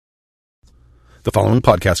The following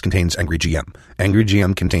podcast contains Angry GM. Angry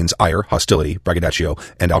GM contains ire, hostility, braggadocio,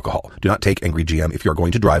 and alcohol. Do not take Angry GM if you are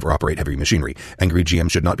going to drive or operate heavy machinery. Angry GM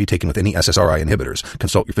should not be taken with any SSRI inhibitors.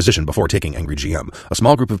 Consult your physician before taking Angry GM. A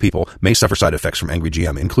small group of people may suffer side effects from Angry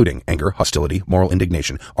GM, including anger, hostility, moral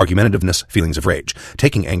indignation, argumentativeness, feelings of rage.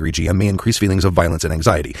 Taking Angry GM may increase feelings of violence and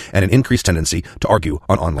anxiety, and an increased tendency to argue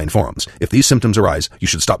on online forums. If these symptoms arise, you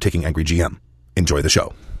should stop taking Angry GM. Enjoy the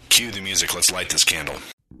show. Cue the music. Let's light this candle.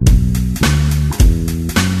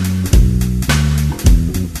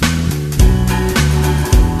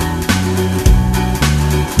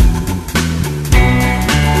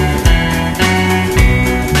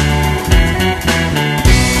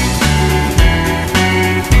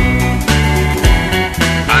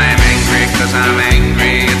 I'm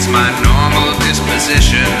angry, it's my normal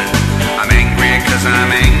disposition. I'm angry because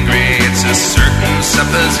I'm angry, it's a certain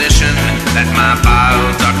supposition that my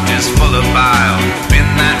bile duct is full of bile. Been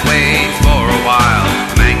that way for a while.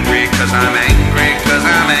 I'm angry because I'm angry because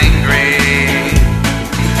I'm angry.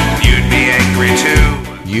 You'd be angry too.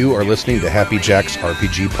 You are listening to Happy Jack's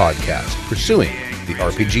RPG Podcast, pursuing the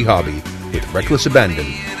RPG hobby with reckless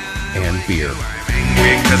abandon and beer. I'm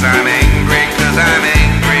angry because I'm angry because I'm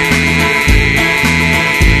angry.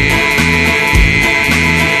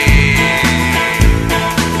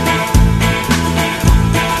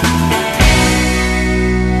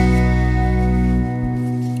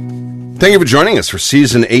 Thank you for joining us for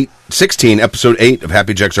Season 16, Episode 8 of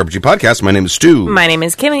Happy Jack's RPG Podcast. My name is Stu. My name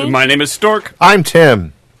is Kimmy. My name is Stork. I'm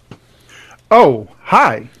Tim. Oh,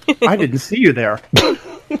 hi. I didn't see you there.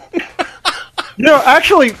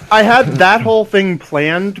 Actually, I had that whole thing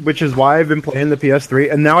planned, which is why I've been playing the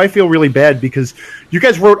PS3, and now I feel really bad because you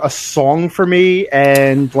guys wrote a song for me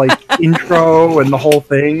and, intro and the whole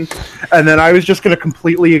thing, and then I was just going to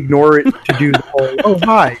completely ignore it to do the whole, oh,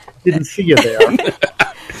 hi, didn't see you there.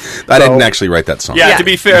 I didn't actually write that song. Yeah, to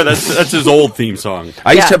be fair, that's his old theme song.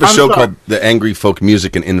 I used to have a show called the Angry Folk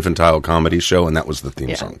Music and Infantile Comedy Show, and that was the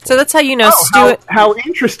theme song. So that's how you know Stu... How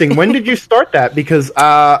interesting. When did you start that? Because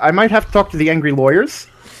I might have to talk to the Angry Lawyers.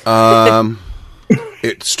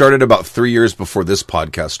 It started about 3 years before this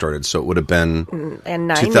podcast started, so it would have been... And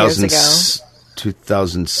 9 years ago.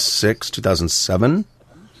 2006, 2007?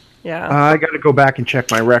 Yeah. I got to go back and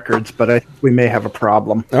check my records, but I think we may have a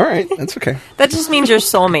problem. All right, that's okay. That just means you're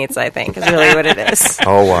soulmates, I think, is really what it is.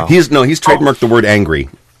 Oh, wow. He's trademarked the word angry.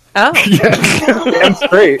 Oh. That's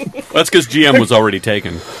great. Well, that's because GM was already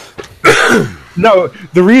taken. No,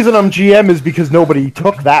 the reason I'm GM is because nobody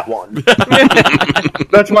took that one.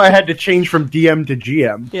 That's why I had to change from DM to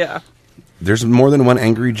GM. Yeah. There's more than one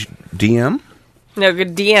angry DM? No,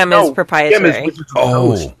 DM is proprietary.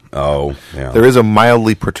 Oh, yeah. There is a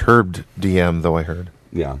mildly perturbed DM, though, I heard.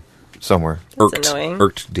 Yeah. Somewhere. That's annoying.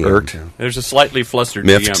 Irked DM. Irked. There's a slightly flustered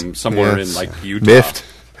Miffed. GM somewhere Yes. in, Utah.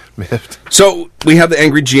 Miffed. So, we have the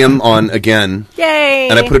angry GM on again. Yay!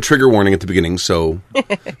 And I put a trigger warning at the beginning, so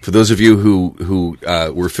for those of you who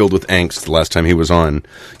were filled with angst the last time he was on,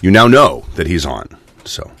 you now know that he's on.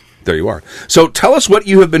 So, there you are. So, tell us what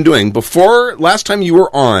you have been doing. Before, last time you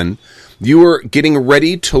were on, you were getting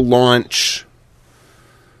ready to launch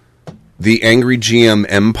the Angry GM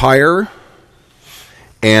Empire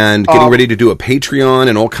and getting ready to do a Patreon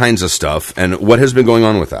and all kinds of stuff. And what has been going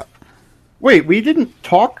on with that? Wait, we didn't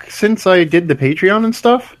talk since I did the Patreon and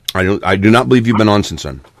stuff? I do not believe you've been on since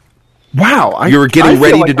then. Wow. You were getting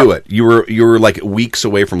ready to do it. You were like weeks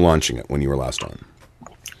away from launching it when you were last on.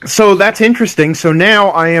 So that's interesting. So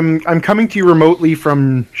now I'm coming to you remotely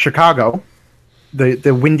from Chicago.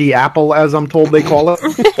 The Windy Apple, as I'm told they call it.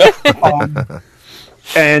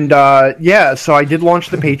 So I did launch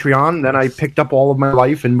the Patreon, then I picked up all of my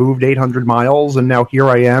life and moved 800 miles, and now here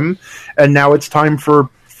I am. And now it's time for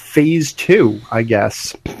Phase 2, I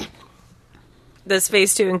guess. Does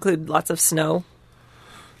Phase 2 include lots of snow?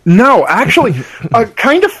 No, actually,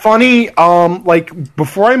 kind of funny.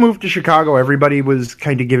 Before I moved to Chicago, everybody was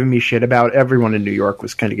kind of giving me shit about. Everyone in New York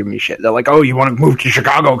was kind of giving me shit. They're like, "Oh, you want to move to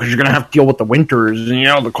Chicago because you're going to have to deal with the winters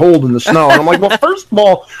and the cold and the snow." And I'm like, "Well, first of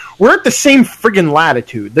all, we're at the same friggin'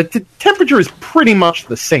 latitude. The temperature is pretty much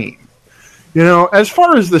the same. As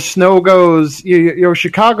far as the snow goes,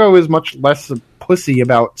 Chicago is much less a pussy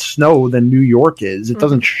about snow than New York is. It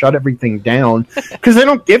doesn't shut everything down because they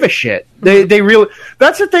don't give a shit. They really.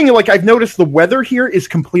 That's the thing. I've noticed the weather here is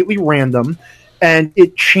completely random, and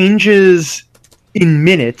it changes in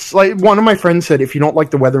minutes. Like one of my friends said, if you don't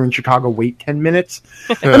like the weather in Chicago, wait 10 minutes,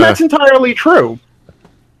 and that's entirely true.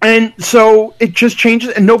 And so it just changes,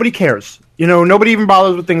 and nobody cares. Nobody even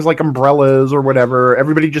bothers with things like umbrellas or whatever.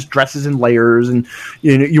 Everybody just dresses in layers, and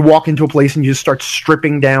you walk into a place and you just start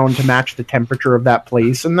stripping down to match the temperature of that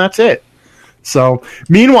place, and that's it. So,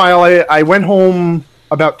 meanwhile, I went home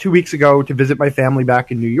about 2 weeks ago to visit my family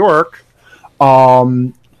back in New York,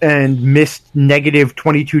 and missed negative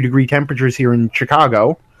 22-degree temperatures here in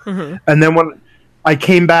Chicago. Mm-hmm. And then when I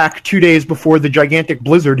came back 2 days before the gigantic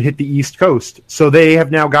blizzard hit the East Coast, so they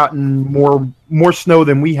have now gotten more snow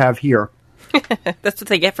than we have here. That's what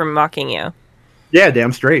they get for mocking you. Yeah,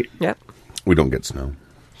 damn straight. Yep. We don't get snow.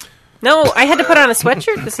 No, I had to put on a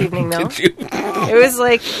sweatshirt this evening, though. Did you? It was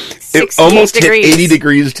like 68 It almost degrees. hit 80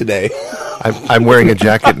 degrees today. I'm wearing a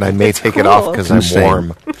jacket and I may take it off because I'm Insane.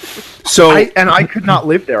 warm. So, I could not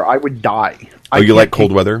live there. I would die. oh, you like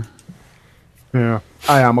cold weather? Yeah,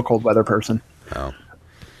 I am a cold weather person. Oh.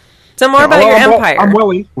 So more about your I'm empire. I'm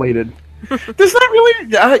well insulated. There's not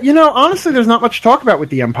really, honestly, there's not much to talk about with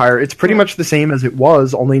the Empire. It's pretty much the same as it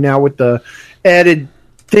was, only now with the added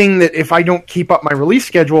thing that if I don't keep up my release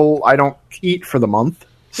schedule, I don't eat for the month.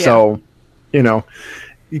 Yeah. So,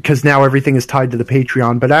 because now everything is tied to the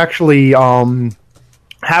Patreon. But actually,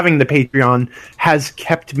 having the Patreon has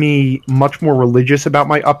kept me much more religious about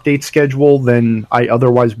my update schedule than I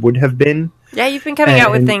otherwise would have been. Yeah, you've been coming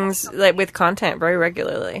out with And- things, like with content very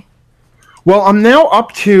regularly. Well, I'm now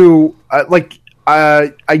up to,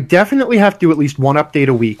 I definitely have to do at least one update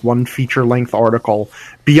a week, one feature-length article.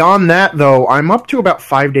 Beyond that, though, I'm up to about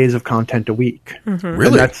 5 days of content a week. Mm-hmm.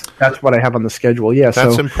 Really? And that's what I have on the schedule, yeah.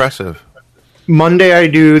 That's So impressive. Monday I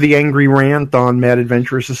do the Angry Rant on Mad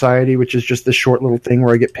Adventurers Society, which is just this short little thing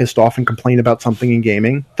where I get pissed off and complain about something in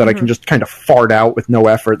gaming that I can just kind of fart out with no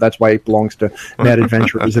effort. That's why it belongs to Mad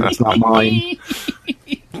Adventurers and it's not mine.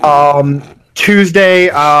 Tuesday,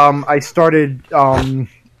 I started, I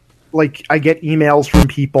get emails from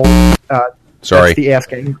people. Sorry. That's the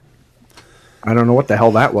asking. I don't know what the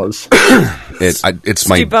hell that was. It's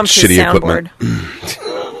my You bumped his shitty equipment.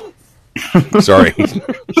 soundboard. Sorry.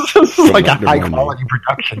 This is like a Never mind. high-quality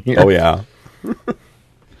production here. Oh, yeah.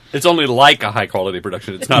 It's only like a high quality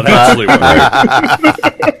production. It's not actually what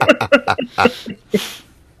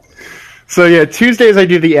So yeah, Tuesdays I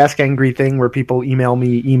do the Ask Angry thing where people email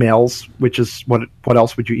me emails, which is what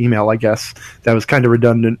else would you email? I guess that was kind of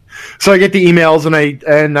redundant. So I get the emails and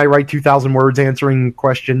I write 2,000 words answering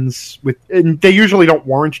questions and they usually don't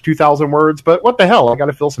warrant 2,000 words, but what the hell? I got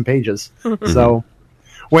to fill some pages. So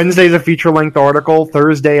Wednesday's a feature length article.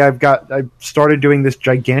 Thursday I've started doing this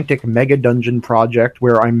gigantic mega dungeon project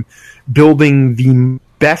where I'm building the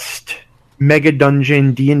best mega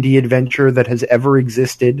dungeon D&D adventure that has ever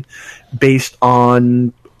existed based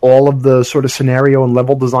on all of the sort of scenario and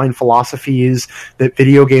level design philosophies that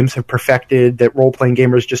video games have perfected that role-playing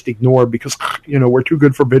gamers just ignore because, we're too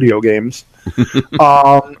good for video games.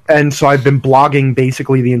 And so I've been blogging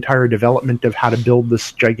basically the entire development of how to build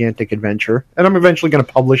this gigantic adventure. And I'm eventually going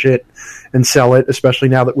to publish it and sell it, especially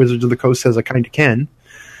now that Wizards of the Coast says I kind of can.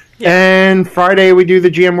 And Friday we do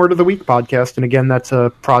the GM Word of the Week podcast, and again, that's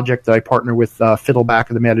a project that I partner with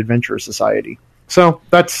Fiddleback of the Mad Adventurers Society. So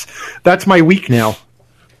that's my week now.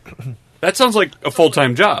 That sounds like a full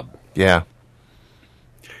time job. Yeah.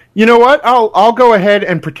 You know what? I'll go ahead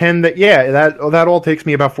and pretend that that all takes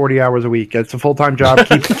me about 40 hours a week. It's a full-time job.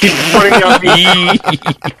 Keep putting it on me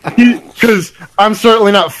because I'm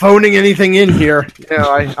certainly not phoning anything in here.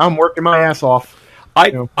 I'm working my ass off.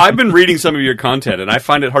 I've been reading some of your content, and I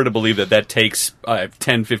find it hard to believe that takes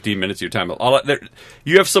 10, 15 minutes of your time.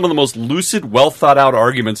 You have some of the most lucid, well-thought-out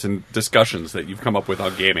arguments and discussions that you've come up with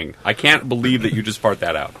on gaming. I can't believe that you just fart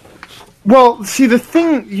that out. Well, see, the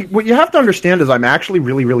thing, what you have to understand is I'm actually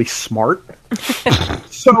really, really smart.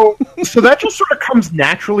 so that just sort of comes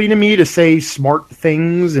naturally to me to say smart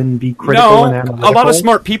things and be critical and analytical. A lot of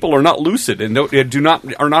smart people are not lucid and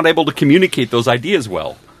are not able to communicate those ideas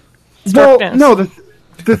well. Well, Darkness. no,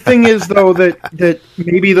 the thing is, though, that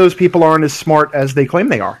maybe those people aren't as smart as they claim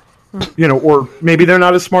they are. Or maybe they're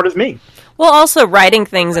not as smart as me. Well, also writing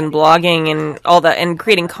things and blogging and all that and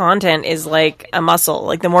creating content is like a muscle.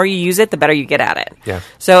 Like the more you use it, the better you get at it. Yeah.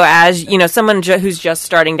 So as, someone who's just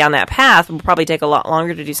starting down that path will probably take a lot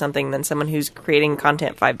longer to do something than someone who's creating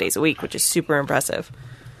content 5 days a week, which is super impressive.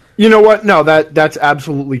 You know what? No, that's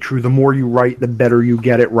absolutely true. The more you write, the better you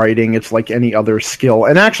get at writing. It's like any other skill.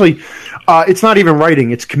 And actually, it's not even writing,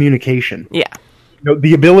 it's communication. Yeah.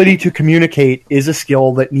 The ability to communicate is a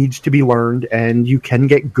skill that needs to be learned, and you can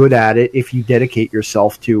get good at it if you dedicate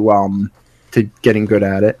yourself to getting good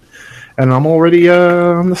at it. And I'm already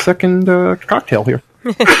on the second cocktail here.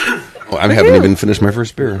 Well, I haven't even finished my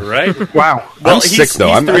first beer. Right? Wow. Well, I'm sick, though.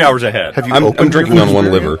 He's I'm 3 hours ahead. Have you I'm opened drinking your on one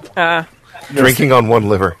beer liver. yet? Drinking on one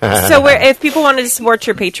liver. So if people wanted to support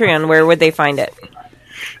your Patreon, where would they find it?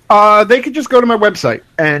 They could just go to my website,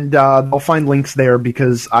 and they'll find links there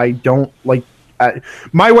because I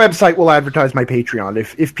My website will advertise my Patreon.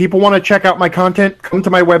 If people want to check out my content, come to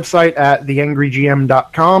my website at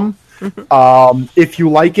theangrygm.com. If you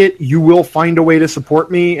like it, you will find a way to support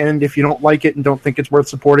me, and if you don't like it and don't think it's worth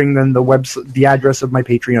supporting, then the address of my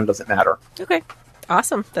Patreon doesn't matter. Okay.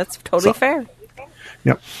 Awesome. That's totally fair.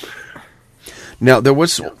 Yep. Now, there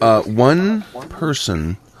was one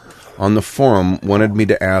person on the forum wanted me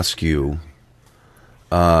to ask you.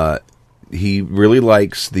 He really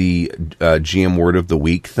likes the GM Word of the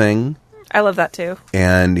Week thing. I love that too.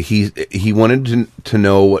 And he wanted to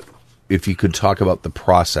know if you could talk about the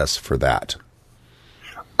process for that.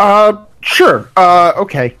 Sure.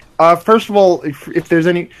 Okay. First of all, if there's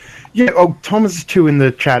any... Yeah, Thomas too in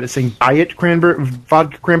the chat is saying diet cranberry,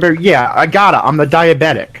 vodka cranberry. Yeah, I gotta. I'm the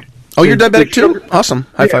diabetic. Oh, you're diabetic too? Awesome.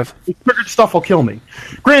 High five. The sugared stuff will kill me.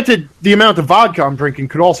 Granted, the amount of vodka I'm drinking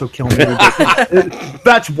could also kill me.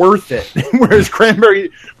 That's worth it. Whereas cranberry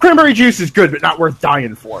juice is good, but not worth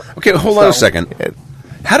dying for. Okay, hold on a second.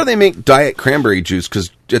 How do they make diet cranberry juice?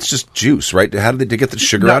 Because it's just juice, right? How do they get the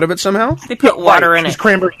sugar out of it somehow? They put water in it. Because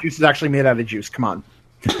cranberry juice is actually made out of juice. Come on.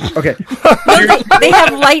 Okay. They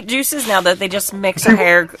have light juices now that they just mix a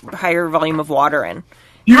higher volume of water in.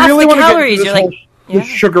 You Half really the want to calories, get you're this like, whole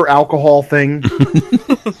sugar alcohol thing?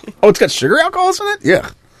 Oh, it's got sugar alcohols in it? Yeah.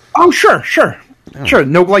 Oh, sure. Sure.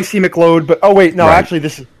 No glycemic load, but actually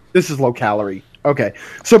this is low calorie. Okay.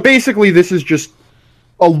 So basically this is just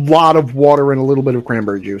a lot of water and a little bit of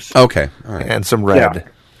cranberry juice. Okay. All right. And some red. Yeah.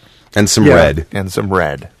 And some red. And some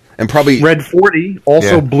red. And probably Red 40,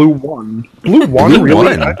 also Yeah. Blue 1. Blue 1, Blue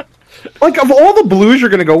really? 1. Like, of all the blues, you're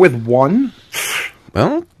going to go with 1?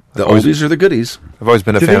 Well, the Aussies are the goodies. I've always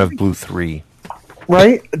been a Do fan they- of Blue 3.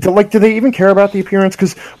 Right? Do they even care about the appearance?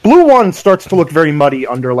 Because Blue 1 starts to look very muddy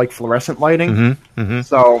under, like, fluorescent lighting.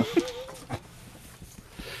 So,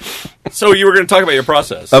 So you were going to talk about your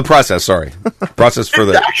process. Process, sorry. Process for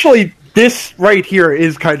the... actually, this right here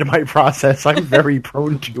is kind of my process. I'm very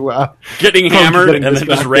prone to... Getting prone to hammered getting and then just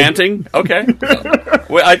distracted. ranting? Okay.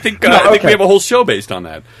 Well, I think okay. we have a whole show based on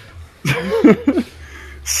that.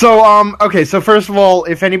 So, so first of all,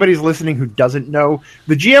 if anybody's listening who doesn't know,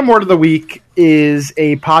 the GM Word of the Week is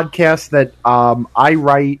a podcast that I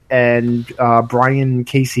write and Brian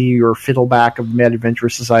Casey, or Fiddleback of the Mad Adventure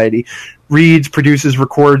Society, reads, produces,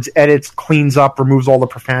 records, edits, cleans up, removes all the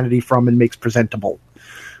profanity from, and makes presentable.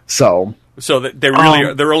 So They're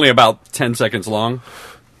only about 10 seconds long.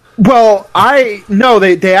 Well,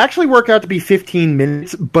 they actually work out to be 15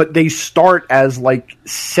 minutes, but they start as like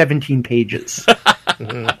 17 pages.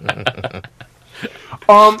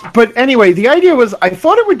 But anyway, the idea was, I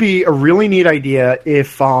thought it would be a really neat idea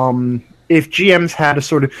if GMs had a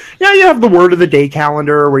sort of, you have the word of the day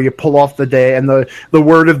calendar where you pull off the day, and the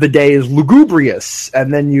word of the day is lugubrious,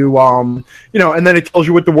 and then you and then it tells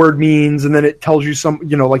you what the word means, and then it tells you some,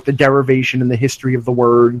 like the derivation and the history of the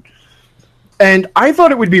word. And I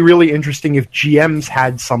thought it would be really interesting if GMs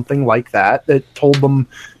had something like that told them,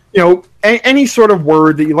 any sort of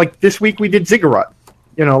word that you like. This week we did ziggurat,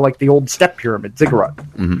 like the old step pyramid, ziggurat.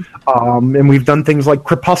 Mm-hmm. And we've done things like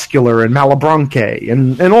crepuscular and malabranche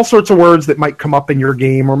and all sorts of words that might come up in your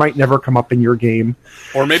game or might never come up in your game.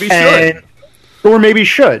 Or maybe should. Or maybe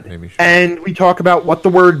should. And we talk about what the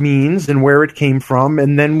word means and where it came from,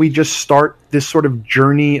 and then we just start this sort of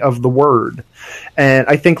journey of the word. And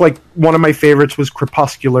I think like one of my favorites was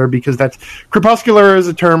crepuscular, because crepuscular is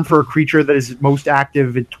a term for a creature that is most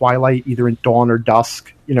active at twilight, either in dawn or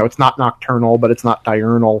dusk. It's not nocturnal, but it's not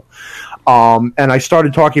diurnal. And I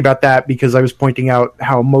started talking about that because I was pointing out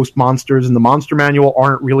how most monsters in the monster manual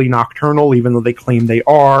aren't really nocturnal, even though they claim they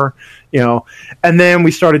are. And then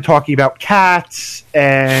we started talking about cats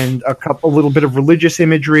and a little bit of religious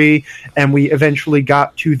imagery, and we eventually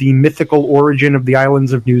got to the mythical origin of the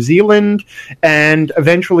islands of New Zealand, and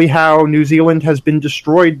eventually how New Zealand has been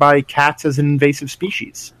destroyed by cats as an invasive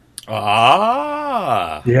species.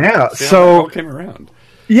 Ah, yeah. See how So that all came around.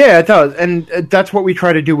 Yeah, it does, and that's what we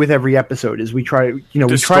try to do with every episode. Is we try, we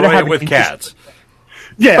try to have it with cats.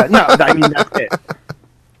 Yeah, no, I mean that's it.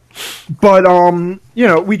 But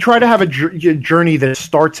we try to have a journey that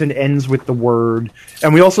starts and ends with the word,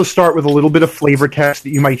 and we also start with a little bit of flavor text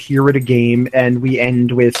that you might hear at a game, and we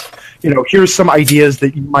end with, here's some ideas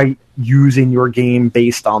that you might use in your game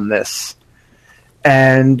based on this.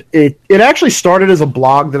 And it actually started as a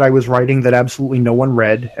blog that I was writing that absolutely no one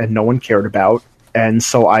read and no one cared about, and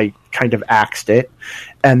so I kind of axed it.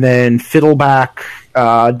 And then Fiddleback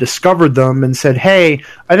discovered them and said, hey,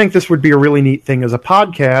 I think this would be a really neat thing as a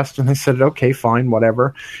podcast. And I said, okay, fine,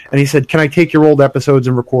 whatever. And he said, can I take your old episodes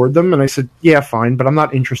and record them? And I said, yeah, fine, but I'm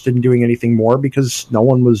not interested in doing anything more because no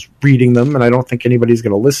one was reading them and I don't think anybody's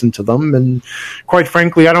going to listen to them. And quite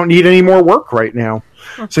frankly, I don't need any more work right now.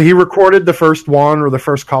 So he recorded the first one or the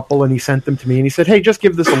first couple and he sent them to me and he said, hey, just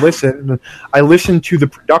give this a listen. And I listened to the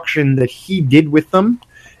production that he did with them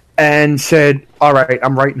and said, all right,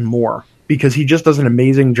 I'm writing more. Because he just does an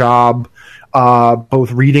amazing job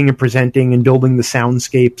both reading and presenting and building the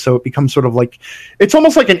soundscape. So it becomes sort of like, it's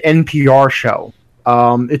almost like an NPR show.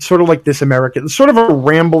 It's sort of like it's sort of a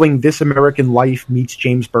rambling This American Life meets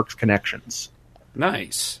James Burke's Connections.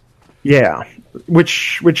 Nice. Yeah,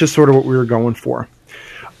 which is sort of what we were going for.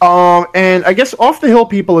 And I guess Off the Hill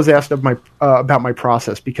People has asked about my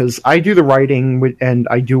process because I do the writing and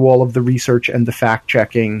I do all of the research and the fact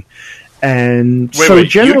checking. And wait,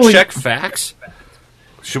 generally, you check facts?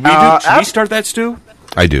 Should we start that, Stu?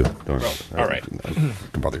 I do. Don't worry. All right.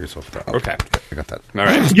 Don't bother yourself with that. Okay. I got that. All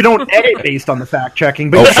right. You don't edit based on the fact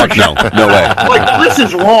checking. But Oh, fuck no. No way. like, this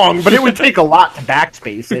is wrong, but it would take a lot to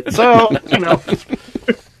backspace it. So,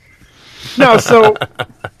 No, so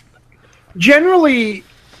generally,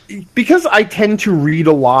 because I tend to read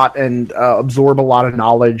a lot and absorb a lot of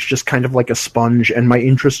knowledge, just kind of like a sponge, and my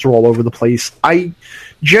interests are all over the place, I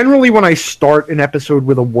generally, when I start an episode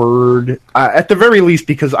with a word, at the very least,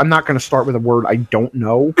 because I'm not going to start with a word I don't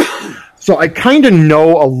know, so I kind of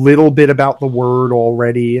know a little bit about the word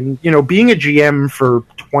already, and, being a GM for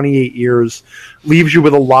 28 years leaves you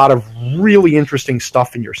with a lot of really interesting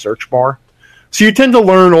stuff in your search bar. So you tend to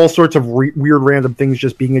learn all sorts of weird random things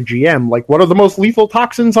just being a GM, like what are the most lethal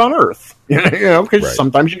toxins on Earth? Because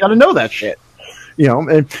sometimes you got to know that shit.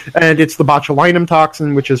 And it's the botulinum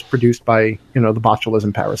toxin, which is produced by, the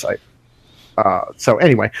botulism parasite. So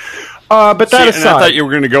anyway, but that aside, and I thought you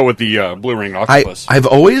were going to go with the blue ring octopus. I've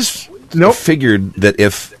always figured that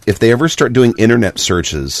if they ever start doing internet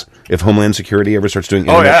searches, if Homeland Security ever starts doing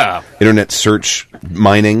internet search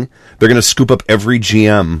mining, they're going to scoop up every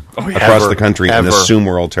GM across the country and assume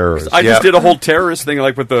we're all terrorists. I just did a whole terrorist thing,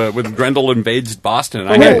 like with Grendel Invades Boston.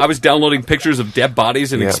 I was downloading pictures of dead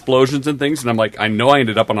bodies and explosions and things, and I'm like, I know I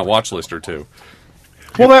ended up on a watch list or two.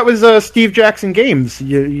 Well, that was Steve Jackson Games.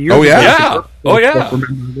 They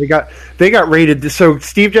got rated. So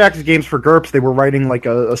Steve Jackson Games for GURPS, they were writing like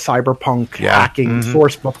a cyberpunk hacking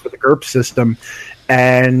source book for the GURPS system,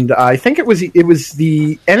 and I think it was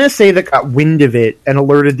the NSA that got wind of it and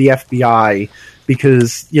alerted the FBI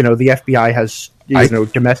because the FBI has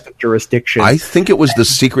domestic jurisdiction. I think it was the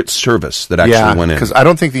Secret Service that actually went in. Because I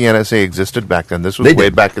don't think the NSA existed back then. This was way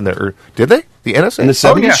back in the... Did they? The NSA? In the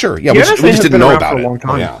 70s? Sure. Yeah, we just didn't know about it.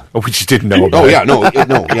 We just didn't know about it.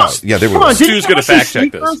 Yeah, there Come was. on, Stu's going to fact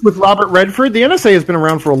check this. With Robert Redford, the NSA has been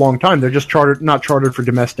around for a long time. They're just not chartered for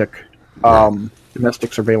domestic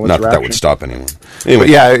surveillance. Not that would stop anyone. Anyway,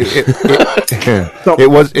 it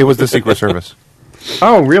was the Secret Service.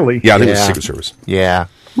 Oh, really? Yeah, I think it was the Secret Service. Yeah.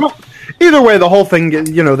 Well, either way, the whole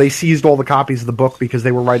thing, they seized all the copies of the book because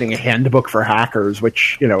they were writing a handbook for hackers,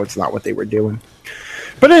 which, it's not what they were doing.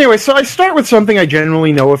 But anyway, so I start with something I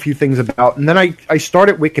generally know a few things about, and then I start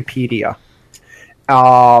at Wikipedia.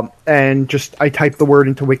 And I type the word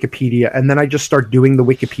into Wikipedia, and then I just start doing the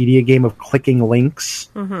Wikipedia game of clicking links.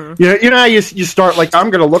 Mm-hmm. You start like, I'm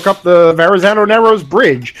going to look up the Verrazano Narrows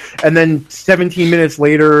Bridge, and then 17 minutes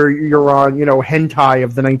later, you're on, hentai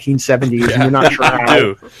of the 1970s, and you're not sure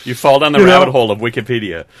how. You fall down the rabbit hole of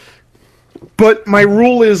Wikipedia. But my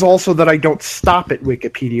rule is also that I don't stop at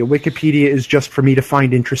Wikipedia. Wikipedia is just for me to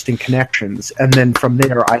find interesting connections, and then from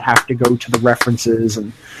there I have to go to the references,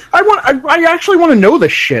 and I actually want to know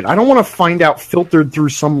this shit. I don't want to find out filtered through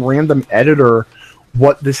some random editor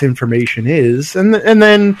what this information is, and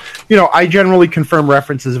then I generally confirm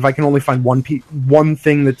references if I can only find one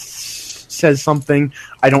thing that says something.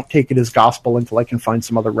 I don't take it as gospel until I can find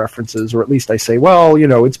some other references, or at least I say, well,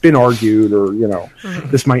 it's been argued, or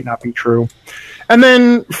this might not be true. And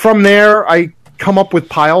then from there, I come up with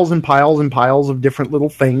piles and piles and piles of different little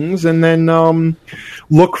things, and then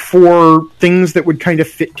look for things that would kind of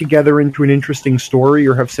fit together into an interesting story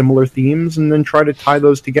or have similar themes, and then try to tie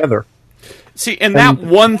those together. See, and that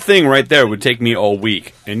one thing right there would take me all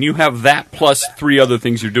week, and you have that plus 3 other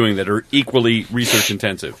things you're doing that are equally research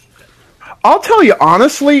intensive. I'll tell you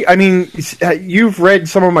honestly, I mean, you've read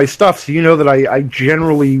some of my stuff, so you know that I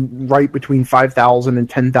generally write between 5,000 and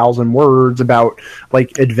 10,000 words about,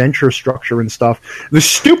 like, adventure structure and stuff. The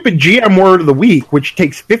stupid GM word of the week, which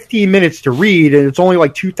takes 15 minutes to read, and it's only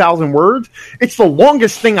like 2,000 words, it's the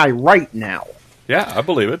longest thing I write now. Yeah, I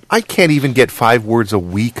believe it. I can't even get 5 words a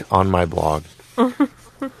week on my blog. Well,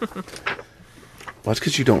 it's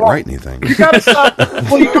because you don't write anything. You gotta stop.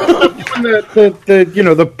 Well, you gotta stop doing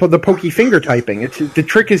the pokey finger typing. The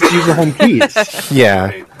trick is to use the home keys.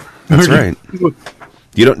 Yeah. That's right. Do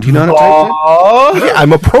you know how to type? Yeah,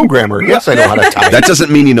 I'm a programmer. Yes, I know how to type. That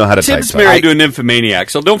doesn't mean you know how to Tim's type. married to a nymphomaniac,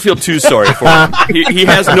 so don't feel too sorry for him. He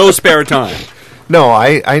has no spare time. No,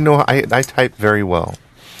 I know. I type very well.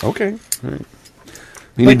 Okay. All right.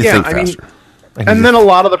 You need to think faster. And then a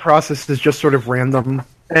lot of the process is just sort of random.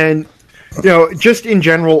 And, just in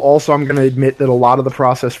general, also, I'm going to admit that a lot of the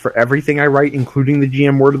process for everything I write, including the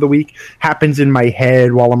GM word of the week, happens in my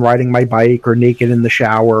head while I'm riding my bike or naked in the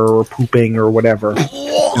shower or pooping or whatever.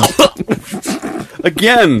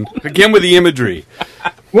 Again with the imagery.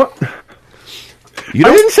 What? I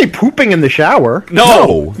didn't say pooping in the shower.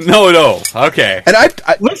 No. Okay. And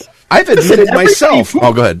I've admitted myself.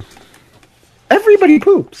 Oh, go ahead. Everybody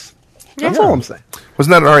poops. That's all I'm saying.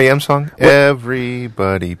 Wasn't that an REM song? What?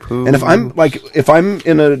 Everybody poops. And if I'm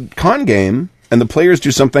in a con game and the players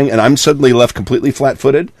do something and I'm suddenly left completely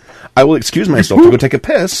flat-footed, I will excuse myself to go take a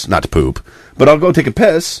piss, not to poop, but I'll go take a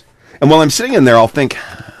piss. And while I'm sitting in there, I'll think.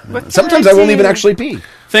 Sometimes I won't even actually pee.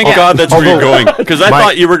 Thank God that's where you're going, because I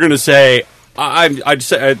thought you were going to say. I don't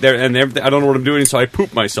know what I'm doing, so I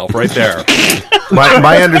poop myself right there.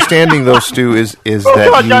 My understanding, though, Stu, is that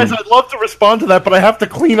God, guys, I'd love to respond to that, but I have to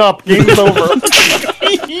clean up. Game's over.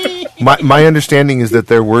 My understanding is that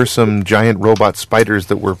there were some giant robot spiders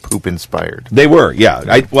that were poop inspired. They were, yeah.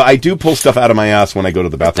 I do pull stuff out of my ass when I go to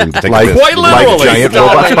the bathroom to take a piss. Quite literally, like giant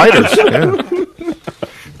robot spiders.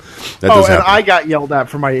 Yeah. And I got yelled at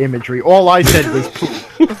for my imagery. All I said was poop.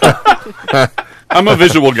 I'm a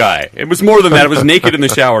visual guy. It was more than that. It was naked in the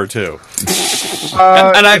shower too.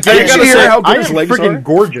 And I gotta say, how good I his am legs freaking are?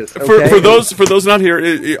 gorgeous. Okay? For those not here,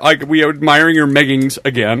 we are admiring your meggings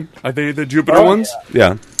again. Are they the Jupiter ones?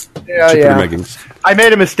 Yeah. Yeah. Meggings. I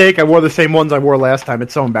made a mistake. I wore the same ones I wore last time.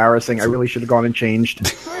 It's so embarrassing. I really should have gone and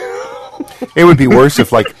changed. It would be worse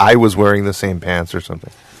if, I was wearing the same pants or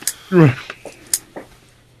something.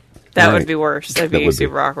 That would be worse. That'd be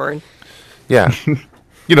super awkward. Yeah.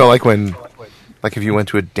 Like if you went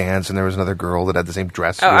to a dance and there was another girl that had the same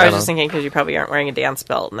dress. Oh, I was just thinking because you probably aren't wearing a dance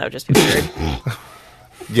belt, and that would just be weird.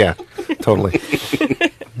 Yeah, totally.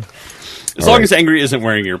 As long as Angry isn't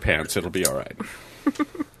wearing your pants, it'll be all right.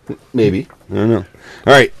 Maybe. I don't know.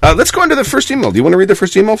 All right, let's go on to the first email. Do you want to read the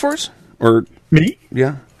first email for us? Or Me?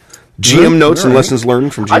 Yeah. GM notes and lessons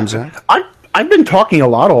learned from GM Zach. I've been talking a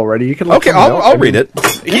lot already. You can Okay, I'll read it.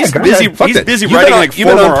 He's busy. He's busy writing like 4 You've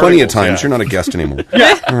been more on plenty of articles, times. yeah. You're not a guest anymore.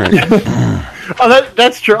 Yeah. All right. Oh,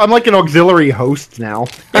 that's true. I'm like an auxiliary host now.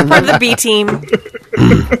 You're part of the B team.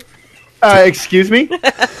 Excuse me?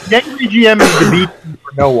 The Angry GM is the B team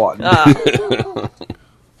for no one.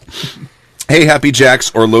 Hey, Happy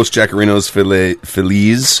Jacks or Los Jackarinos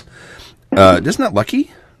Feliz. Isn't that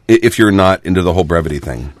lucky? If you're not into the whole brevity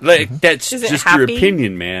thing. That's Is it just happy? your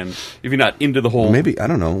opinion, man. If you're not into the whole Maybe, I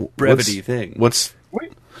don't know. brevity thing.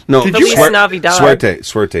 No, Did you- Feliz Navidad.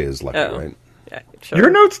 Suerte is lucky, Oh. right? Yeah, sure. Your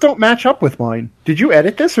notes don't match up with mine. Did you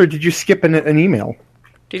edit this, or did you skip an email?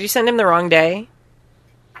 Did you send him the wrong day?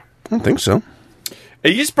 I don't think so.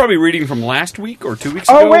 He's probably reading from last week or 2 weeks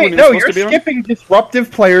ago. Oh, when wait, he was no, supposed you're to be on? skipping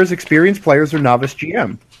disruptive players, experienced players, or novice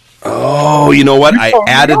GM. Oh, you know what? I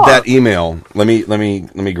totally added are. that email. Let me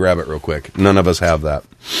grab it real quick. None of us have that.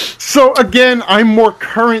 So again, I'm more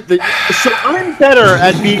current than so I'm better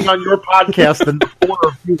at being on your podcast than the four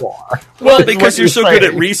of you are. Well, Is because what you're so good at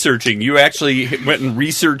saying. researching. You actually went and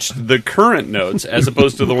researched the current notes as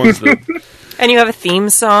opposed to the ones that... And you have a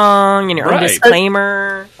theme song and your own Right.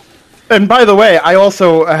 disclaimer. And by the way, I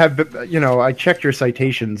also have I checked your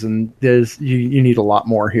citations, and there's you need a lot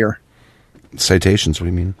more here. Citations, what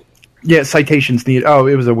do you mean? Yeah, citations need. Oh,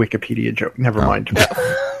 it was a Wikipedia joke. Never mind.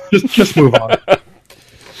 just move on.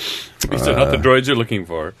 These are not the droids you're looking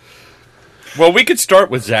for. Well, we could start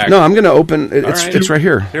with Zach. No, I'm going to open. right. It's right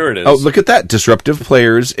here. Here it is. Oh, look at that! Disruptive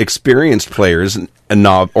players, experienced players,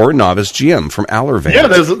 or novice GM from Allervan. Yeah,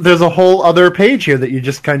 there's a whole other page here that you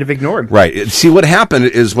just kind of ignored. Right. See, what happened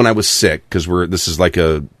is when I was sick, because this is like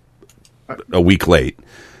a week late.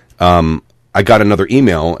 I got another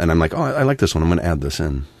email, and I'm like, oh, I like this one. I'm going to add this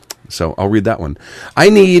in. So I'll read that one. I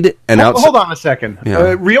need an outside. Hold on a second.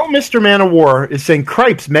 Yeah. Real Mr. Man of War is saying,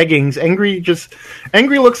 "Cripes, Meggings,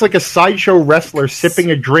 Angry looks like a sideshow wrestler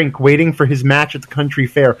sipping a drink, waiting for his match at the country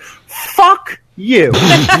fair." Fuck you.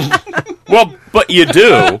 Well, but you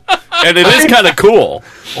do, and it is kind of cool.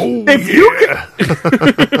 If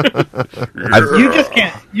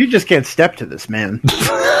you just can't step to this man.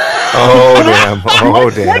 Oh, damn. Oh,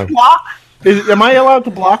 Can I damn. block? Am I allowed to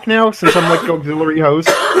block now since I'm like auxiliary host?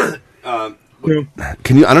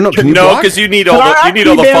 Can you? I don't know. Can you No, block? because you need Can all I the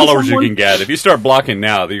actually ban followers someone? you can get. If you start blocking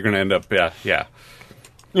now, you're going to end up. Yeah.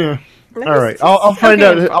 Yeah. All right. I'll find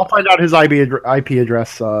out. I'll find out his IP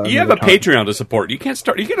address. You have a Patreon to support. You can't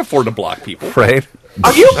afford to block people. Right?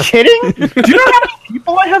 Are you kidding? Do you know how many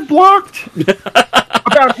people I have blocked?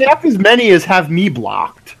 About half as many as have me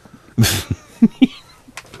blocked.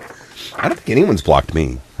 I don't think anyone's blocked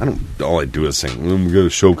me. I don't. All I do is sing. We got a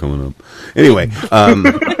show coming up. Anyway,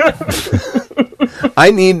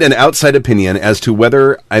 I need an outside opinion as to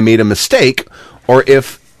whether I made a mistake or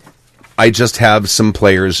if I just have some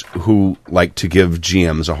players who like to give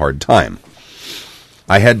GMs a hard time.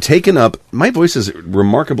 I had taken up. My voice is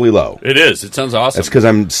remarkably low. It is. It sounds awesome. That's because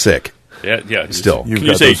I'm sick. Yeah. Still. You've Can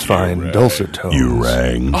you got say those fine dulcet tones. You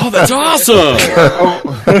rang. Oh, that's awesome.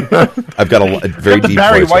 I've got a very Got the deep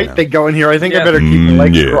Barry voice White right thing going here. I think Yeah. I better keep my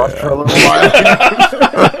legs crossed for a little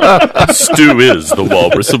while. Stu is the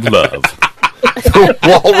walrus of love.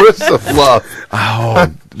 Walrus of love.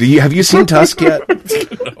 Oh, have you seen Tusk yet?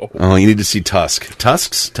 No. Oh, you need to see Tusk.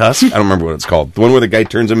 Tusk? I don't remember what it's called. The one where the guy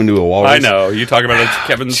turns him into a walrus. I know. You talking about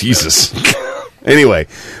Kevin's... Jesus. Anyway,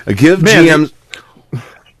 give Man, GMs...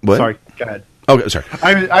 What? Sorry, go ahead. Oh, sorry.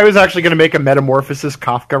 I was actually going to make a Metamorphosis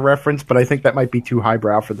Kafka reference, but I think that might be too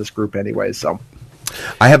highbrow for this group anyway, so...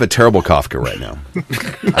 I have a terrible Kafka right now.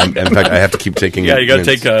 In fact, I have to keep taking... Yeah, you got to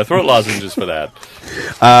take throat lozenges for that.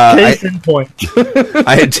 Case in point.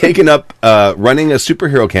 I had taken up running a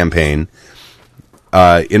superhero campaign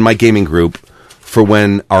in my gaming group for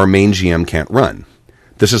when our main GM can't run.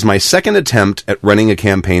 This is my second attempt at running a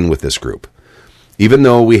campaign with this group. Even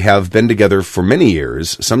though we have been together for many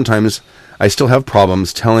years, sometimes I still have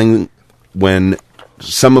problems telling when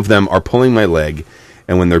some of them are pulling my leg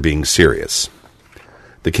and when they're being serious.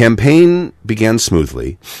 The campaign began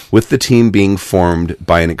smoothly, with the team being formed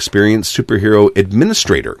by an experienced superhero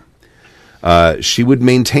administrator. She would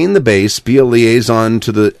maintain the base, be a liaison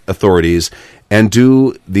to the authorities, and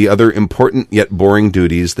do the other important yet boring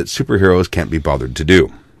duties that superheroes can't be bothered to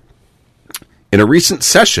do. In a recent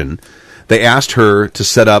session, they asked her to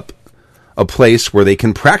set up a place where they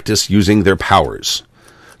can practice using their powers.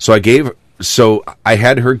 So I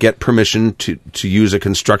had her get permission to use a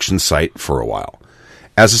construction site for a while.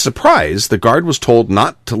 As a surprise, the guard was told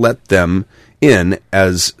not to let them in,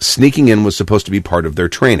 as sneaking in was supposed to be part of their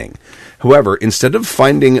training. However, instead of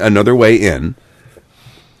finding another way in,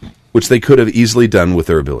 which they could have easily done with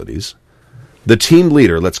their abilities, the team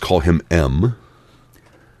leader, let's call him M,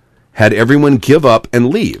 had everyone give up and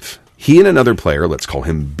leave. He and another player, let's call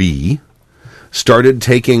him B, started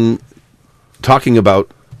talking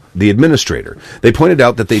about the administrator. They pointed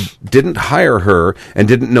out that they didn't hire her and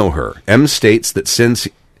didn't know her. M states that since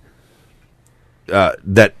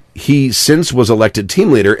he was elected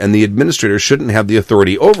team leader and the administrator shouldn't have the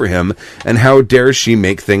authority over him, and how dare she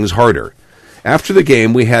make things harder. After the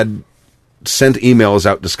game, we had sent emails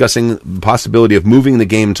out discussing the possibility of moving the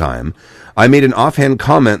game time. I made an offhand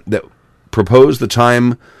comment that proposed the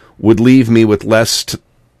time would leave me with less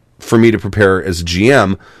for me to prepare as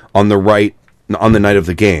GM on the night of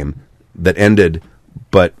the game that ended,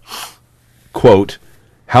 but, quote,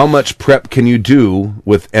 how much prep can you do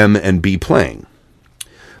with M and B playing?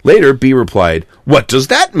 Later, B replied, what does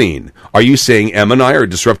that mean? Are you saying M and I are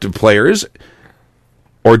disruptive players,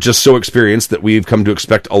 or just so experienced that we've come to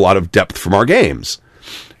expect a lot of depth from our games?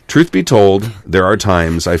 Truth be told, there are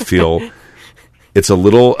times I feel it's a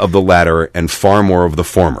little of the latter and far more of the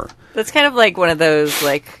former. That's kind of like one of those,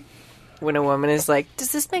 like, when a woman is like,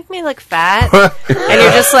 does this make me look fat? And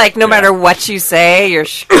you're just like, no matter what you say, you're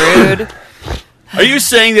screwed. Are you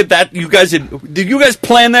saying that you guys did you guys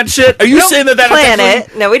plan that shit? Are you saying that plan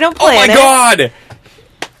it? No, we don't plan it. Oh my god!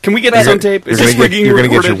 Can we get this on tape? Is this rigging You're going to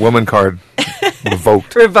get recorded? your woman card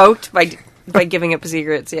Revoked by giving up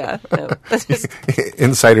secrets, yeah. No.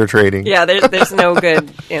 Insider trading. Yeah, there's no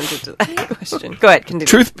good answer to that question. Go ahead,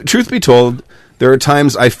 continue. Truth be told, there are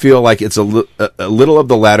times I feel like it's a little of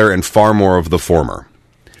the latter and far more of the former.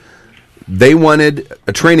 They wanted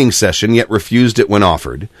a training session, yet refused it when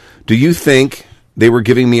offered. Do you think they were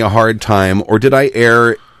giving me a hard time, or did I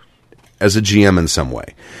err as a GM in some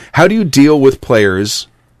way? How do you deal with players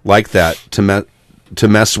like that to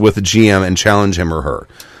mess with a GM and challenge him or her?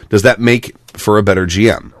 Does that make for a better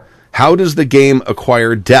GM? How does the game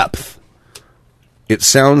acquire depth? It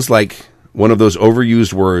sounds like one of those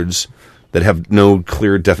overused words that have no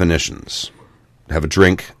clear definitions. Have a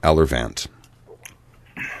drink, Allervant.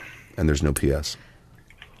 And there's no PS.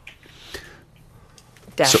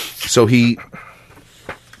 So he...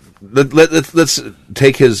 Let's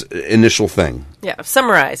take his initial thing. Yeah,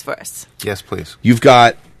 summarize for us. Yes, please. You've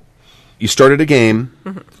got you started a game,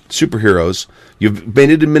 superheroes. You've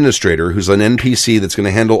made an administrator who's an NPC that's going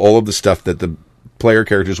to handle all of the stuff that the player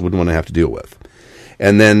characters wouldn't want to have to deal with.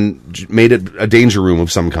 And then made it a danger room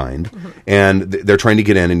of some kind, and they're trying to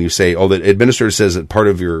get in, and you say, the administrator says that part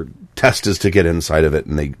of your test is to get inside of it,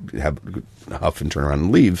 and they have huff and turn around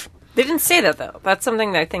and leave. They didn't say that, though. That's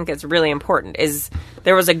something that I think is really important, is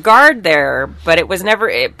there was a guard there, but it was never...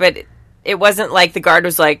 It wasn't like the guard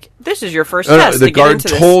was like, this is your first test the to get guard into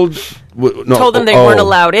this. told them they weren't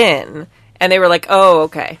allowed in, and they were like, oh,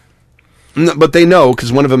 okay. No, but they know,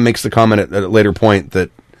 because one of them makes the comment at a later point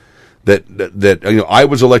that I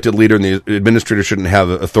was elected leader and the administrator shouldn't have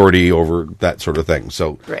authority over that sort of thing.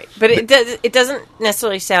 So right, but it doesn't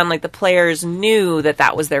necessarily sound like the players knew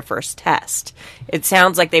that was their first test. It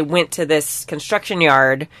sounds like they went to this construction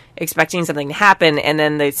yard expecting something to happen, and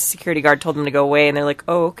then the security guard told them to go away, and they're like,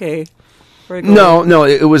 "Oh, okay." No,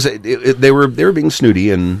 it was they were being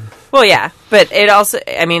snooty and. Well, yeah, but it also,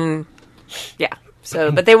 I mean, yeah.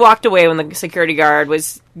 So, but they walked away when the security guard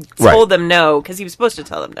told them no, because he was supposed to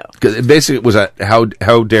tell them no. Basically, it was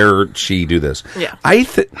how dare she do this? Yeah,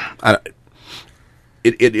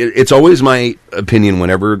 it's always my opinion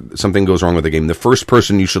whenever something goes wrong with a game, the first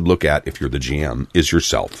person you should look at if you're the GM is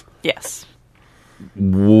yourself. Yes.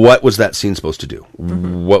 What was that scene supposed to do?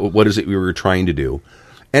 What is it we were trying to do?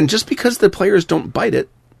 And just because the players don't bite it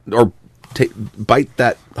or bite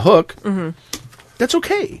that hook, that's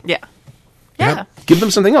okay. Yeah. Yeah. Give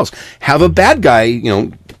them something else. Have a bad guy,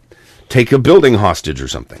 take a building hostage or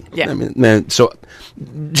something. Yeah. I mean, so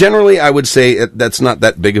generally, I would say that's not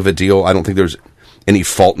that big of a deal. I don't think there's any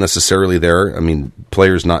fault necessarily there. I mean,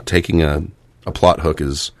 players not taking a plot hook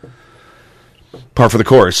is par for the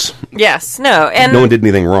course. Yes. No. And no one did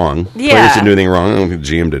anything wrong. Yeah. Players didn't do anything wrong. I don't think the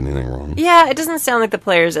GM did anything wrong. Yeah, it doesn't sound like the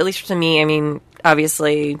players, at least to me, I mean,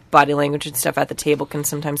 obviously body language and stuff at the table can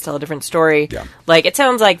sometimes tell a different story. Yeah. Like, it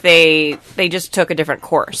sounds like they just took a different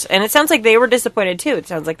course. And it sounds like they were disappointed, too. It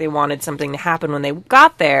sounds like they wanted something to happen when they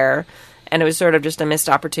got there, and it was sort of just a missed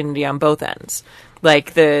opportunity on both ends.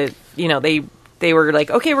 Like, they were like,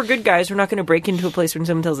 okay, we're good guys. We're not going to break into a place when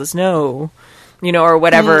someone tells us no. Or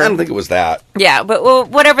whatever. I don't think it was that. Yeah, but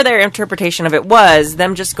whatever their interpretation of it was,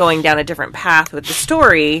 them just going down a different path with the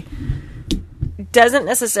story doesn't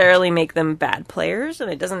necessarily make them bad players,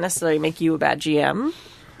 and it doesn't necessarily make you a bad GM.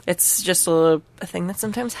 It's just a thing that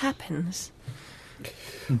sometimes happens.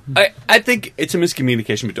 I think it's a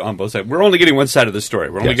miscommunication on both sides. We're only getting one side of the story.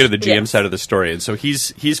 We're only getting the GM side of the story, and so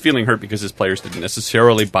he's feeling hurt because his players didn't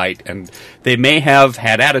necessarily bite, and they may have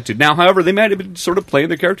had attitude. Now, however, they might have been sort of playing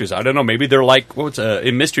their characters. I don't know. Maybe they're like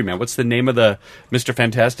in Mystery Man. What's the name of the Mr.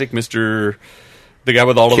 Fantastic, the guy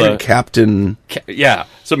with all of the Captain? Yeah.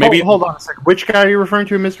 So maybe hold on a second. Which guy are you referring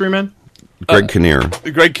to in Mystery Man? Greg Kinnear.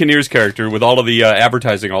 Greg Kinnear's character with all of the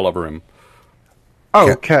advertising all over him.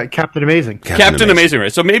 Oh, Captain Amazing. Captain Amazing,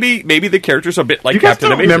 right? So maybe the characters are a bit like you guys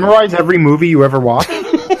Captain don't Amazing. Memorize every movie you ever watch?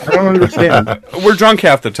 I don't understand. We're drunk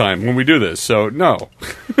half the time when we do this, so no.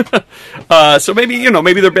 So maybe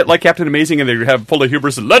they're a bit like Captain Amazing, and they have full of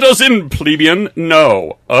hubris. Let us in, plebeian.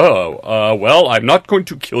 No. Oh, well, I'm not going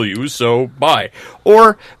to kill you, so bye.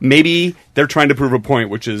 Or maybe they're trying to prove a point,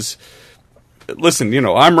 which is, listen,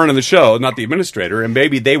 I'm running the show, not the administrator, and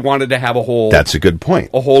maybe they wanted to have That's a good point.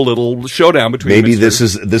 A whole little showdown between. Maybe that's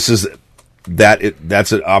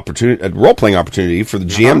an opportunity, a role playing opportunity for the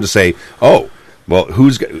GM to say, oh, well,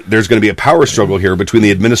 there's going to be a power struggle here between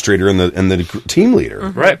the administrator and the team leader,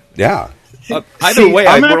 right? Yeah. Either way,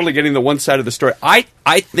 we're only getting the one side of the story. I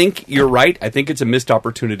think you're right. I think it's a missed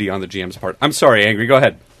opportunity on the GM's part. I'm sorry, Angry. Go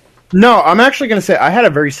ahead. No, I'm actually going to say I had a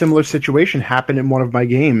very similar situation happen in one of my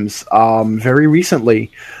games very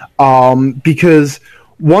recently, because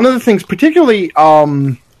one of the things, particularly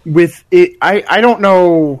with it, I don't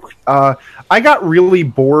know, I got really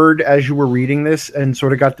bored as you were reading this and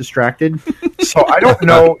sort of got distracted. So I don't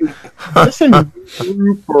know, is this a new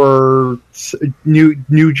group or new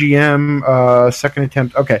GM, second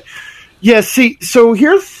attempt? Okay. Yeah, see, so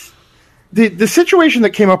here's the situation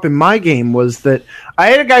that came up in my game was that I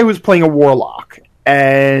had a guy who was playing a warlock,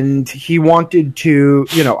 and he wanted to,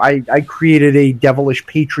 I created a devilish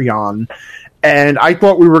Patreon, and I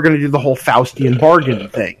thought we were going to do the whole Faustian bargain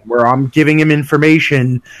thing, where I'm giving him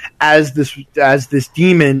information as this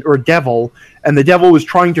demon or devil, and the devil was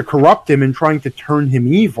trying to corrupt him and trying to turn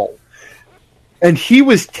him evil. And he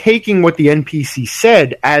was taking what the NPC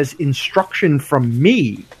said as instruction from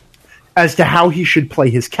me as to how he should play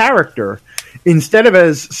his character, instead of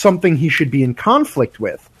as something he should be in conflict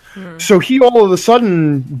with. So he all of a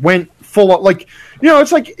sudden went full of,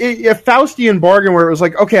 it's like a Faustian bargain where it was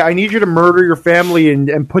like, okay, I need you to murder your family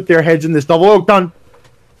and put their heads in this double. Oh, done.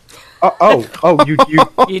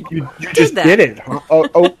 You just that. did it.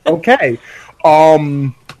 Okay.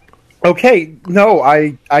 Okay. No,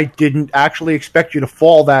 I didn't actually expect you to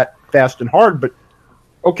fall that fast and hard, but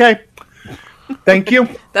okay. Thank you.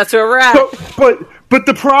 That's where we're at. But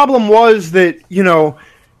the problem was that,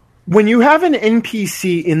 when you have an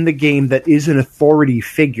NPC in the game that is an authority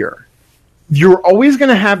figure, you're always going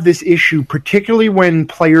to have this issue, particularly when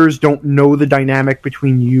players don't know the dynamic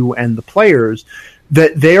between you and the players,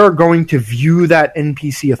 that they are going to view that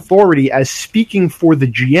NPC authority as speaking for the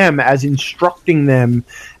GM, as instructing them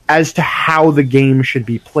as to how the game should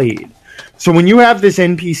be played. So when you have this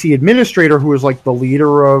NPC administrator who is like the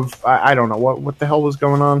leader of, I don't know, what the hell was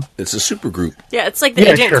going on? It's a super group. Yeah, it's like the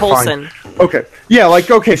Agent Coulson. Fine. Okay. Yeah,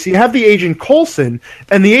 so you have the Agent Coulson,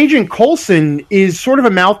 and the Agent Coulson is sort of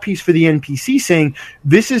a mouthpiece for the NPC saying,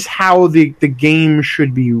 this is how the game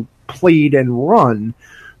should be played and run.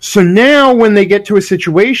 So now when they get to a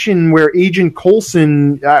situation where Agent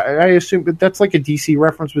Coulson, I assume that's like a DC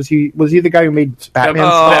reference, was he the guy who made Batman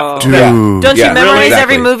stuff? Dude. Don't you memorize really?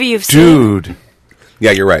 every Exactly. movie you've seen? Dude. Yeah,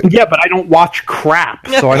 you're right. Yeah, but I don't watch crap,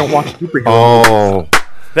 so I don't watch superheroes. Oh.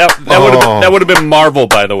 That would have been Marvel,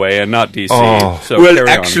 by the way, and not DC. Oh. So Well, carry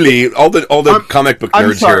actually, all the comic book I'm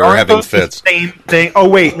nerds sorry, here are aren't having those the fits. same thing? Oh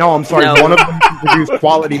wait, no, I'm sorry. No. One of them can produce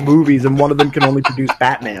quality movies, and one of them can only produce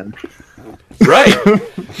Batman. on. Right.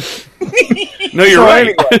 No, you're So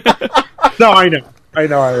right. anyway. No, I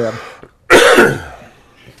know, I am.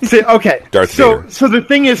 Okay, Darth Vader. so the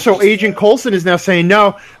thing is, so Agent Coulson is now saying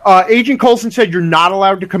no. Agent Coulson said you're not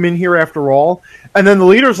allowed to come in here after all, and then the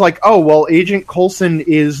leader's like, oh well, Agent Coulson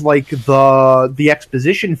is like the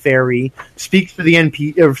exposition fairy, speaks for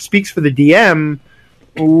the speaks for the DM.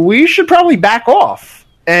 We should probably back off.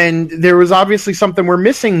 And there was obviously something we're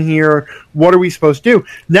missing here. What are we supposed to do?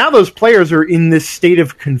 Now those players are in this state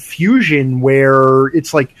of confusion where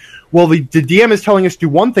it's like, well, the DM is telling us do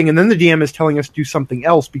one thing, and then the DM is telling us do something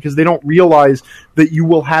else, because they don't realize that you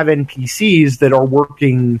will have NPCs that are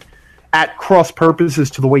working at cross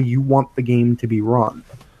purposes to the way you want the game to be run.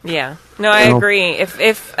 Yeah. No, I agree. If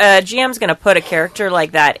a GM's going to put a character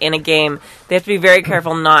like that in a game, they have to be very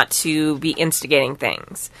careful not to be instigating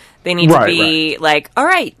things. They need to be like, all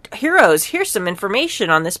right, heroes, here's some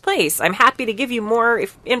information on this place. I'm happy to give you more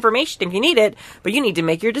information if you need it, but you need to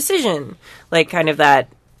make your decision. Like kind of that,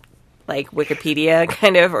 like Wikipedia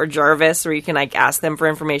kind of, or Jarvis, where you can like ask them for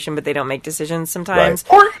information, but they don't make decisions sometimes.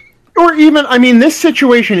 Or even, I mean, this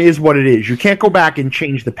situation is what it is. You can't go back and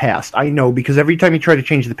change the past. I know, because every time you try to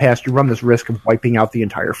change the past, you run this risk of wiping out the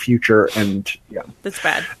entire future, and yeah. That's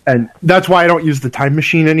bad. And that's why I don't use the time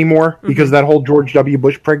machine anymore, because that whole George W.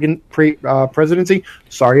 Bush presidency,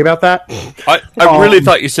 sorry about that. I really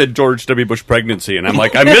thought you said George W. Bush pregnancy, and I'm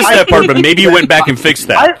like, I missed that part, but maybe you went back and fixed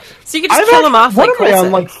that. So you could just kill them off What like am I on,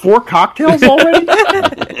 Coulson. like 4 cocktails already?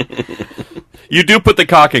 You do put the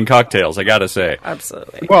cock in cocktails, I gotta say.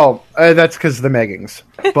 Absolutely. Well, that's because of the Meggings.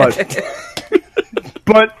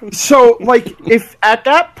 But so, like, if at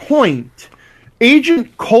that point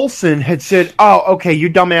Agent Coulson had said, oh, okay, you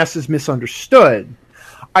dumbasses misunderstood.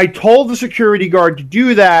 I told the security guard to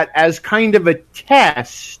do that as kind of a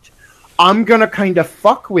test. I'm going to kind of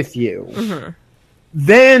fuck with you. Mm-hmm.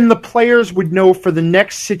 Then the players would know for the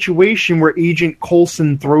next situation where Agent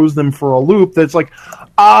Coulson throws them for a loop that's like,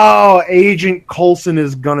 oh, Agent Coulson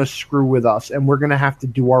is going to screw with us, and we're going to have to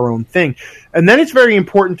do our own thing. And then it's very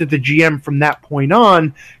important that the GM from that point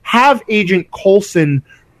on have Agent Coulson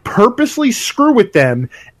purposely screw with them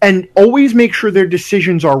and always make sure their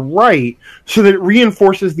decisions are right, so that it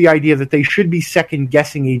reinforces the idea that they should be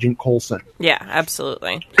second-guessing Agent Coulson. Yeah,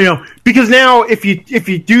 absolutely. Because now if you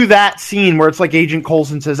do that scene where it's like Agent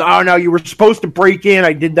Coulson says, oh no, you were supposed to break in,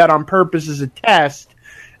 I did that on purpose as a test,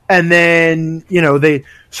 and then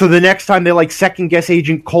so the next time they like second guess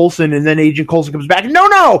Agent Coulson, and then Agent Coulson comes back,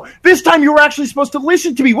 no, this time you were actually supposed to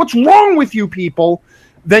listen to me, what's wrong with you people?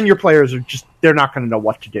 Then your players are they're not going to know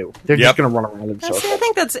what to do. They're just going to run around in circles. I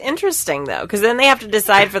think that's interesting, though, because then they have to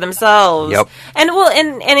decide for themselves. Yep. And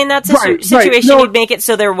in that situation, you'd make it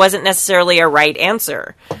so there wasn't necessarily a right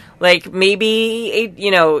answer. Like, maybe,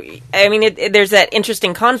 there's that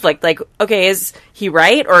interesting conflict. Like, okay, is he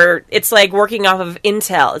right? Or it's like working off of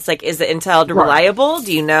intel. It's like, is the intel reliable?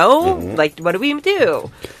 Do you know? Mm-hmm. Like, what do we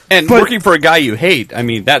do? And working for a guy you hate,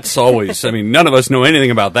 that's always, none of us know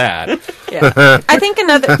anything about that. Yeah. I think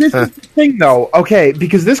This is the thing, though, okay,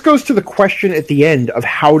 because this goes to the question at the end of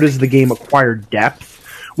how does the game acquire depth,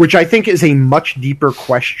 which I think is a much deeper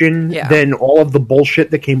question than all of the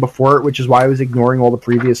bullshit that came before it, which is why I was ignoring all the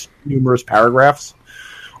previous numerous paragraphs.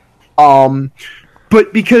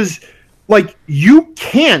 But because, like, you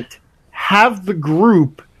can't have the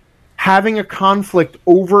group having a conflict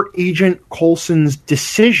over Agent Coulson's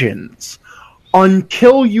decisions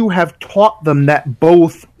until you have taught them that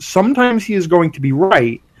both sometimes he is going to be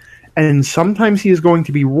right and sometimes he is going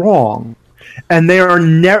to be wrong. And they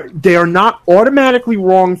are not automatically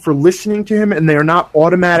wrong for listening to him, and they are not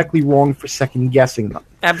automatically wrong for second guessing them.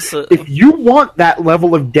 Absolutely. If you want that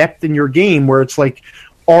level of depth in your game where it's like,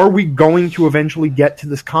 are we going to eventually get to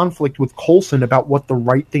this conflict with Coulson about what the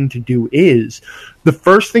right thing to do is? The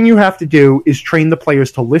first thing you have to do is train the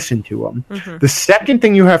players to listen to him. Mm-hmm. The second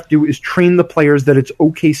thing you have to do is train the players that it's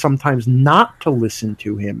okay sometimes not to listen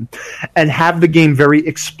to him, and have the game very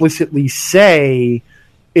explicitly say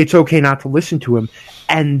it's okay not to listen to him.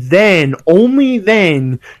 And then, only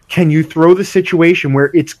then, can you throw the situation where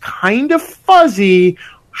it's kind of fuzzy,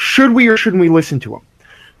 should we or shouldn't we listen to him?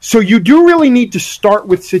 So you do really need to start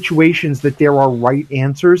with situations that there are right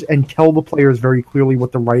answers and tell the players very clearly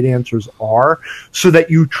what the right answers are, so that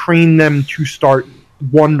you train them to start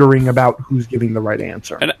wondering about who's giving the right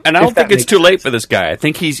answer. And I don't think it's too late for this guy. I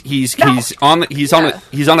think he's on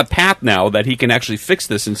a path now that he can actually fix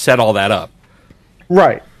this and set all that up.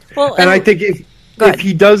 Right. Well, and I think if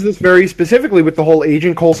he does this very specifically with the whole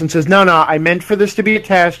Agent Coulson says, no, I meant for this to be a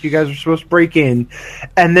test, you guys are supposed to break in,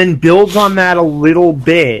 and then builds on that a little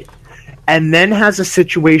bit, and then has a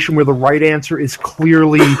situation where the right answer is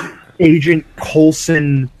clearly Agent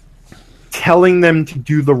Coulson telling them to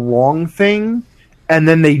do the wrong thing, and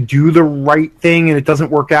then they do the right thing and it doesn't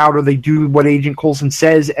work out, or they do what Agent Coulson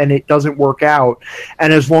says and it doesn't work out.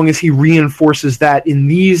 And as long as he reinforces that in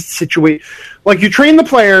these situations, like you train the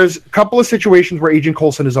players, a couple of situations where Agent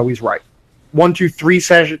Coulson is always right. 1, 2, 3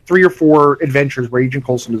 3 or 4 adventures where Agent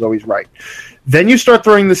Coulson is always right. Then you start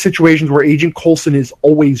throwing the situations where Agent Coulson is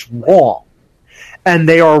always wrong, and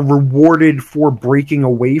they are rewarded for breaking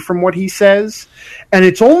away from what he says. And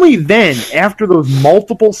it's only then, after those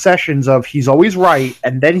multiple sessions of he's always right,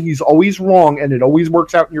 and then he's always wrong, and it always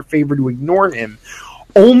works out in your favor to ignore him,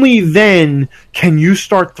 only then can you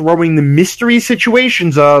start throwing the mystery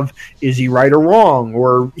situations of, is he right or wrong?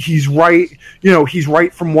 Or he's right, he's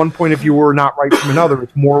right from one point of view or not right from another.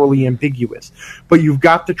 It's morally ambiguous. But you've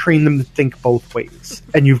got to train them to think both ways.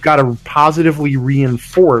 And you've got to positively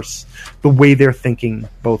reinforce the way they're thinking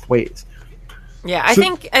both ways. Yeah, I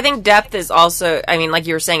think depth is also, like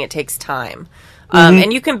you were saying, it takes time.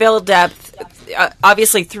 And you can build depth,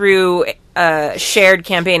 obviously, through shared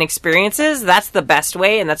campaign experiences. That's the best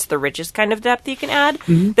way, and that's the richest kind of depth you can add.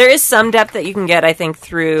 Mm-hmm. There is some depth that you can get, I think,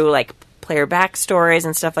 through player backstories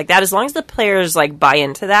and stuff like that, as long as the players buy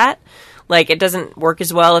into that. It doesn't work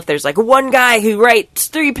as well if there's one guy who writes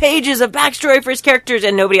 3 pages of backstory for his characters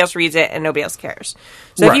and nobody else reads it and nobody else cares.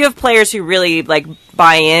 So if you have players who really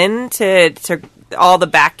buy in to all the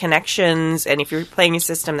back connections, and if you're playing a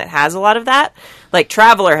system that has a lot of that,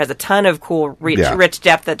 Traveler has a ton of cool rich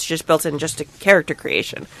depth that's just built in just to character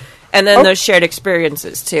creation, and then those shared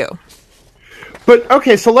experiences too. But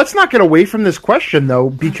okay, so let's not get away from this question though,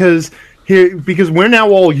 because we're now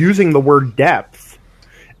all using the word depth.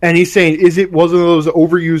 And he's saying, is it one of those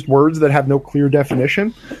overused words that have no clear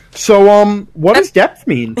definition? So, what does depth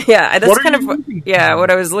mean? Yeah, that's kind of what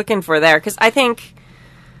I was looking for there, because I think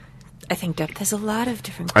depth has a lot of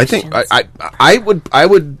different questions. I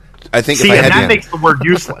think See, and that makes the word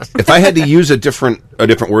useless. If I had to use a different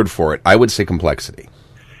word for it, I would say complexity.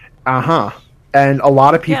 And a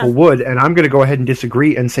lot of people would, and I'm going to go ahead and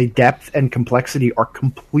disagree and say depth and complexity are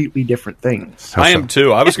completely different things. I am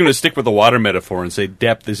too. I was going to stick with the water metaphor and say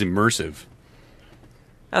depth is immersive.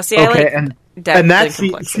 Oh, see, I like depth and that's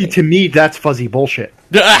to me, that's fuzzy bullshit.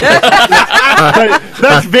 That's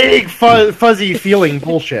vague, fuzzy feeling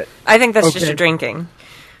bullshit. I think that's just drinking.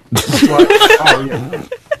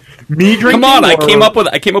 Me drinking? Come on! I came up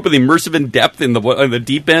with immersive and depth in the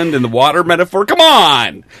deep end in the water metaphor. Come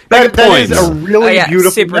on, that is a really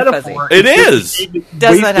beautiful metaphor. It is.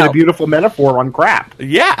 Doesn't help. A beautiful metaphor on crap.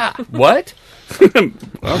 Yeah. What? Okay.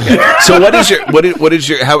 So what is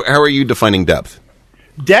your how are you defining depth?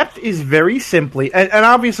 Depth is very simply, and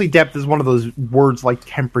obviously depth is one of those words like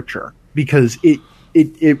temperature, because it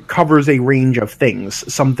covers a range of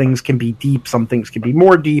things. Some things can be deep, some things can be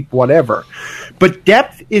more deep, whatever. But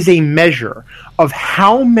depth is a measure of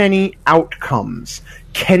how many outcomes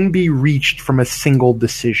can be reached from a single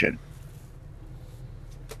decision.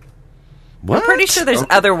 What? I'm pretty sure there's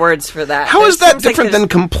other words for that. How is that different than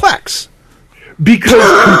complex? Because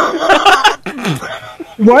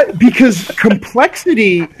Because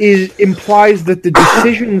complexity implies that the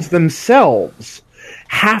decisions themselves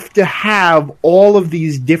have to have all of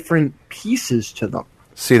these different pieces to them.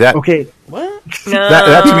 See that? Okay. What?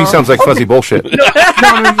 That to me sounds like fuzzy bullshit.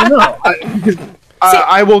 No.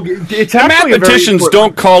 I will. It's actually Mathematicians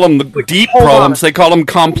don't call them deep hold problems; on. they call them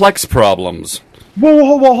complex problems.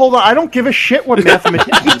 Well, hold on. I don't give a shit what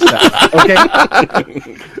mathematicians say.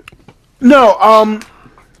 Okay. No.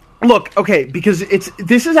 Look. Okay. Because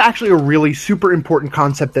this is actually a really super important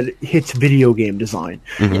concept that hits video game design.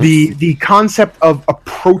 The concept of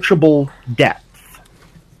approachable depth.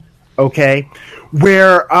 Okay.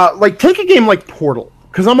 Where like take a game like Portal.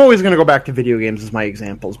 Because I'm always going to go back to video games as my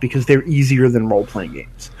examples because they're easier than role-playing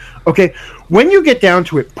games. Okay, when you get down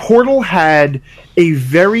to it, Portal had a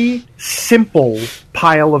very simple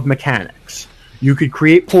pile of mechanics. You could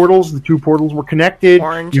create portals. The two portals were connected.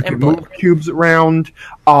 Orange you and could blue. move cubes around.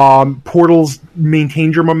 Portals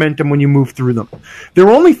maintained your momentum when you moved through them. There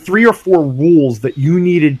were only 3 or 4 rules that you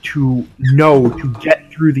needed to know to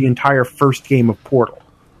get through the entire first game of Portal.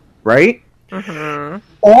 Right?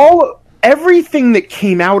 Everything that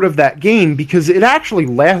came out of that game, because it actually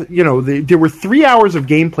there were 3 hours of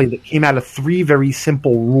gameplay that came out of 3 very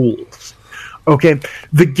simple rules. Okay,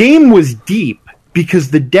 the game was deep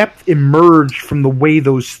because the depth emerged from the way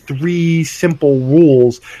those 3 simple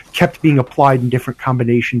rules kept being applied in different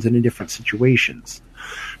combinations and in different situations.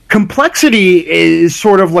 Complexity is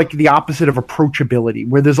sort of like the opposite of approachability,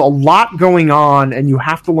 where there's a lot going on and you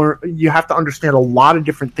have to understand a lot of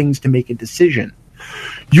different things to make a decision.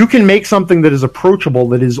 You can make something that is approachable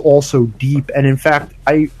that is also deep, and in fact,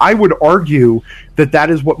 I would argue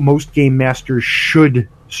that is what most game masters should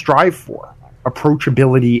strive for: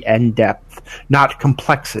 approachability and depth, not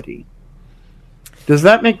complexity. Does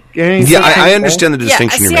that make any sense? Yeah, I understand the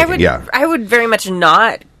distinction see, you're making. I would very much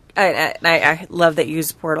not. I love that you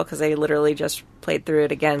use Portal because I literally just played through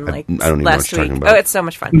it again I don't even know what last you're week. talking about. Oh, it's so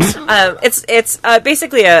much fun. It's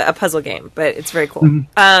basically a puzzle game, but it's very cool.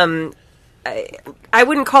 I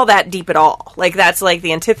wouldn't call that deep at all. Like, that's like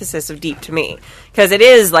the antithesis of deep to me. Because it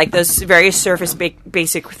is like those very surface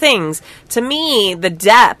basic things. To me, the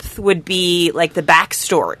depth would be like the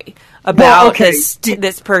backstory about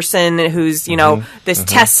this person who's, this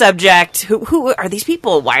test subject. Who are these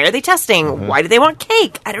people? Why are they testing? Why do they want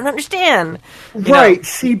cake? I don't understand. Right.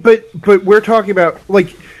 See, but we're talking about,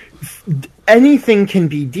 like, anything can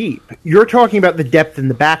be deep. You're talking about the depth in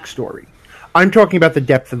the backstory. I'm talking about the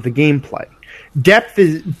depth of the gameplay. Depth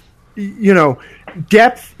is,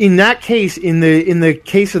 depth in that case, in the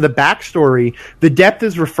case of the backstory, the depth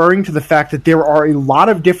is referring to the fact that there are a lot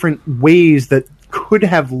of different ways that could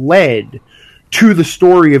have led to the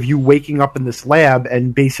story of you waking up in this lab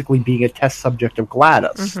and basically being a test subject of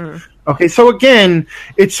GLaDOS. Okay, so again,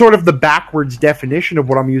 it's sort of the backwards definition of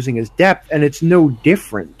what I'm using as depth, and it's no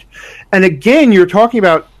different. And again, you're talking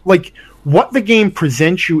about, like, what the game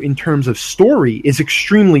presents you in terms of story is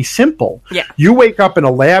extremely simple. Yeah. You wake up in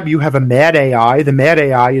a lab, you have a mad AI, the mad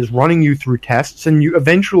AI is running you through tests, and you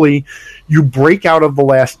eventually break out of the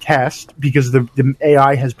last test because the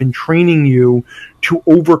AI has been training you to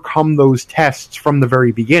overcome those tests from the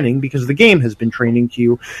very beginning, because the game has been training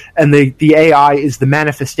you, and the AI is the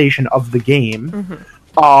manifestation of the game.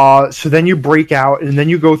 So then you break out, and then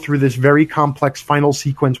you go through this very complex final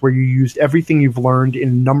sequence where you used everything you've learned in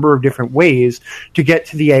a number of different ways to get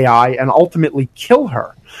to the AI and ultimately kill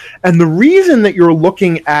her. And the reason that you're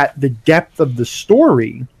looking at the depth of the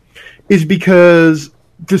story is because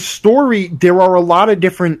the story, there are a lot of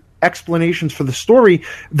different explanations for the story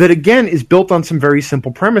that, again, is built on some very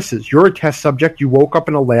simple premises. You're a test subject, you woke up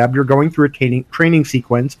in a lab, you're going through a training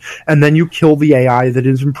sequence, and then you kill the AI that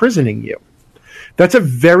is imprisoning you. That's a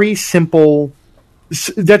very simple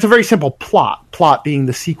plot being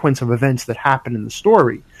the sequence of events that happen in the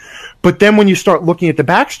story. But then when you start looking at the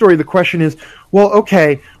backstory, the question is, well,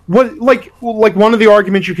 okay, what, like one of the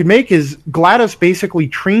arguments you could make is GLaDOS basically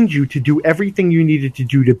trained you to do everything you needed to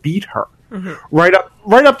do to beat her. Right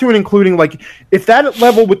up to and including, like, if that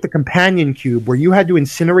level with the companion cube where you had to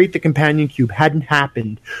incinerate the companion cube hadn't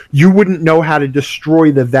happened, you wouldn't know how to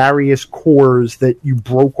destroy the various cores that you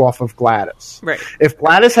broke off of GLaDOS. Right. If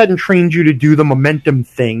GLaDOS hadn't trained you to do the momentum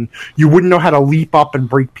thing, you wouldn't know how to leap up and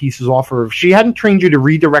break pieces off her. If she hadn't trained you to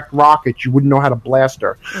redirect rockets, you wouldn't know how to blast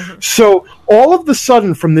her. So all of the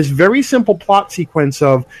sudden, from this very simple plot sequence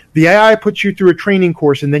of the AI puts you through a training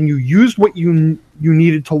course and then you used what you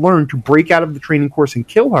needed to learn to break out of the training course and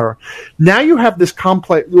kill her, now you have this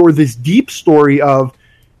complex or this deep story of,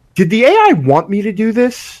 did the AI want me to do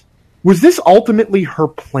this? Was this ultimately her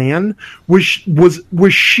plan? Was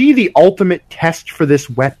she the ultimate test for this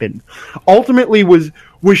weapon? Ultimately, was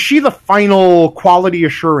she the final quality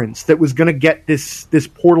assurance that was going to get this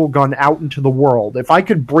portal gun out into the world? If I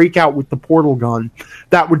could break out with the portal gun,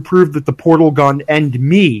 that would prove that the portal gun and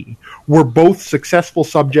me were both successful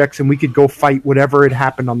subjects, and we could go fight whatever had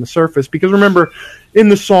happened on the surface. Because remember, in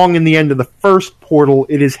the song in the end of the first Portal,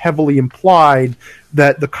 it is heavily implied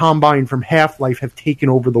that the Combine from Half-Life have taken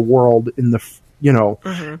over the world in the,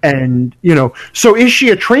 and, so is she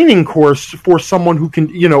a training course for someone who can,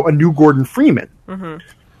 a new Gordon Freeman?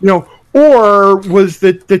 Or was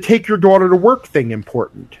the take your daughter to work thing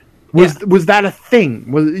important? Was that a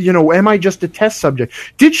thing? Am I just a test subject?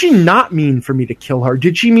 Did she not mean for me to kill her?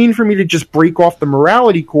 Did she mean for me to just break off the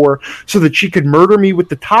morality core so that she could murder me with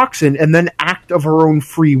the toxin and then act of her own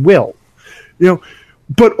free will?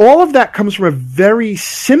 But all of that comes from a very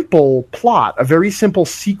simple plot, a very simple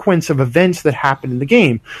sequence of events that happen in the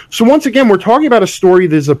game. So once again, we're talking about a story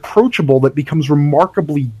that is approachable, that becomes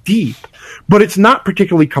remarkably deep, but it's not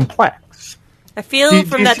particularly complex. I feel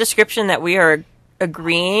from that description that we are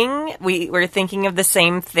agreeing, we're thinking of the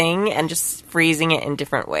same thing and just phrasing it in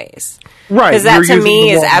different ways. Right. Because that to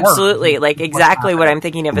me is absolutely exactly what I'm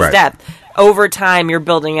thinking of as depth. Over time, you're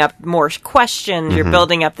building up more questions, you're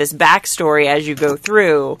building up this backstory as you go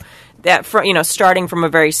through, that starting from a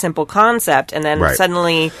very simple concept, and then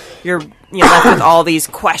suddenly you're left with all these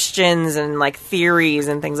questions and theories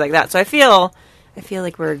and things like that. So I feel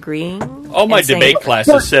like we're agreeing. All my debate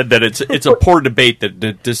classes said that it's a poor debate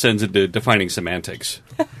that descends into defining semantics.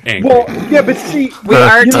 Well, yeah, but see, we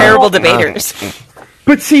are terrible debaters.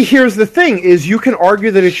 But see, here's the thing, is you can argue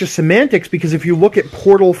that it's just semantics, because if you look at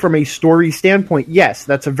Portal from a story standpoint, yes,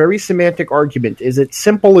 that's a very semantic argument. Is it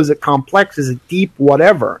simple? Is it complex? Is it deep?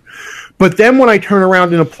 Whatever. But then when I turn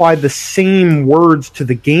around and apply the same words to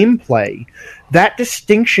the gameplay, that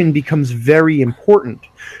distinction becomes very important.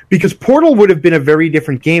 Because Portal would have been a very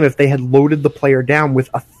different game if they had loaded the player down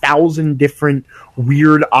with 1,000 different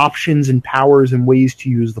weird options and powers and ways to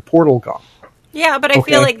use the portal gun. Yeah, but I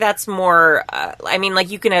feel like that's more...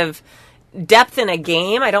 you can have depth in a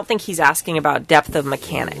game. I don't think he's asking about depth of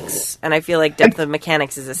mechanics. And I feel like depth of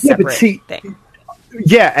mechanics is a separate thing.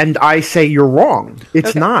 Yeah, and I say you're wrong.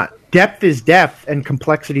 It's not. Depth is depth, and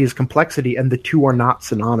complexity is complexity, and the two are not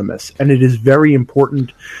synonymous. And it is very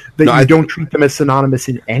important that you don't treat them as synonymous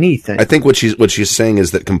in anything. I think what she's saying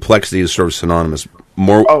is that complexity is sort of synonymous.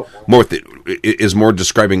 Is more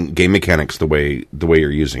describing game mechanics the way you're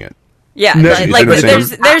using it. Yeah,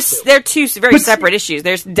 they're two very separate issues.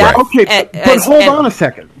 There's depth. Okay, hold on a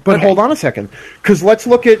second. Hold on a second, because let's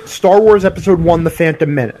look at Star Wars Episode 1: The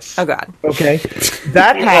Phantom Menace. Oh God. Okay,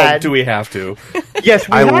 that had. Do we have to? Yes,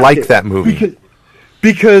 I like that movie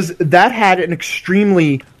because that had an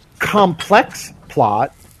extremely complex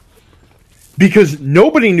plot. Because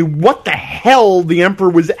nobody knew what the hell the Emperor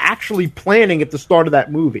was actually planning at the start of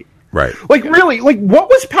that movie. Right. Really, what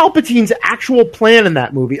was Palpatine's actual plan in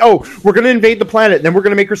that movie? Oh, we're going to invade the planet, and then we're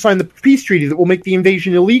going to make her sign the peace treaty that will make the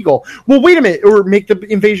invasion illegal. Well, wait a minute, or make the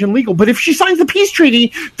invasion legal. But if she signs the peace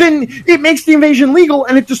treaty, then it makes the invasion legal,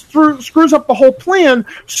 and it just screws up the whole plan.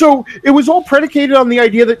 So it was all predicated on the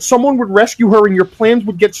idea that someone would rescue her and your plans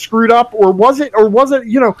would get screwed up, or was it,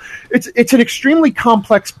 it's an extremely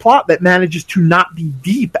complex plot that manages to not be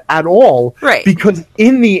deep at all. Right. Because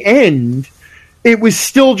in the end... it was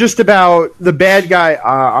still just about the bad guy.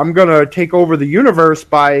 I'm going to take over the universe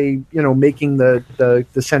by, making the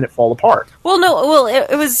Senate fall apart. Well, no. Well,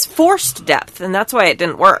 it was forced depth, and that's why it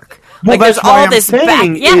didn't work. Well, that's why I'm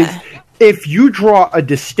saying is if you draw a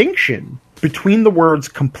distinction between the words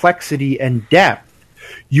complexity and depth,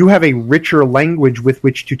 you have a richer language with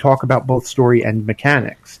which to talk about both story and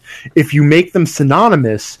mechanics. If you make them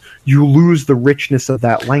synonymous, you lose the richness of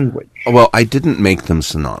that language. Well, I didn't make them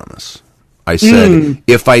synonymous. I said,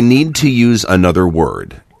 if I need to use another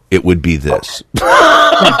word, it would be this.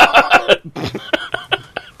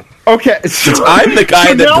 Okay, so I'm the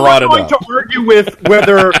guy that brought it up. I'm going to argue with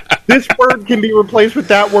whether this word can be replaced with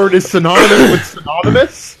that word is synonymous with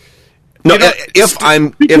synonymous. No,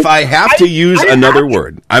 if I have to use another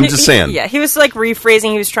word, I'm just saying. Yeah, he was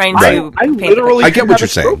rephrasing. He was trying to. I get what you're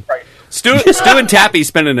saying. Stu and Tappy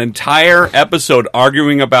spent an entire episode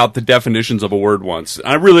arguing about the definitions of a word once.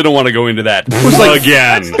 I really don't want to go into that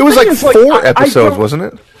again. It was 4 episodes, wasn't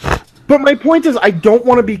it? But my point is, I don't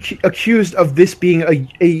want to be accused of this being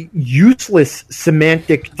a useless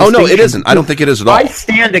semantic distinction. Oh, no, it isn't. I don't think it is at all. I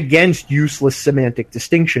stand against useless semantic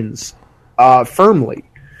distinctions firmly.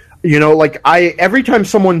 You know, like every time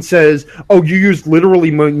someone says, "Oh, you used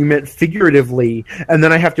literally when you meant figuratively," and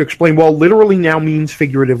then I have to explain, "Well, literally now means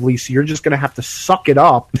figuratively, so you're just going to have to suck it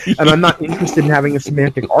up," and I'm not interested in having a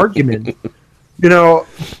semantic argument. You know,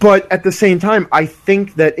 but at the same time, I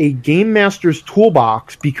think that a game master's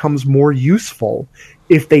toolbox becomes more useful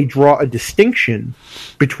if they draw a distinction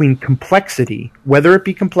between complexity, whether it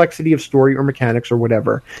be complexity of story or mechanics or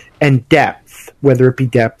whatever, and depth, whether it be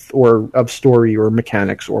depth or of story or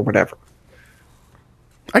mechanics or whatever.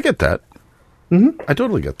 I get that. Mm-hmm. I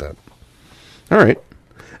totally get that. All right.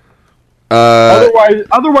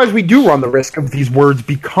 Otherwise, we do run the risk of these words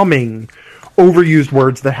becoming overused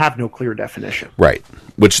words that have no clear definition. Right.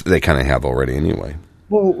 Which they kind of have already anyway.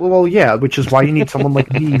 Well, yeah, which is why you need someone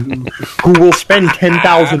like me who will spend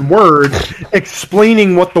 10,000 words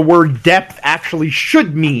explaining what the word depth actually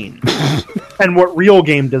should mean and what real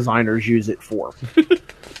game designers use it for.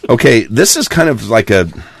 Okay, this is kind of like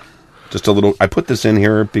just a little... I put this in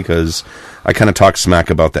here because I kind of talked smack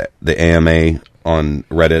about the AMA on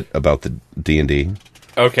Reddit about the D&D.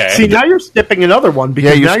 Okay. See, now you're skipping another one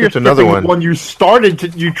because you now you're skipped skipping another one. you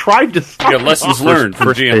tried to stop. You got lessons learned from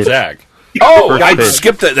GM page. Zach. Oh, I page.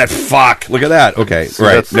 skipped that. Fuck. Look at that. Okay, So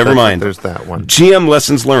right. that's- Never mind. There's that one. GM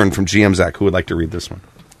lessons learned from GM Zach. Who would like to read this one?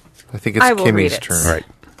 I think it's I will read Kimmy's it. turn. All right.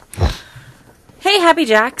 Hey, Happy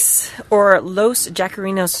Jacks, or Los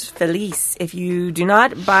Jacarinos Feliz, if you do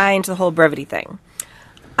not buy into the whole brevity thing.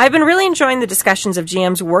 I've been really enjoying the discussions of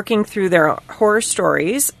GMs working through their horror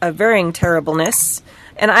stories of varying terribleness,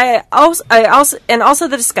 and also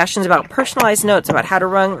the discussions about personalized notes about how to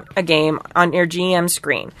run a game on your GM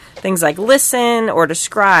screen. Things like listen or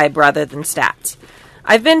describe rather than stats.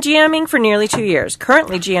 I've been GMing for nearly 2 years,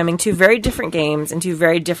 currently GMing 2 very different games in 2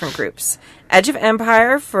 very different groups. Edge of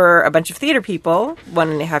Empire for a bunch of theater people,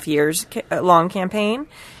 1.5 years long campaign,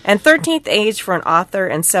 and 13th Age for an author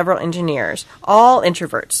and several engineers, all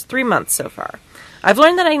introverts, 3 months so far. I've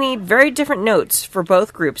learned that I need very different notes for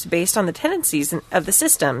both groups based on the tendencies of the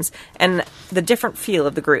systems and the different feel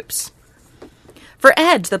of the groups. For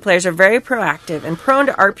Edge, the players are very proactive and prone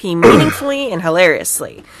to RP meaningfully and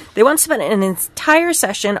hilariously. They once spent an entire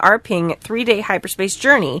session RPing a 3-day hyperspace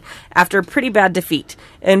journey after a pretty bad defeat,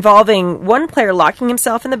 involving one player locking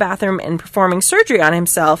himself in the bathroom and performing surgery on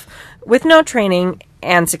himself with no training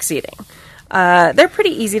and succeeding. They're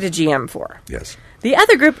pretty easy to GM for. Yes. The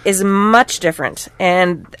other group is much different,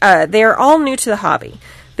 and they are all new to the hobby.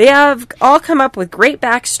 They have all come up with great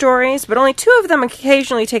backstories, but only 2 of them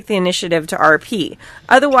occasionally take the initiative to RP.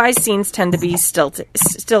 Otherwise, scenes tend to be stilted.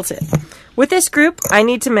 With this group, I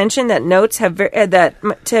need to mention that notes have I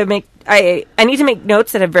need to make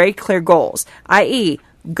notes that have very clear goals, i.e.,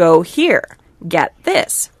 go here, get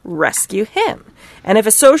this, rescue him. And if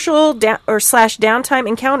a social /downtime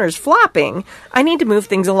encounter is flopping, I need to move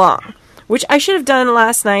things along. Which I should have done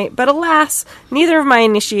last night, but alas, neither of my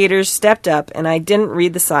initiators stepped up and I didn't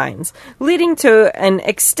read the signs, leading to an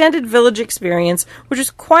extended village experience which was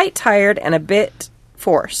quite tired and a bit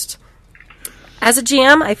forced. As a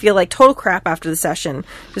GM, I feel like total crap after the session,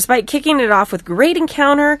 despite kicking it off with great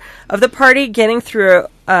encounter of the party getting through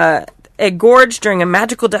a gorge during a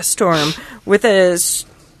magical dust storm with a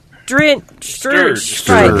Sturge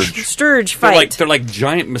fight. They're like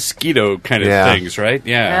giant mosquito kind of Yeah. things, right?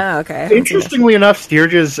 Yeah. Ah, okay. Interestingly enough,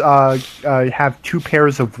 Sturges have 2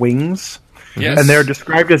 pairs of wings, Yes. and they're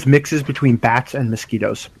described as mixes between bats and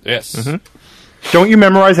mosquitoes. Yes. Don't you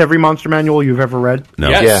memorize every monster manual you've ever read? No.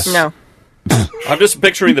 Yes. No. I'm just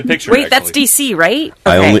picturing the picture. Wait, that's actually. DC, right?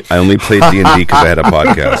 I only played D&D because I had a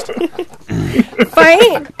podcast.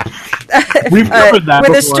 Fight We've covered that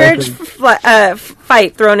with a before, I Sturge think.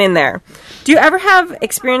 fight thrown in there. Do you ever have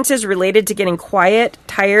experiences related to getting quiet,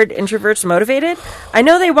 tired introverts motivated? I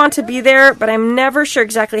know they want to be there, but I'm never sure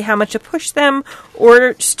exactly how much to push them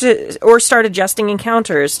or start adjusting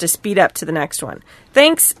encounters to speed up to the next one.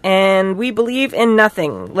 Thanks, and we believe in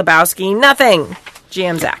nothing, Lebowski. Nothing.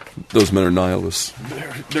 GM Zach. Those men are nihilists.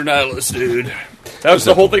 They're nihilists, dude. That was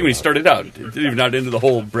the whole thing when he started out. Even not into the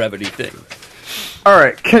whole brevity thing. All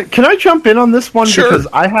right, can I jump in on this one? Sure. Because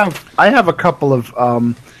I have a couple of.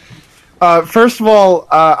 First of all,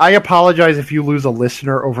 I apologize if you lose a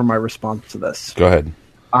listener over my response to this. Go ahead.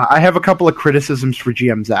 I have a couple of criticisms for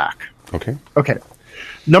GM Zach. Okay. Okay.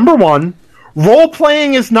 Number 1,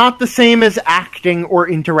 role-playing is not the same as acting or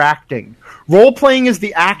interacting. Role-playing is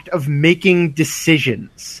the act of making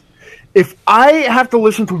decisions. If I have to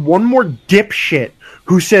listen to one more dipshit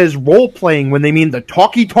who says role-playing when they mean the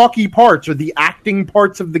talky parts or the acting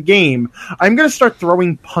parts of the game, I'm going to start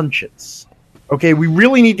throwing punches. Okay, we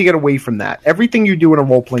really need to get away from that. Everything you do in a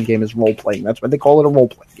role-playing game is role-playing. That's why they call it a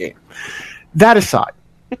role-playing game. That aside,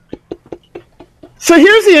 So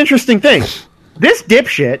here's the interesting thing. This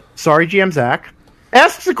dipshit, sorry GM Zach,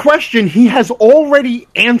 asks a question he has already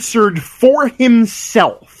answered for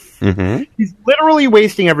himself. Mm-hmm. He's literally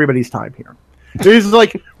wasting everybody's time here. He's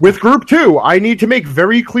like, with Group 2, I need to make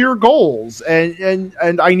very clear goals, and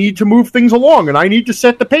I need to move things along, and I need to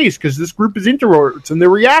set the pace, because this group is introverts, and they're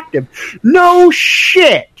reactive. No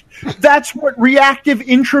shit! That's what reactive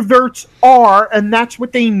introverts are, and that's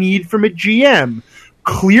what they need from a GM.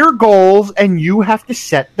 Clear goals, and you have to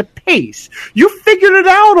set the pace. You figured it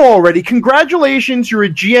out already. Congratulations, you're a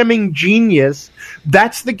GMing genius.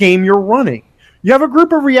 That's the game you're running. You have a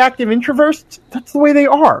group of reactive introverts, that's the way they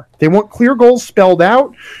are. They want clear goals spelled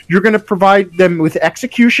out. You're going to provide them with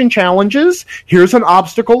execution challenges. Here's an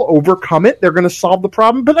obstacle, overcome it. They're going to solve the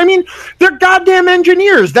problem. But, I mean, they're goddamn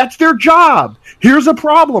engineers. That's their job. Here's a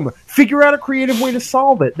problem. Figure out a creative way to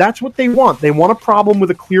solve it. That's what they want. They want a problem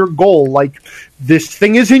with a clear goal, like this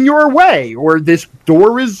thing is in your way, or this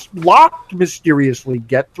door is locked mysteriously.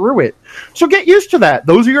 Get through it. So get used to that.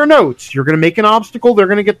 Those are your notes. You're going to make an obstacle. They're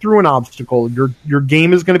going to get through an obstacle. Your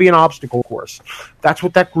game is going to be an obstacle course. That's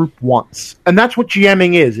what that group wants. And that's what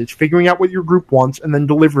GMing is. It's figuring out what your group wants and then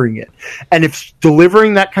delivering it. And if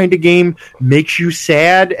delivering that kind of game makes you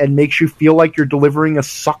sad and makes you feel like you're delivering a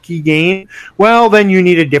sucky game, well, then you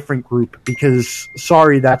need a different group, because,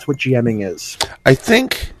 sorry, that's what GMing is. I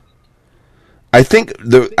think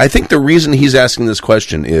the reason he's asking this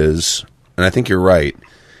question is, and I think you're right,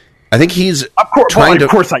 I think he's of course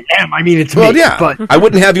I am. I mean, it's me. Yeah, but I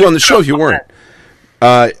wouldn't have you on the show if you weren't.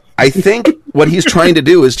 I think what he's trying to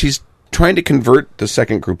do is he's trying to convert the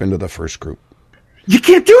second group into the first group. You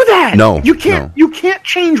can't do that. No, you can't. no. You can't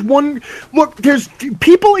change one. Look, there's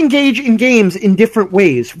people engage in games in different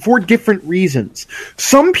ways for different reasons.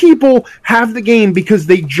 Some people have the game because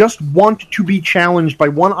they just want to be challenged by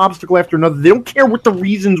one obstacle after another. They don't care what the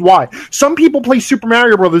reasons why. Some people play Super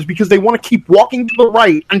Mario Brothers because they want to keep walking to the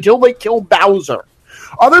right until they kill Bowser.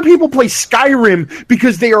 Other people play Skyrim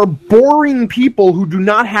because they are boring people who do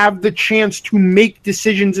not have the chance to make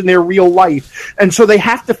decisions in their real life. And so they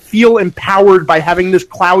have to feel empowered by having this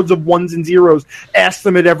clouds of ones and zeros ask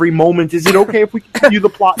them at every moment, is it okay if we continue the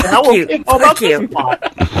plot now? Okay, how about this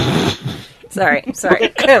plot? Sorry.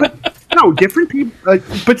 No, different people,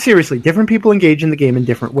 but seriously, different people engage in the game in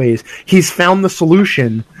different ways. He's found the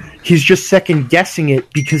solution. He's just second guessing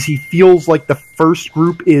it because he feels like the first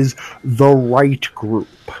group is the right group.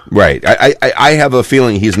 Right. I have a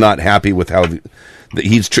feeling he's not happy with how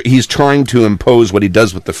he's trying to impose what he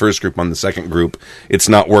does with the first group on the second group. It's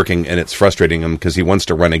not working, and it's frustrating him because he wants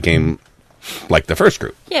to run a game like the first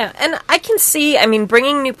group. Yeah, and I can see, I mean,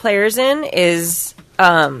 bringing new players in is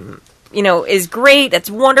is great.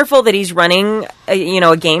 It's wonderful that he's running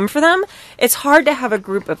a game for them. It's hard to have a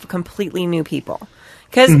group of completely new people.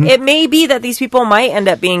 Because it may be that these people might end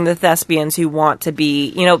up being the thespians who want to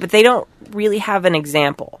be, but they don't really have an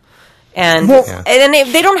example. And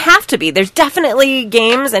they don't have to be. There's definitely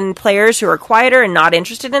games and players who are quieter and not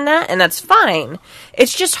interested in that, and that's fine.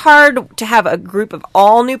 It's just hard to have a group of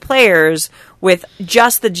all new players with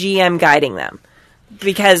just the GM guiding them.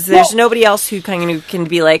 Because there's nobody else who kind of can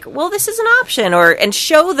be like, well, this is an option, and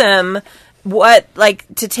show them what, like,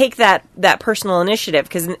 to take that personal initiative.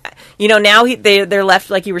 Because, now they're left,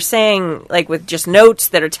 like you were saying, like, with just notes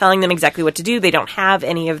that are telling them exactly what to do. They don't have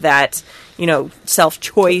any of that,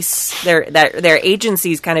 self-choice. Their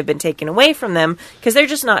agency's kind of been taken away from them because they're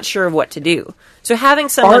just not sure of what to do. So having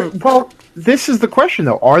someone... this is the question,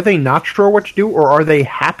 though. Are they not sure what to do, or are they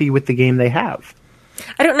happy with the game they have?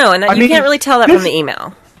 I don't know, and you can't really tell that from the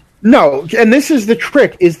email. No, and this is the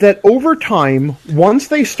trick, is that over time, once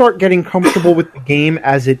they start getting comfortable with the game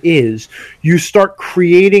as it is, you start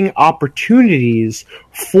creating opportunities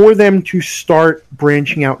for them to start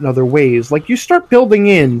branching out in other ways. Like, you start building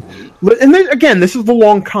in, and then, again, this is the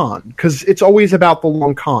long con, because it's always about the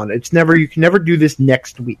long con. You can never do this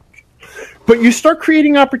next week. But you start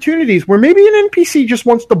creating opportunities where maybe an NPC just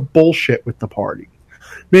wants to bullshit with the party.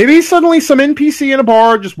 Maybe suddenly some NPC in a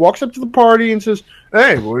bar just walks up to the party and says,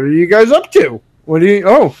 "Hey, what are you guys up to?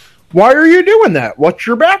 Why are you doing that? What's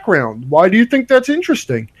your background? Why do you think that's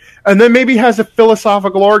interesting?" And then maybe has a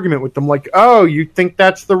philosophical argument with them like, "Oh, you think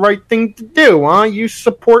that's the right thing to do, huh? You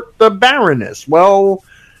support the Baroness. Well,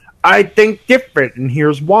 I think different, and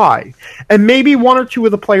here's why." And maybe one or two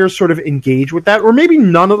of the players sort of engage with that, or maybe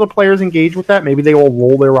none of the players engage with that. Maybe they all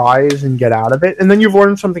roll their eyes and get out of it, and then you've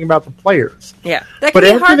learned something about the players. Yeah. That can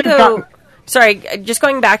be hard, though. Sorry, just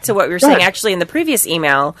going back to what we were saying actually in the previous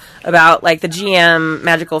email about like the GM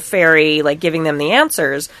magical fairy, like giving them the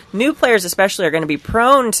answers. New players especially are going to be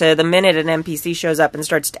prone to the minute an NPC shows up and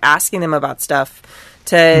starts asking them about stuff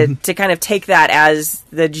to kind of take that as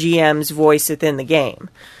the GM's voice within the game.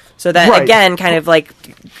 So that again, kind of like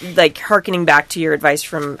hearkening back to your advice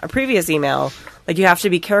from a previous email, like you have to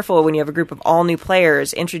be careful when you have a group of all new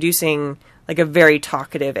players introducing like a very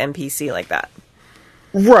talkative NPC like that.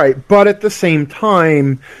 Right, but at the same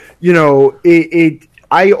time, you know,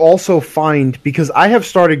 I also find, because I have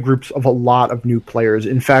started groups of a lot of new players.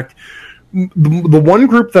 In fact, the one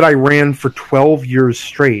group that I ran for 12 years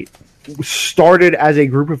straight started as a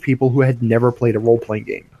group of people who had never played a role-playing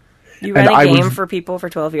game. You ran a game for people for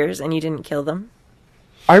 12 years and you didn't kill them?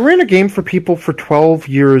 I ran a game for people for 12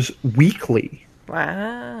 years weekly.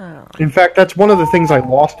 Wow. In fact, that's one of the things I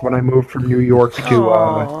lost when I moved from New York to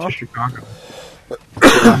Chicago.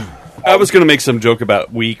 I was going to make some joke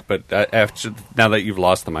about weak, but after now that you've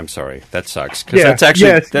lost them, I'm sorry. That sucks. Because that's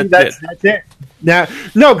actually that's it. Now,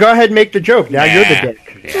 no, go ahead and make the joke. Now you're the dick.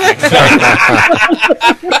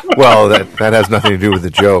 Well, that has nothing to do with the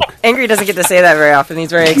joke. Angry doesn't get to say that very often. He's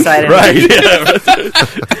very excited. Right.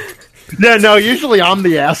 No, usually I'm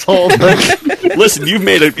the asshole. Listen, you've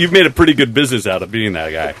made a pretty good business out of being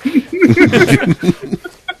that guy.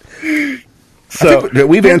 So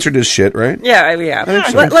we've answered his shit, right? Yeah.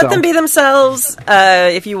 Let them be themselves.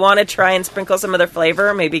 If you want to try and sprinkle some other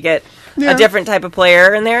flavor, maybe get a different type of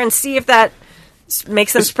player in there and see if that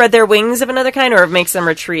makes them spread their wings of another kind, or it makes them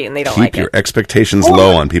retreat and they don't like it. Keep your expectations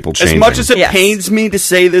low on people changing. As much as it pains me to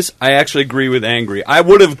say this, I actually agree with Angry. I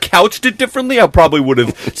would have couched it differently. I probably would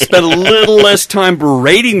have spent a little less time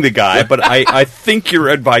berating the guy, but I think your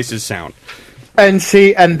advice is sound. And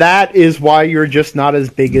that is why you're just not as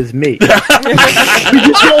big as me. Because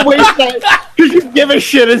you give a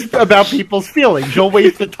shit about people's feelings. You'll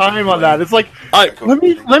waste the time on that. It's like, let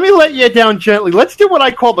me let you down gently. Let's do what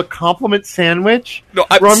I call the compliment sandwich. Where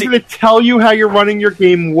I'm going to tell you how you're running your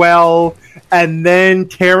game well, and then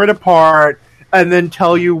tear it apart, and then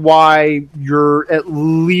tell you why you're at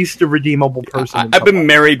least a redeemable person. I've been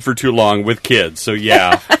married for too long with kids, so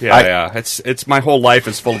yeah. It's my whole life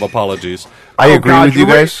is full of apologies. I agree with you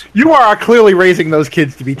guys. You are clearly raising those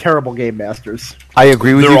kids to be terrible game masters. I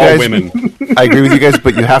agree with you They're guys. all women. I agree with you guys,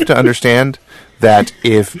 but you have to understand that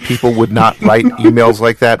if people would not write emails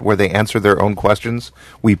like that where they answer their own questions,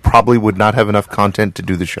 we probably would not have enough content to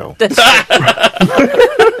do the show. It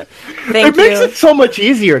makes it so much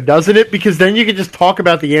easier, doesn't it? Because then you can just talk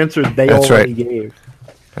about the answers they already gave.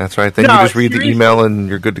 That's right. Then you just read the email and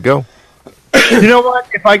you're good to go. You know what?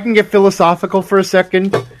 If I can get philosophical for a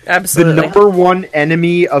second, absolutely. The number one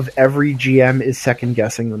enemy of every GM is second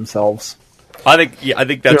guessing themselves. I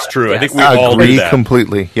think that's true. Yes. I think we all do that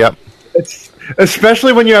completely. Yep. It's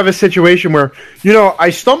especially when you have a situation where, you know, I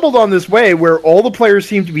stumbled on this way where all the players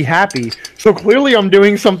seem to be happy, so clearly I'm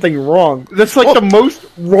doing something wrong. That's like the most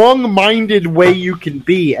wrong-minded way you can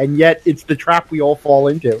be, and yet it's the trap we all fall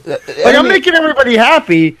into. I'm making everybody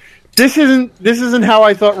happy. This isn't how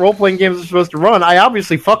I thought role-playing games are supposed to run. I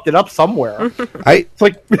obviously fucked it up somewhere. I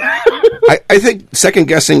think second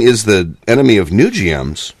guessing is the enemy of new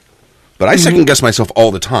GMs. But I second guess myself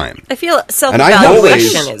all the time. I feel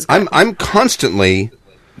self-evaluation is good. I'm constantly,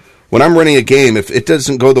 when I'm running a game, if it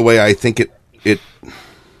doesn't go the way I think it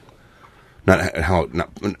not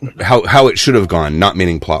how it should have gone, not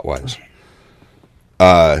meaning plot wise.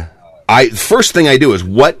 First thing I do is,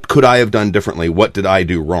 what could I have done differently? What did I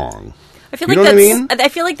do wrong? I feel I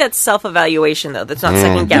feel like that's self-evaluation though. That's not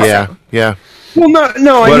second guessing. Yeah. Well,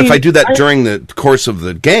 no. But if I do that during the course of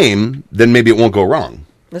the game, then maybe it won't go wrong.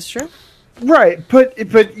 That's true. Right,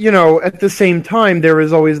 but you know, at the same time, there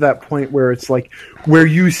is always that point where it's like, where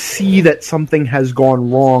you see that something has gone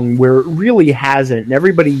wrong, where it really hasn't, and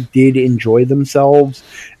everybody did enjoy themselves,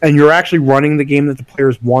 and you're actually running the game that the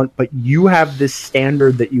players want, but you have this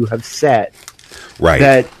standard that you have set, right?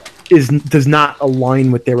 That does not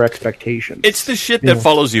align with their expectations. It's the shit that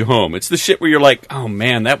follows you home. It's the shit where you're like, oh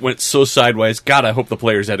man, that went so sideways. God, I hope the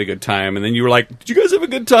players had a good time. And then you were like, did you guys have a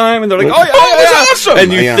good time? And they're like, oh yeah, awesome.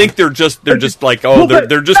 And you think they're just like,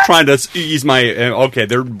 they're just trying to ease my. Okay,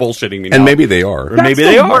 they're bullshitting me now. And maybe they are. Or maybe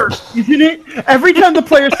they are. Worst, isn't it? Every time the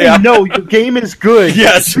players say no, your game is good.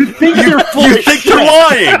 Yes, you think they're full of shit. They're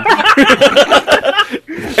lying.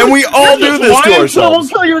 And we all do this to ourselves.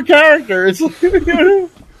 Don't tell your character.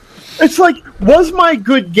 It's like, was my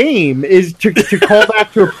good game, is to call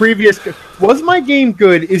back to a previous, was my game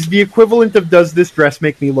good is the equivalent of, does this dress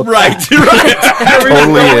make me look right?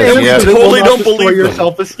 Totally is. Yeah. Totally don't believe your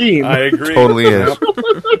self-esteem. I agree. Totally is.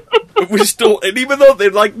 we still, and even though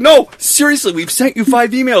they're like, no, seriously, we've sent you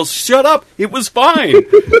 5 emails. Shut up. It was fine.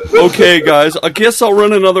 Okay, guys, I guess I'll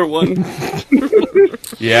run another one.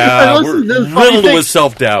 Yeah, And we're listen, this is riddled funny with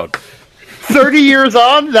self-doubt. 30 years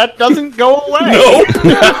on, that doesn't go away.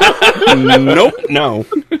 Nope. No.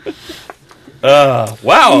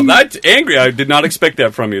 Wow, that's angry. I did not expect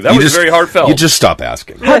that from you. That was very heartfelt. You just stop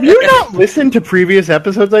asking. Have you not listened to previous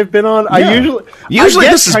episodes I've been on? Usually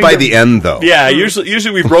this is by the end, though. Yeah,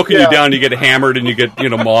 usually we've broken you down. You get hammered and you get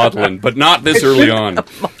maudlin, but not this early on.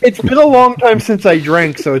 It's been a long time since I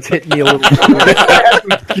drank, so it's hitting me a little. I have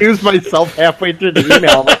to excuse myself halfway through the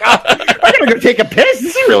email. I'm like, I gotta go take a piss.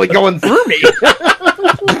 This is really going through me.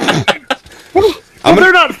 Well,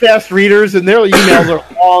 they're not fast readers, and their emails are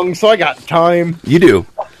long, so I got time. You do.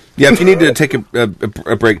 Yeah, if you need to take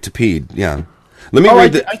a break to pee, yeah. Let me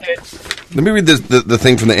read the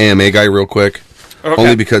thing from the AMA guy real quick. Okay.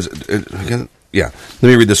 Only because, let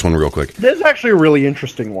me read this one real quick. This is actually a really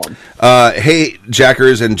interesting one. Hey,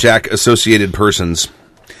 Jackers and Jack-associated persons.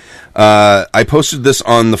 I posted this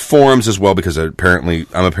on the forums as well because I'm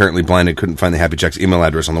apparently blind and couldn't find the Happy Jack's email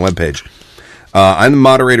address on the webpage. I'm the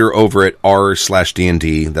moderator over at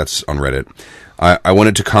r/D&D. That's on Reddit. I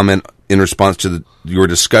wanted to comment in response to your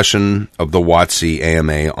discussion of the WotC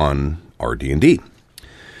AMA on r/D&D.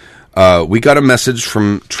 We got a message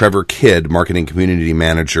from Trevor Kidd, Marketing Community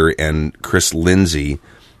Manager, and Chris Lindsay,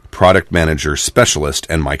 Product Manager Specialist,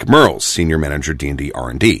 and Mike Merles, Senior Manager D&D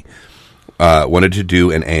R&D. Wanted to do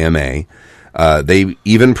an AMA. They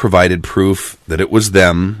even provided proof that it was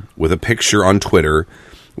them with a picture on Twitter,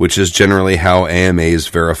 which is generally how AMAs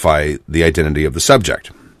verify the identity of the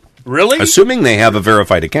subject. Really? Assuming they have a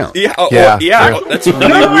verified account. Yeah, that's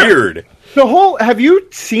really weird. Have you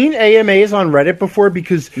seen AMAs on Reddit before?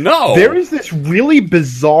 Because no. There is this really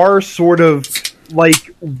bizarre sort of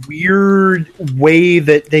weird way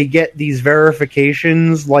that they get these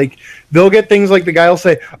verifications. Like, they'll get things like the guy will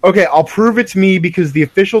say, okay, I'll prove it's me because the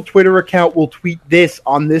official Twitter account will tweet this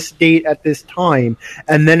on this date at this time,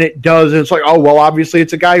 and then it does, and it's like, oh, well, obviously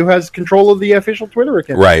it's a guy who has control of the official Twitter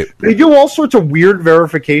account. Right. They do all sorts of weird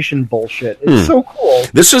verification bullshit. It's so cool.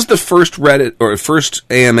 This is the first Reddit, or first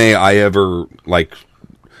AMA I ever,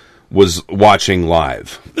 was watching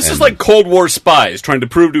live. This is like Cold War spies trying to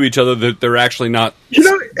prove to each other that they're actually not,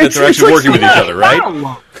 that they're actually working with each other, right?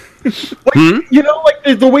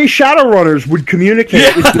 The way Shadowrunners would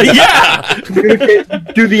communicate.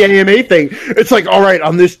 Do the AMA thing. It's like, all right,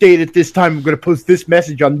 on this date at this time, I'm going to post this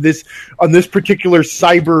message on this particular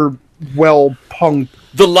cyber punk.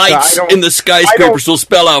 The lights in the skyscrapers will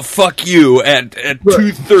spell out "fuck you" at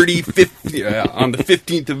 2:30 on the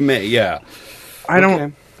 15th of May. Yeah, I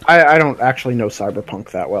don't actually know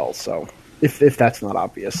Cyberpunk that well, so if that's not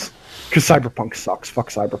obvious. Because Cyberpunk sucks. Fuck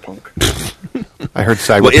Cyberpunk. I heard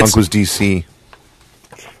Cyberpunk was DC.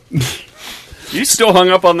 You still hung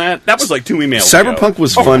up on that? That was like 2 emails Cyberpunk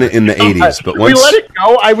was fun in the 80s, but once... We let it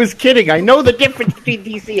go. I was kidding. I know the difference between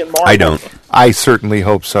DC and Marvel. I don't. I certainly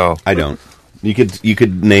hope so. I don't. You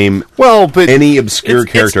could name but any obscure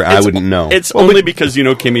character I wouldn't know. It's only because you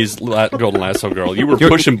know Kimmy's Golden Lasso girl. You were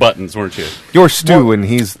pushing buttons, weren't you? You're Stu, and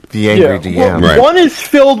he's the angry DM. Right. One is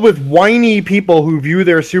filled with whiny people who view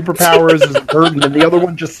their superpowers as a burden, and the other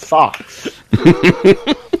one just sucks.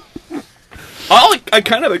 I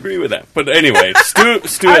kind of agree with that, but anyway, Stu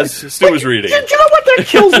was reading. Do you know what that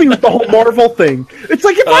kills me with the whole Marvel thing? It's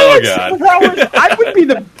like if I had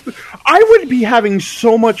superpowers, I would be having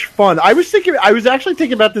so much fun. I was actually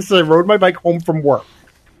thinking about this as I rode my bike home from work.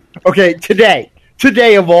 Okay, today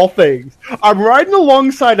of all things, I'm riding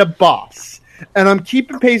alongside a bus. And I'm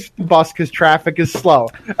keeping pace with the bus because traffic is slow.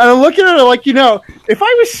 And I'm looking at it like, if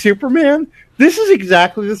I was Superman, this is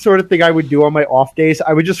exactly the sort of thing I would do on my off days.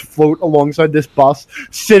 I would just float alongside this bus,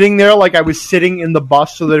 sitting there like I was sitting in the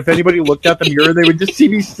bus so that if anybody looked at the mirror, they would just see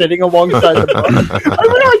me sitting alongside the bus.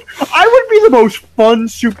 I would be the most fun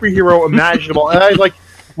superhero imaginable. And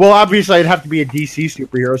well, obviously, I'd have to be a DC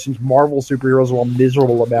superhero since Marvel superheroes are all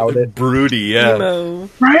miserable about it. Broody, yeah. No.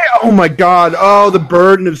 Right? Oh, my God. Oh, the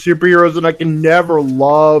burden of superheroes that I can never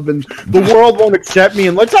love, and the world won't accept me,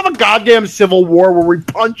 and let's have a goddamn civil war where we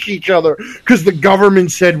punch each other because the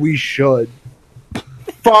government said we should.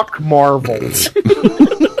 Fuck Marvel.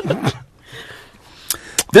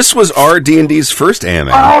 This was our D&D's first AMA.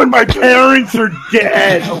 Oh, and my parents are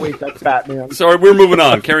dead. Oh, wait, that's Batman. Sorry, we're moving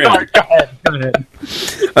on. Carry on. Go ahead.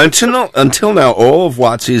 Until now, all of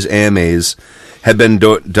WotC's AMAs have been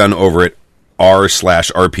done over at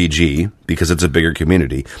r/RPG because it's a bigger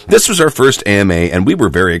community. This was our first AMA, and we were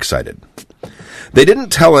very excited. They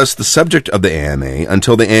didn't tell us the subject of the AMA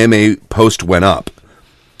until the AMA post went up.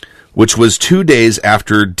 which was 2 days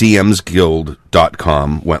after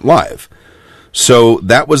DMsGuild.com went live. So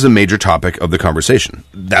that was a major topic of the conversation.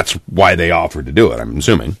 That's why they offered to do it, I'm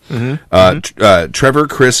assuming. Trevor,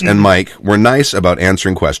 Chris, and Mike were nice about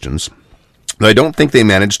answering questions, though I don't think they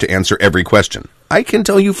managed to answer every question. I can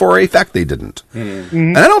tell you for a fact they didn't.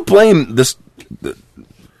 And I don't blame this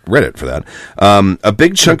Reddit for that. A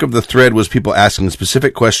big chunk of the thread was people asking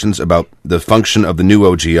specific questions about the function of the new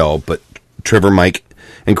OGL, but Trevor, Mike,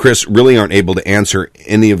 and Chris really aren't able to answer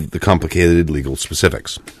any of the complicated legal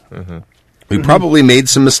specifics. We probably made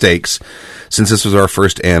some mistakes since this was our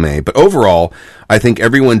first AMA, but overall, I think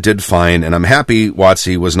everyone did fine, and I'm happy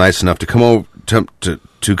WotC was nice enough to come over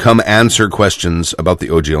to come answer questions about the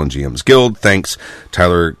OGL and GM's Guild. Thanks,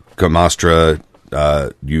 Tyler Gamastra,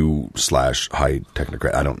 /High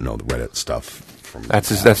Technocrat. I don't know the Reddit stuff. That's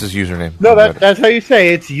his username. No, that's how you say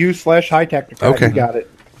it. It's /High Technocrat. Okay. You got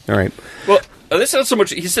it. All right. Well, this is not so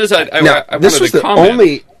much. He says I This wanted was to the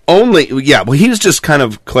comment. only. Yeah. Well, he was just kind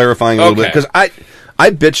of clarifying a little bit because I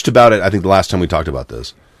bitched about it. I think the last time we talked about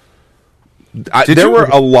this, there were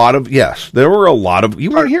a lot of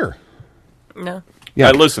you weren't here. No. Yeah.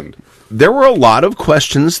 I listened. There were a lot of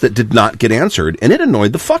questions that did not get answered, and it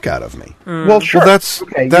annoyed the fuck out of me. Well, sure. Well, that's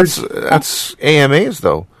Okay, that's AMAs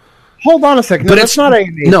though. Hold on a second. No, But that's it's- not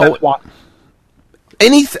AMA. no. That's what.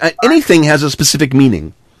 Anything has a specific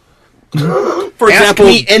meaning. For Ask example,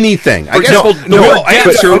 me anything. I guess example, we'll yeah,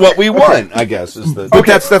 answer but- what we want. I guess is the. But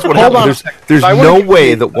that's what hold happens. on a There's, second. there's I wanna no get-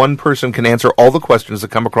 way that one person can answer all the questions that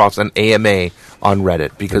come across an AMA on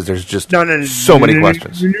Reddit because there's just so many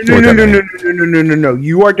questions. No.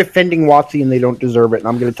 You are defending WotC and they don't deserve it, and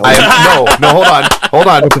I'm going to tell you. Hold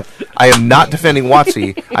on. I am not defending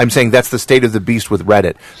WotC. I'm saying that's the state of the beast with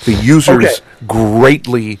Reddit. The users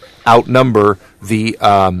greatly outnumber the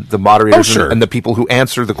moderators sure. and the people who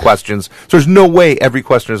answer the questions. So there's no way every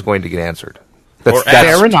question is going to get answered.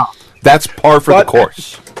 Fair enough. That's par for the But-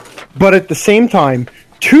 course. But at the same time,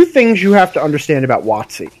 two things you have to understand about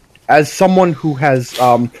WotC. As someone who has,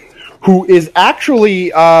 who is actually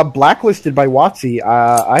blacklisted by WotC,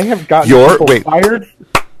 I have gotten people fired.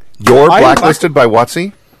 You're I am blacklisted by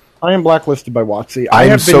WotC? I am blacklisted by WotC. I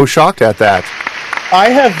am so shocked at that. I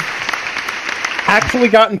have actually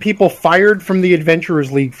gotten people fired from the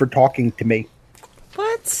Adventurers League for talking to me.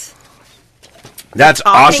 What? That's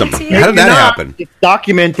Talking awesome. to you? How did that happen? It's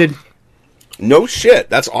documented. No shit.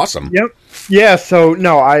 That's awesome. Yep. Yeah. So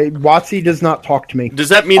no, WotC does not talk to me. does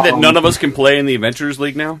that mean that none of us can play in the Adventurers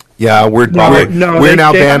League now? Yeah, we're No, we're they- now they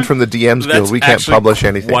banned haven't- from the DMs That's Guild. We can't actually publish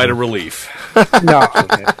anything. Quite a relief. No.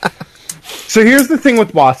 So here's the thing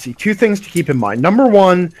with WotC. Two things to keep in mind. Number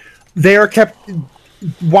one, they are kept.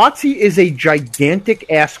 WotC is a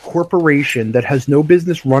gigantic ass corporation that has no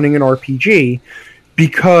business running an RPG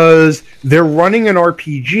because they're running an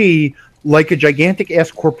RPG like a gigantic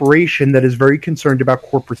ass corporation that is very concerned about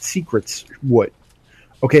corporate secrets would.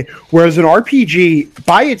 Okay, whereas an RPG,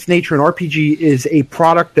 by its nature, an RPG is a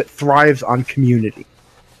product that thrives on community.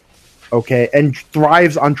 Okay, and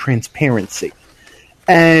thrives on transparency.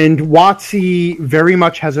 And WotC very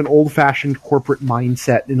much has an old-fashioned corporate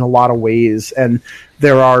mindset in a lot of ways, and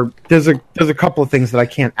there's a couple of things that I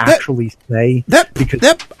can't actually say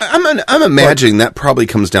because I'm imagining that probably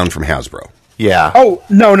comes down from Hasbro. Yeah. Oh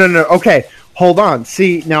no! Okay, hold on.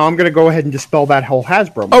 See, now I'm going to go ahead and dispel that whole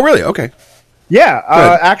Hasbro. Oh, really? Okay. Yeah,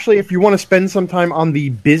 actually, if you want to spend some time on the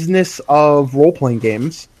business of role-playing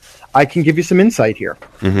games, I can give you some insight here.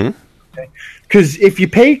 Mm-hmm. Because if you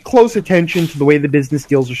pay close attention to the way the business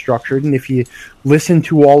deals are structured, and if you listen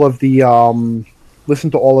to all of the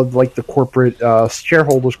like the corporate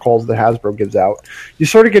shareholders calls that Hasbro gives out, you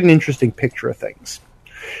sort of get an interesting picture of things.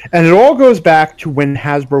 And it all goes back to when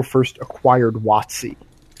Hasbro first acquired WotC.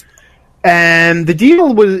 And the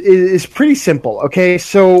deal is pretty simple. Okay,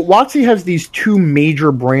 so WotC has these two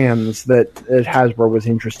major brands that Hasbro was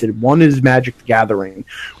interested in. One is Magic the Gathering,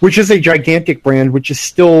 which is a gigantic brand, which is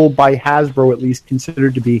still, by Hasbro at least,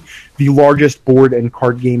 considered to be the largest board and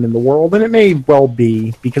card game in the world. And it may well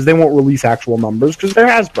be, because they won't release actual numbers, because they're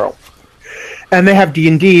Hasbro. And they have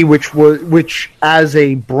D&D, which as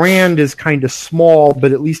a brand is kind of small,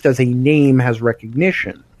 but at least as a name has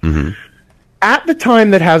recognition. Mm-hmm. At the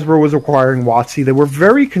time that Hasbro was acquiring WotC, they were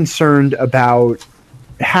very concerned about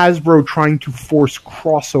Hasbro trying to force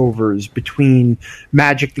crossovers between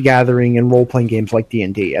Magic the Gathering and role-playing games like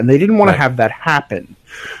D&D, and they didn't want to have that happen.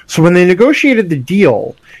 So when they negotiated the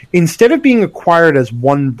deal, instead of being acquired as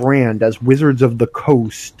one brand, as Wizards of the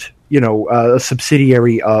Coast, a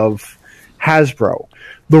subsidiary of Hasbro,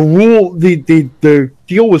 the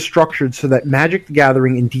deal was structured so that Magic the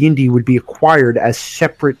Gathering and D&D would be acquired as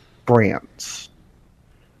separate brands.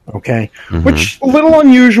 Okay, which a little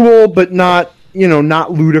unusual, but not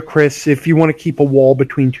not ludicrous. If you want to keep a wall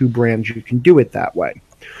between two brands, you can do it that way.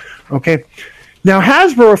 Okay. Now,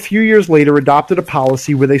 Hasbro, a few years later, adopted a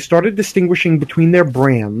policy where they started distinguishing between their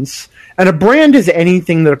brands. And a brand is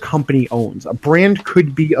anything that a company owns. A brand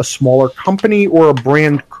could be a smaller company, or a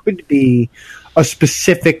brand could be a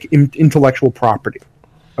specific intellectual property.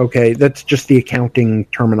 Okay, that's just the accounting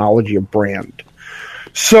terminology of brand.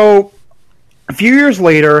 So, a few years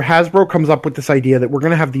later, Hasbro comes up with this idea that we're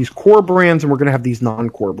going to have these core brands and we're going to have these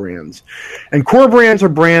non-core brands. And core brands are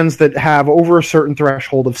brands that have over a certain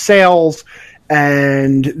threshold of sales,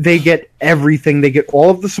 and they get everything. They get all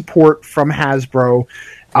of the support from Hasbro,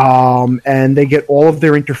 and they get all of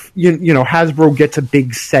their Hasbro gets a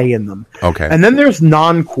big say in them. Okay. And then there's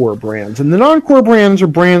non-core brands, and the non-core brands are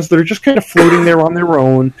brands that are just kind of floating there on their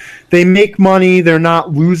own. They make money. They're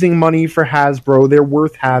not losing money for Hasbro. They're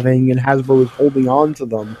worth having, and Hasbro is holding on to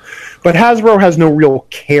them. But Hasbro has no real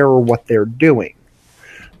care what they're doing.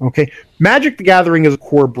 Okay, Magic the Gathering is a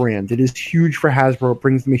core brand. It is huge for Hasbro. It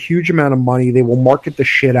brings them a huge amount of money. They will market the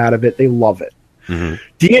shit out of it. They love it.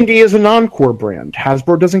 D&D is a non-core brand.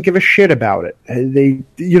 Hasbro doesn't give a shit about it. They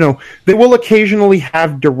will occasionally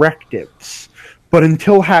have directives, but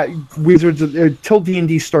until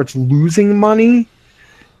D&D starts losing money,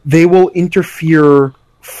 they will interfere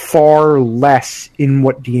far less in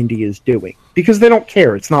what D&D is doing, because they don't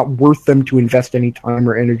care. It's not worth them to invest any time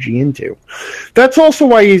or energy into. That's also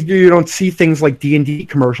why you don't see things like D&D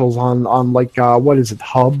commercials on like what is it,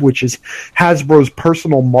 Hub, which is Hasbro's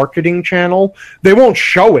personal marketing channel. They won't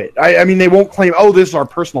show it. I mean, they won't claim, oh, this is our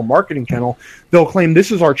personal marketing channel. They'll claim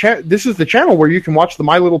this is our this is the channel where you can watch the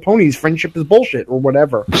My Little Ponies Friendship is Bullshit or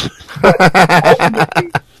whatever. But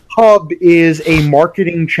ultimately, Hub is a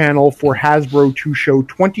marketing channel for Hasbro to show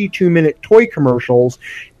 22-minute toy commercials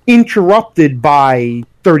interrupted by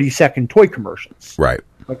 30-second toy commercials. Right.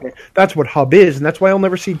 Okay, that's what Hub is, and that's why I'll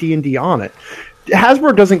never see D&D on it.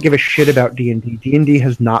 Hasbro doesn't give a shit about D&D. D&D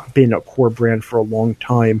has not been a core brand for a long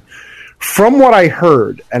time. From what I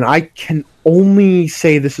heard, and I can only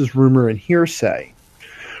say this is rumor and hearsay,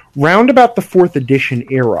 round about the 4th edition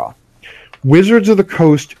era, Wizards of the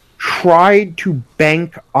Coast tried to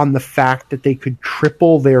bank on the fact that they could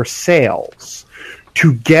triple their sales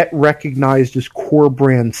to get recognized as core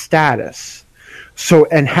brand status. So,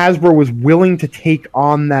 and Hasbro was willing to take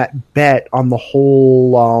on that bet on the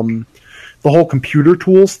whole computer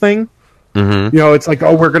tools thing. Mm-hmm. It's like,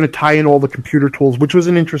 oh, we're going to tie in all the computer tools, which was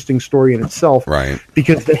an interesting story in itself, right?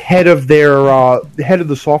 Because the head of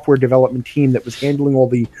the software development team that was handling all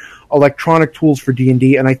the electronic tools for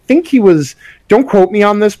D&D, and I think he was, don't quote me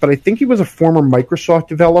on this, but I think he was a former Microsoft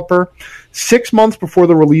developer. 6 months before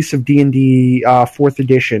the release of D&D 4th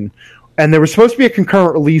edition, and there was supposed to be a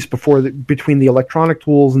concurrent release between the electronic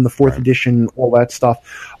tools and the 4th edition, all that stuff.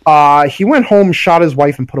 He went home, shot his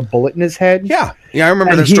wife, and put a bullet in his head. Yeah, I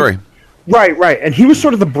remember that story. Right. And he was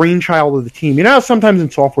sort of the brainchild of the team. You know how sometimes in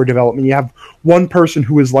software development you have one person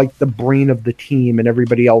who is like the brain of the team and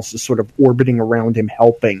everybody else is sort of orbiting around him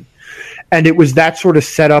helping. And it was that sort of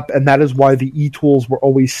setup, and that is why the e-tools were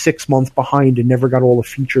always 6 months behind and never got all the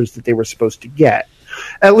features that they were supposed to get.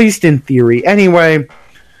 At least in theory. Anyway,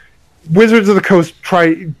 Wizards of the Coast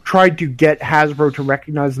tried to get Hasbro to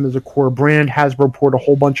recognize them as a core brand. Hasbro poured a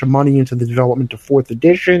whole bunch of money into the development of 4th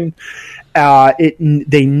edition.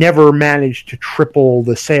 They never managed to triple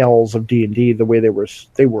the sales of D&D the way they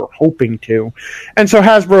were hoping to. And so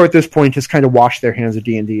Hasbro at this point has kind of washed their hands of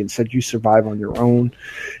D&D and said, you survive on your own.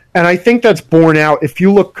 And I think that's borne out. If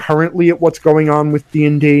you look currently at what's going on with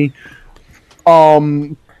D&D,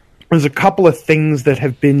 there's a couple of things that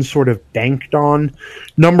have been sort of banked on.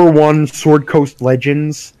 Number one, Sword Coast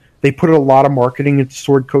Legends. They put a lot of marketing into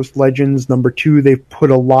Sword Coast Legends. Number two, they've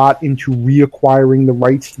put a lot into reacquiring the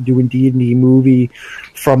rights to do a D&D movie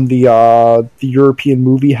from the European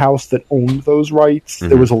movie house that owned those rights. Mm-hmm.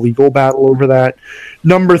 There was a legal battle over that.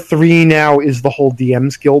 Number three now is the whole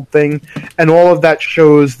DMs Guild thing. And all of that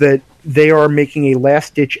shows that they are making a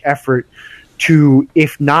last-ditch effort to,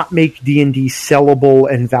 if not make D&D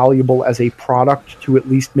sellable and valuable as a product, to at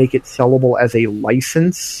least make it sellable as a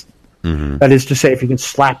license. Mm-hmm. That is to say, if you can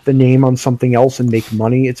slap the name on something else and make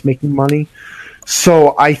money, it's making money.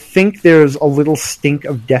 So I think there's a little stink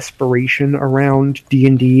of desperation around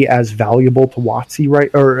D&D as valuable to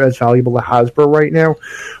WotC or as valuable to Hasbro right now.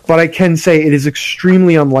 But I can say it is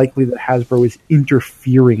extremely unlikely that Hasbro is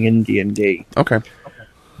interfering in D&D. Okay.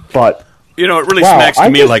 But You know, it really Wow, smacks to I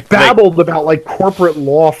me just like babbled about like corporate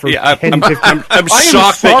law for Yeah, 10, 15 I'm I am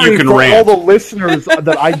shocked that you sorry can for rant. all the listeners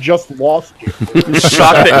that I just lost you.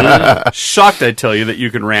 shocked, I tell you, that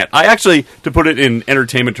you can rant. I actually, to put it in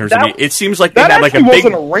entertainment terms, to me, it seems like they That had like a actually big.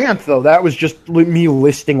 wasn't a rant, though. That was just me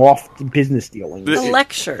listing off the business dealings. A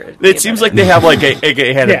lecture. It seems like they have like had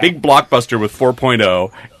Yeah. a big blockbuster with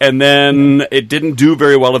 4.0, and then it didn't do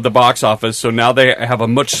very well at the box office. So now they have a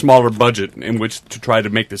much smaller budget in which to try to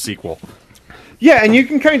make the sequel. Yeah, and you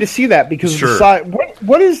can kind of see that because Sure. the size.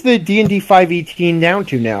 What is the D&D 5e down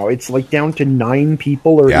to now? It's like down to 9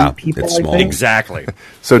 people or 8 people. it's I small. think. Exactly.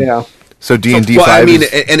 So Yeah. so D&D Well, 5 I mean, is,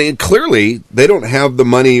 and clearly they don't have the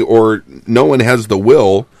money, or no one has the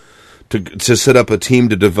will to set up a team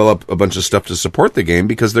to develop a bunch of stuff to support the game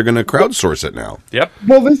because they're going to crowdsource it now. Yep.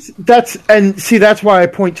 Well, that's why I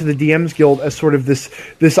point to the DMs Guild as sort of this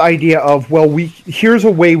idea of, well, here's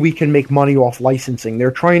a way we can make money off licensing.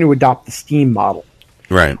 They're trying to adopt the Steam model,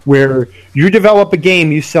 Right. where you develop a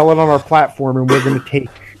game, you sell it on our platform, and we're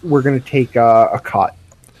going to take a cut.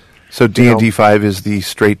 so D&D 5 is the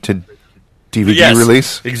straight to DVD Yes,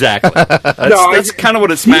 release. exactly. That's kind of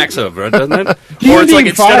what it smacks of, right, doesn't it? Or it's like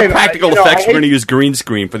instead 5, of practical I effects, we're hate- going to use green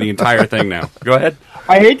screen for the entire thing now. Go ahead.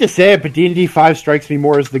 I hate to say it, but D&D 5 strikes me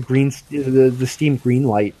more as the Steam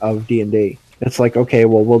greenlight of D&D. It's like, okay,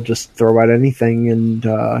 well, we'll just throw out anything and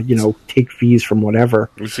take fees from whatever.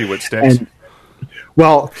 Let's see what sticks. And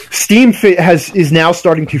well, Steam is now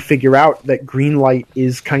starting to figure out that greenlight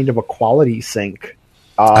is kind of a quality sink.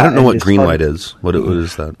 I don't know and what is Greenlight starting- is. What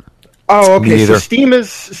is that? Oh, Me okay. So neither.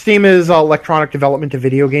 Steam is electronic development of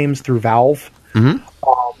video games through Valve.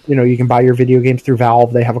 Mm-hmm. You can buy your video games through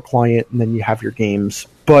Valve. They have a client, and then you have your games.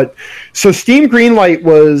 But so Steam Greenlight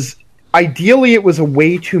was ideally it was a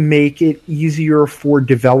way to make it easier for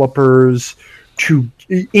indie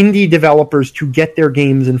developers to get their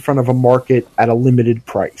games in front of a market at a limited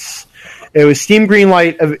price. It was Steam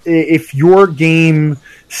Greenlight. If your game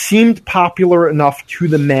seemed popular enough to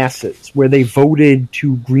the masses, where they voted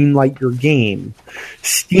to greenlight your game,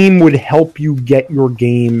 Steam would help you get your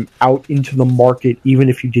game out into the market, even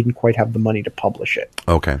if you didn't quite have the money to publish it.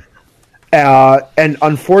 Okay. And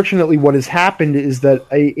unfortunately, what has happened is that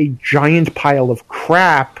a giant pile of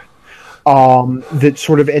crap that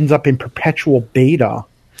sort of ends up in perpetual beta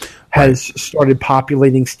has started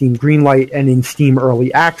populating Steam Greenlight and in Steam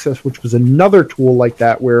Early Access, which was another tool like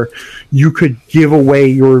that where you could give away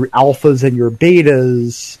your alphas and your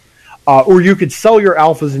betas, or you could sell your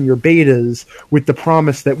alphas and your betas with the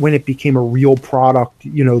promise that when it became a real product,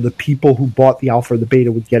 the people who bought the alpha or the beta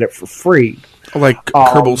would get it for free. Like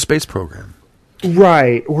Kerbal Space Program.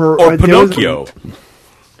 Right. Or there was- Pinocchio.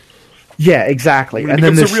 Yeah, exactly. When it And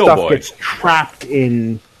then becomes this a real stuff boy. gets trapped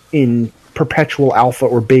in perpetual alpha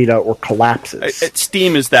or beta or collapses.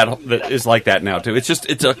 Steam is that is like that now too. It's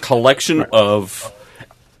a collection of,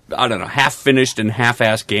 I don't know, half finished and half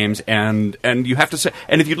assed games, and you have to say,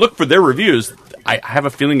 and if you look for their reviews, I have a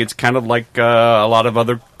feeling it's kind of like a lot of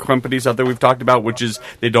other companies out there we've talked about, which is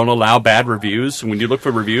they don't allow bad reviews. When you look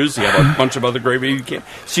for reviews, you have a bunch of other great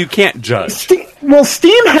reviews. You can't judge.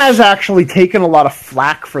 Steam has actually taken a lot of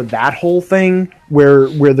flack for that whole thing, where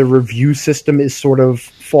the review system is sort of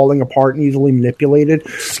falling apart and easily manipulated.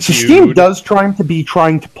 So Steam does trying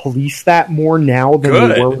to police that more now than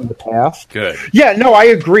Good. they were in the past. Good. Yeah, no, I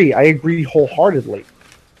agree. I agree wholeheartedly.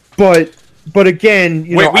 But again,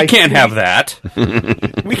 Wait, we can't have that.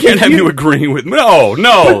 We can't have you agreeing with no.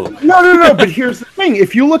 No. But here's the thing: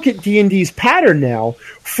 if you look at D&D's pattern now,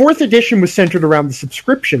 4th edition was centered around the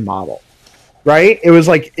subscription model, right? It was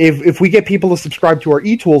like if we get people to subscribe to our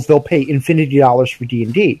e-tools, they'll pay infinity dollars for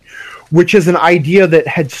D&D, which is an idea that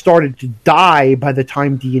had started to die by the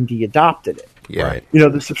time D&D adopted it. Yeah. Right.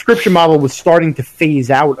 The subscription model was starting to phase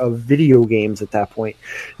out of video games at that point.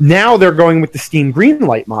 Now they're going with the Steam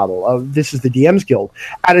Greenlight model of this is the DMs Guild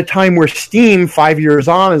at a time where Steam 5 years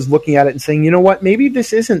on is looking at it and saying, you know what, maybe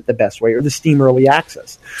this isn't the best way, or the Steam Early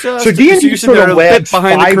Access. Just So D&D because sort they're of a bit lags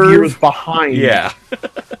behind the 5 curve. years behind Yeah.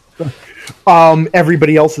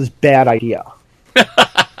 everybody else's bad idea.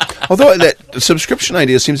 Although that subscription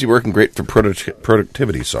idea seems to be working great for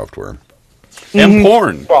productivity software. And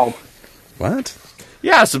porn. Well, What?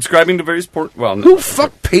 Yeah, subscribing to various porn. Well, Who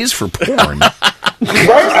fuck pays for porn? right?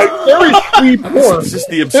 Very free porn. It's just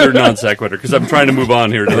the absurd non sequitur because I'm trying to move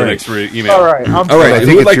on here to the next email. All right. All right, I who think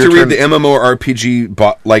would it's like to your read turn. the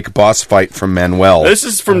MMORPG like boss fight from Manuel? This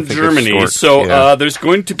is from I think it's Germany, short, so yeah. there's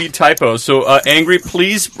going to be typos. So, Angry,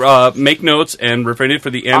 please make notes and refrain it for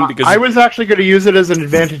the end because I was actually going to use it as an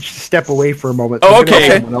advantage to step away for a moment. Oh, I'm gonna okay.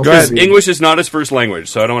 let someone else Because read. English is not his first language,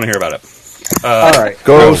 so I don't want to hear about it. All right,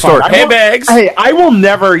 Go, fine. Stork. Hey, Bags. Hey, I will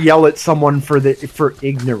never yell at someone for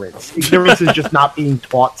ignorance. Ignorance is just not being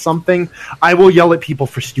taught something. I will yell at people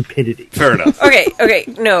for stupidity. Fair enough. Okay,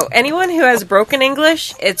 no. Anyone who has broken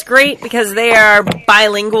English, it's great because they are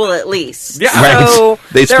bilingual at least. Yeah. So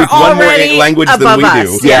They they're speak one more already language than above we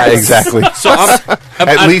us. do. Yeah, Yes. exactly. So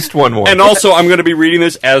At least one more. And also, I'm going to be reading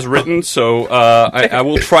this as written, so I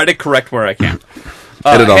will try to correct where I can.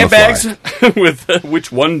 Edit on Hey, the fly. Bags with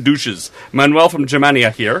which one douches? Manuel from Germania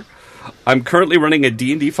here. I'm currently running a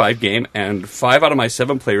D&D 5 game, and 5 out of my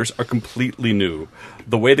 7 players are completely new.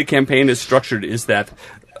 The way the campaign is structured is that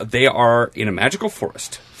they are in a magical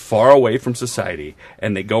forest, far away from society,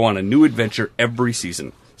 and they go on a new adventure every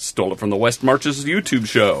season. Stole it from the West Marches YouTube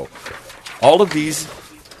show. All of these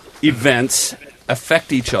events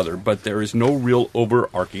affect each other, but there is no real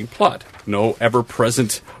overarching plot. No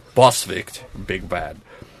ever-present boss fight, big bad.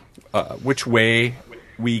 Which way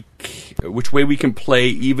we can play,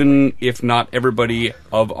 even if not everybody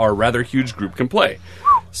of our rather huge group can play.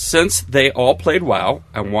 Since they all played WoW,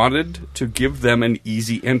 I wanted to give them an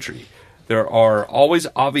easy entry. There are always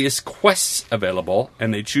obvious quests available,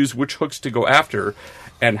 and they choose which hooks to go after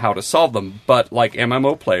and how to solve them. But like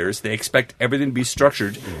MMO players, they expect everything to be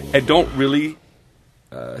structured and don't really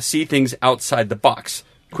see things outside the box.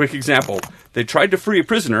 Quick example. They tried to free a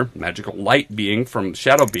prisoner, magical light being from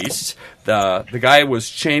shadow beasts. The guy was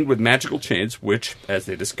chained with magical chains, which, as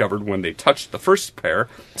they discovered when they touched the first pair,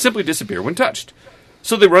 simply disappear when touched.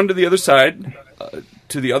 So they run to the other side,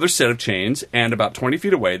 to the other set of chains, and about 20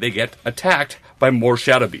 feet away, they get attacked by more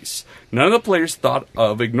shadow beasts. None of the players thought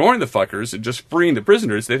of ignoring the fuckers and just freeing the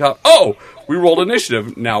prisoners. They thought, oh, we rolled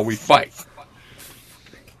initiative, now we fight.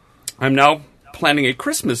 I'm now planning a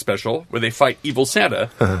Christmas special where they fight evil Santa.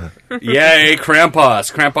 Yay,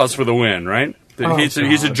 Krampus. Krampus for the win, right?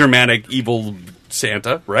 He's a Germanic evil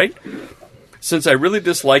Santa, right? Since I really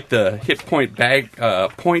dislike the hit point bag,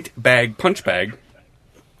 punching.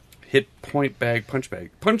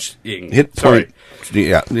 Hit Sorry. point.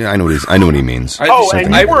 Yeah, I know what he means.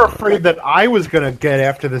 I were afraid that I was going to get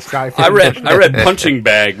after this guy. For I read punching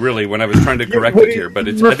bag really when I was trying to correct it here, but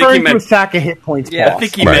it's I think he referring to a meant sack of hit points. Yeah. boss. I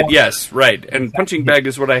think he meant yes, right. And punching bag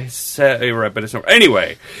is what I said, right? But it's not.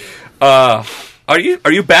 Anyway, are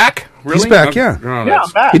you back? Really? He's back, yeah. Oh, Yeah,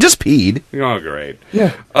 I'm back. He just peed. Oh, great.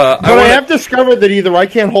 Yeah. But But I have discovered that either I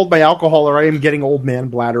can't hold my alcohol or I am getting old man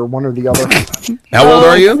bladder, one or the other. How old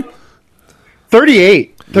are you?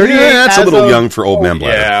 38. 38 Yeah, that's a as little of young for old man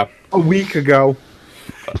bladder. Yeah. a week ago.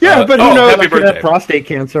 Yeah, but who knows? happy I could birthday. have prostate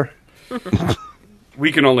cancer.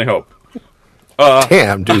 We can only hope.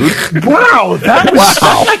 Damn, dude. Wow, that was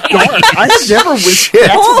dark. I have never wished that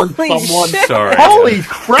on Holy someone. shit. Sorry. Holy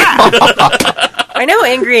crap! I know,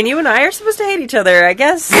 Angry, and you and I are supposed to hate each other. I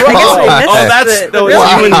guess. Oh, that's the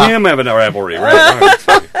you and him have a rivalry, right?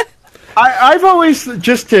 I've always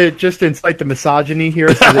just to incite the misogyny here,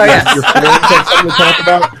 so that your friends have something to talk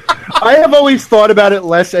about. I have always thought about it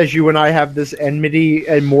less as you and I have this enmity,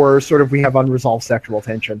 and more sort of we have unresolved sexual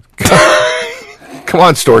tension. Come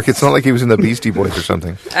on, Stork. It's not like he was in the Beastie Boys or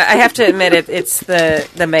something. I have to admit it's the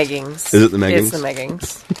Meggings. Is it the Meggings? It's the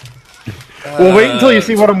Meggings. Well, wait until you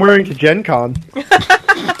see what I'm wearing to Gen Con.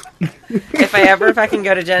 If I can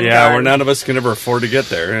go to Gen Yeah, Con. where none of us can ever afford to get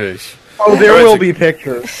there. Oh, there will be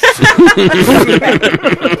pictures. Where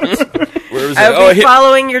is it? I'll be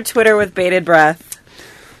following your Twitter with bated breath.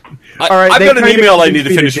 All right, I've they got an kinda email I need convinced to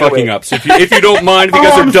me to finish do fucking it. up. So if you don't mind, if you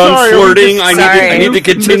guys Oh, are I'm done sorry, flirting, just- I need to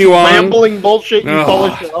continue on. Rambling bullshit you call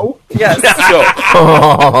a Oh. show. Yes. So,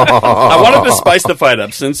 I wanted to spice the fight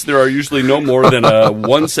up since there are usually no more than a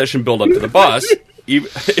one session build up to the boss.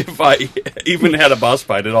 If I even had a boss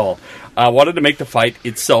fight at all, I wanted to make the fight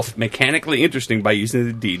itself mechanically interesting by using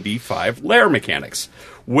the D&D 5 lair mechanics,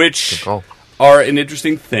 which are an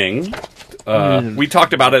interesting thing. We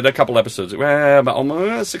talked about it a couple episodes, about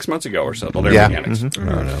almost 6 months ago or so. The lair mechanics.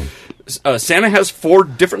 Santa has 4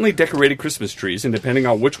 differently decorated Christmas trees, and depending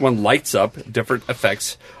on which one lights up, different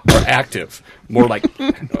effects are active. More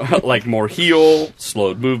like more heal,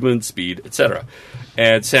 slowed movement, speed, etc.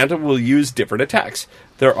 And Santa will use different attacks.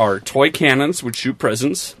 There are toy cannons which shoot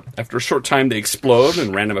presents. After a short time, they explode,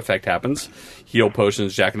 and random effect happens. Heal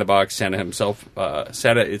potions, Jack in the Box, Santa itself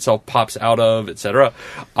pops out of, etc.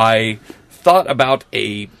 I thought about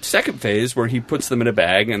a second phase where he puts them in a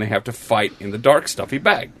bag, and they have to fight in the dark, stuffy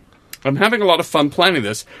bag. I'm having a lot of fun planning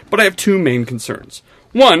this, but I have 2 main concerns.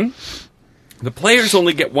 One, the players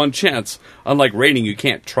only get one chance. Unlike raiding, you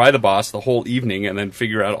can't try the boss the whole evening and then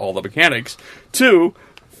figure out all the mechanics. 2,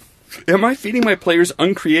 am I feeding my players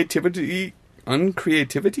uncreativity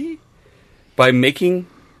by making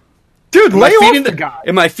Dude, lay off the the guy.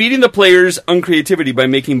 Am I feeding the players uncreativity by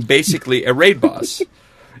making basically a raid boss?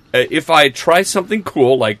 If I try something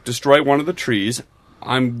cool like destroy one of the trees,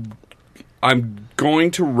 I'm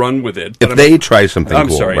going to run with it. If they try something I'm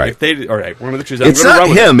cool, sorry. right. If they all right, one of the trees. It's I'm going to not run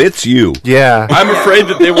with him, it. it's you. Yeah. I'm afraid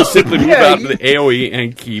that they will simply move Yeah, out to the AOE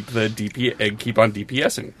and keep the DP and keep on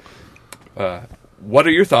DPSing. What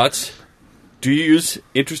are your thoughts? Do you use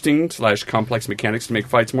interesting/complex mechanics to make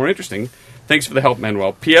fights more interesting? Thanks for the help,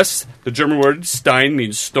 Manuel. P.S. The German word Stein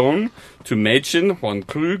means stone. To Mädchen von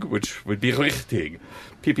Krug, which would be richtig.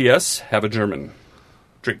 P.P.S. Have a German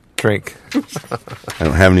drink. I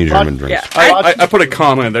don't have any German drinks. Yeah. I put a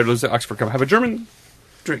comma in there. There's an Oxford comma. Have a German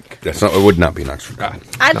drink. That's not, it would not be an Oxford.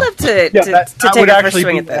 I'd love to Yeah, take that a would first actually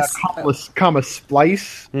swing be at this. comma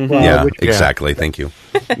splice. Yeah, which- exactly. Thank you.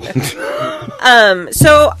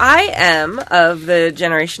 So I am of the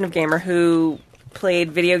generation of gamer who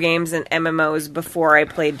played video games and MMOs before I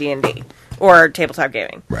played D&D or tabletop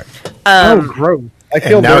gaming. Right. Oh, gross. I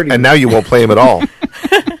feel And now, dirty. and now you won't play him at all.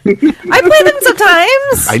 I play them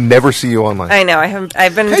sometimes. I never see you online. I know.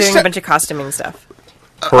 I've been Hey, doing a Steph- bunch of costuming stuff.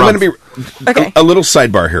 I'm going to be Okay. a little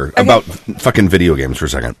sidebar here about fucking video games for a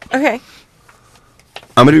second. Okay.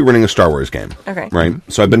 I'm going to be running a Star Wars game. Okay. Right?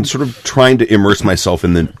 So I've been sort of trying to immerse myself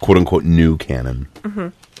in the quote-unquote new canon. Mm-hmm.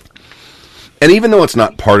 And even though it's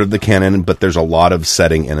not part of the canon, but there's a lot of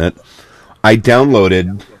setting in it, I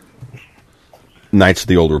downloaded Knights of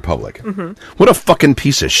the Old Republic. Mm-hmm. What a fucking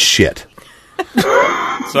piece of shit.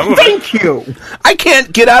 Some of it. Thank you. I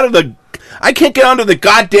can't get onto the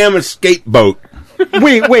goddamn escape boat.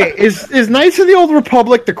 Wait. Is Knights of the Old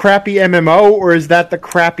Republic the crappy MMO, or is that the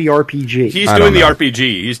crappy RPG? He's I doing don't the know. RPG.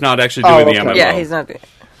 He's not actually doing the okay. MMO. Yeah, he's not.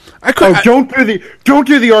 I could. don't do the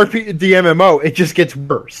the MMO. It just gets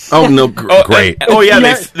worse. Oh no! Great. Yeah,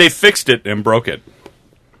 Yeah. they fixed it and broke it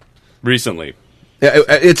recently.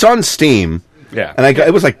 It's on Steam. Yeah. And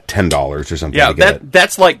it was like $10 or something. Yeah, to get it.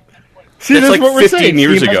 that's like See, that's that's like what we're 15 saying.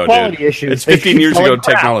 years Steam has ago, quality dude. issues. It's They 15 keep years selling ago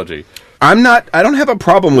crap. technology. I don't have a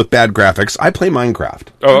problem with bad graphics. I play Minecraft.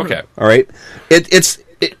 Oh, okay. All right.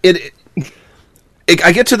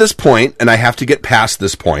 I get to this point and I have to get past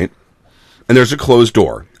this point, and there's a closed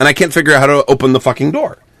door, and I can't figure out how to open the fucking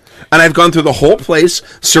door. And I've gone through the whole place,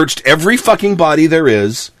 searched every fucking body there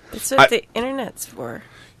is. That's what the internet's for.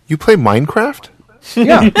 You play Minecraft?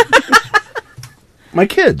 Yeah. My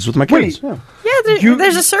kids with my kids. Wait. Yeah. Yeah,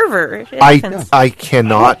 there's a server. It happens. I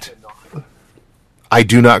cannot. I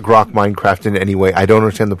do not grok Minecraft in any way. I don't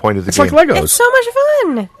understand the point of the It's game. like Legos. It's so much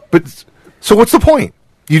fun. But so what's the point?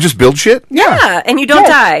 You just build shit? Yeah, and you don't Yeah.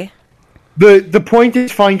 die. The point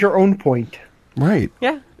is find your own point. Right.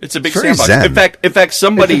 Yeah. It's a big Very sandbox. zen. In fact,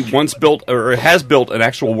 somebody once built or has built an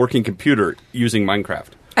actual working computer using Minecraft.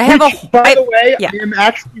 I have Which, a. by the way, yeah. I am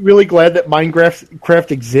actually really glad that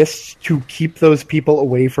Minecraft exists to keep those people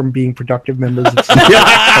away from being productive members of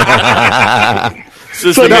society.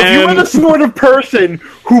 Says So the now, if you are man. the sort of person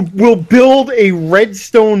who will build a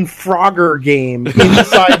Redstone Frogger game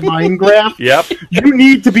inside Minecraft, Yep. you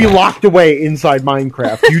need to be locked away inside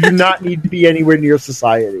Minecraft. You do not need to be anywhere near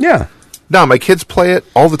society. Yeah. No, my kids play it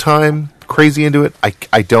all the time, crazy into it.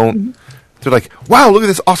 I don't. They're like, wow, look at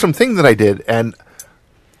this awesome thing that I did. And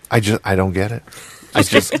I don't get it. I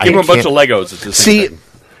just Give him a bunch of Legos. It's the See, same thing.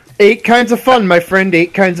 8 kinds of fun, my friend.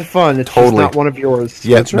 8 kinds of fun. It's Totally. just not one of yours.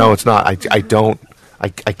 Yeah, no, it's not. I don't. I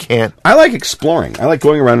can't. I like exploring. I like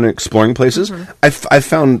going around and exploring places. I've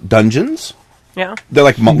found dungeons. Yeah. They're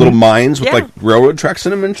like little mines with Yeah. like railroad tracks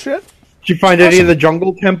in them and shit. Did you find any of the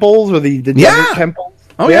jungle temples or the desert Yeah. temples?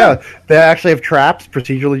 Oh, yeah. They actually have traps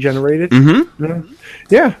procedurally generated. Mm-hmm.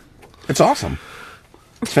 Yeah. It's awesome.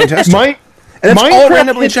 It's fantastic. And it's all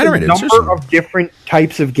randomly generated, A number seriously. of different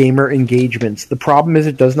types of gamer engagements. The problem is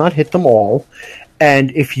it does not hit them all.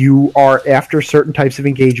 And if you are after certain types of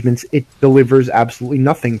engagements, it delivers absolutely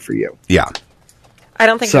nothing for you. Yeah. I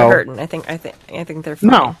don't think So- they're hurting. I think they're fine.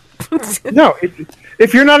 No. No.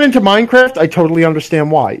 If you're not into Minecraft, I totally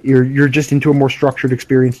understand why. You're just into a more structured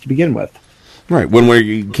experience to begin with. Right. One where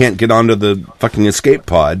you can't get onto the fucking escape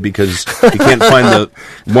pod because you can't find the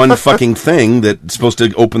one fucking thing that's supposed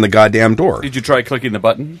to open the goddamn door. Did you try clicking the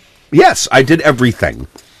button? Yes, I did everything.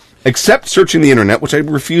 Except searching the internet, which I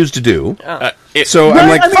refuse to do. It- So I'm Right,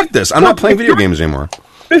 like, I mean, fuck this. I'm not playing if video you're- games anymore.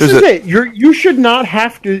 This There's is a- it. You should not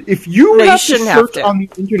have to. If you No, you have to shouldn't have search to. on the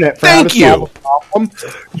internet for Thank how to solve you. a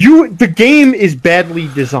problem, the game is badly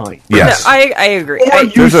designed. Yes. I agree. Or you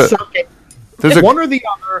There's a- suck at There's a one or the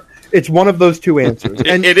other. It's one of those two answers.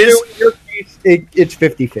 And it is- in your case, it's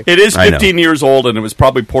 50-50. It is I know. 15 years old, and it was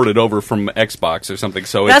probably ported over from Xbox or something.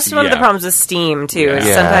 So That's it's, one of the yeah. problems with Steam too. Is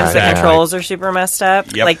Yeah. sometimes the Yeah. controls are super messed up.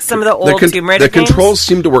 Yep. Like some of the old Tomb Raider The games. controls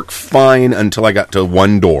seemed to work fine until I got to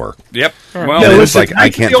one door. Yep. Well, No, No, it was listen, like, I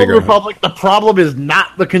Knights of can't the Old figure out- Republic. The problem is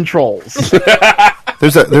not the controls.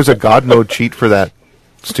 There's a God mode cheat for that,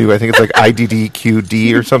 Stu. I think it's like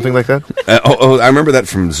IDDQD or something like that. I remember that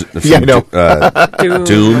from Yeah, I know.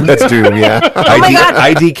 Doom. That's Doom, yeah. my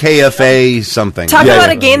God. IDKFA something. Talk Yeah, about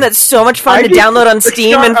yeah. a game that's so much fun to download on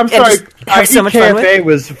Steam and I'm sorry. just have so much fun with. IDKFA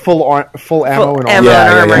was full ammo Full and all. ammo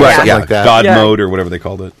that. and armor, yeah. Right, Something yeah, like that. God Yeah. mode or whatever they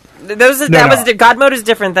called it. God mode is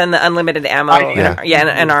different than the unlimited ammo Yeah.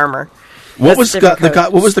 and armor. What That's was different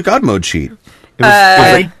codes. what was the God mode sheet?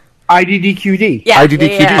 IDDQD. Yeah,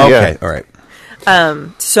 IDDQD. yeah. Okay, all right.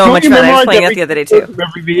 So Don't much you fun. I was memorize playing that the other day too.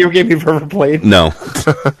 Every video game you've ever played. No,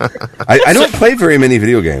 I don't play very many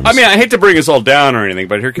video games. I mean, I hate to bring us all down or anything,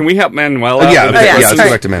 but here, can we help Manuel out? yeah, with okay, this? yeah, let's sorry.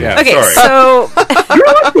 go back to Manuel. Yeah. Okay, sorry. so You're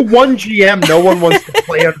like the one GM no one wants to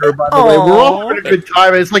play under, by the way. We're all having a good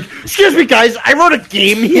time. It's like, excuse me, guys, I wrote a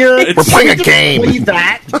game here. We're playing a game. Play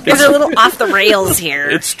that. it's a little off the rails here.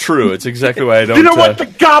 It's true. It's exactly why I don't. You know what? The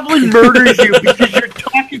goblin murders you because you're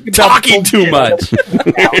talking about talking too bullshit.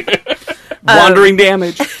 much. Wandering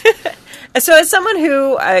damage. So, as someone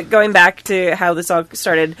who, going back to how this all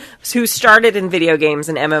started, who started in video games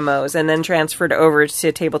and MMOs and then transferred over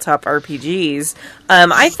to tabletop RPGs,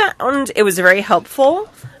 I found it was very helpful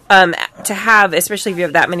to have, especially if you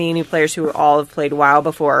have that many new players who all have played WoW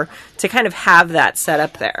before, to kind of have that set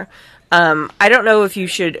up there. I don't know if you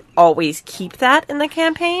should always keep that in the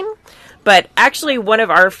campaign. But actually, one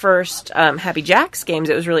of our first Happy Jacks games,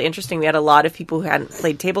 it was really interesting. We had a lot of people who hadn't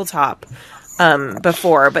played tabletop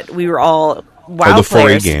before, but we were all WoW the 4E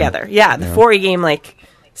players game. together. Yeah, the 4E game, like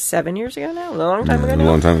 7 years ago now, a long time ago a now.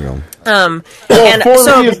 long time ago. Well, And 4E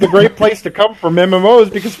so- is the great place to come from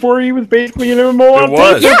MMOs because 4E was basically an MMO. It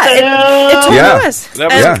was. Yeah, it totally Yeah. was.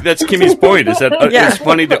 That's Kimmy's point. Is that Yeah. it's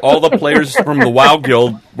funny that all the players from the WoW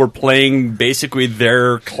Guild were playing basically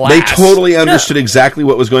their class. They totally understood exactly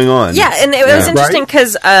what was going on. Yeah, and it was Yeah. interesting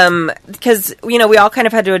because we all kind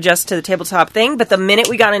of had to adjust to the tabletop thing. But the minute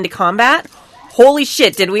we got into combat, holy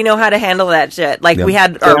shit, did we know how to handle that shit? Like, Yeah. we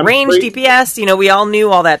had our Damn range, straight. DPS, we all knew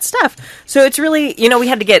all that stuff. So it's really, we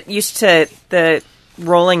had to get used to the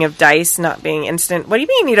rolling of dice not being instant. What do you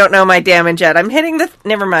mean you don't know my damage yet? I'm hitting the...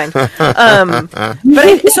 Never mind. So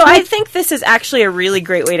I think this is actually a really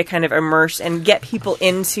great way to kind of immerse and get people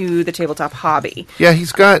into the tabletop hobby. Yeah,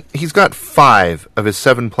 he's got 5 of his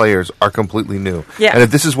 7 players are completely new. Yeah. And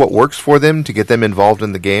if this is what works for them to get them involved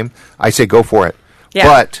in the game, I say go for it.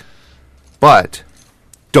 Yeah. But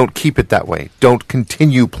don't keep it that way. Don't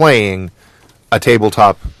continue playing a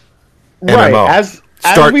tabletop Right. MMO. As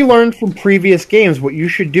Start- we learned from previous games, what you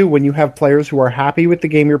should do when you have players who are happy with the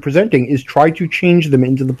game you're presenting is try to change them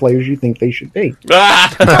into the players you think they should be.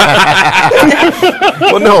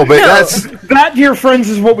 Well, no, but that's That, dear friends,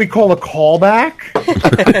 is what we call a callback.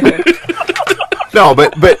 no,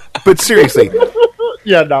 but seriously,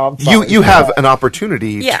 Yeah, no, I'm fine. you have an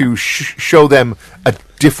opportunity Yeah. to show them a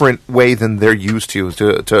different way than they're used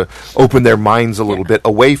to open their minds a little bit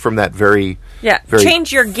away from that very very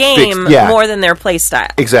change your game fixed- yeah. more than their play style.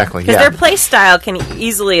 Exactly, Because yeah. their play style can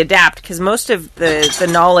easily adapt, because most of the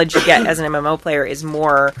knowledge you get as an MMO player is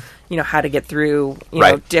more, how to get through,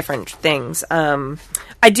 Right. different things.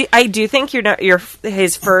 I do think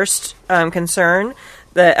his first concern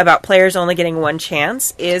about players only getting one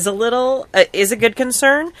chance is a good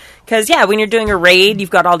concern, because when you're doing a raid, you've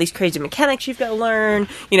got all these crazy mechanics you've got to learn.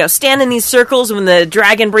 Stand in these circles when the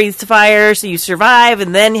dragon breathes fire, so you survive,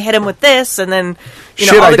 and then hit him with this, and then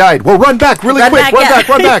Shit, I died. Well, run back really quick.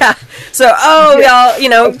 Run back. Yeah. So,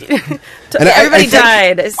 y'all, everybody I think-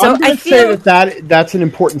 died. So I'm going I to say feel that's an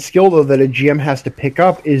important skill, though, that a GM has to pick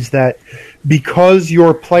up, is that because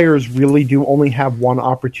your players really do only have one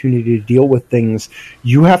opportunity to deal with things,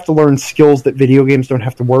 you have to learn skills that video games don't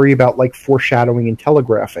have to worry about, like foreshadowing and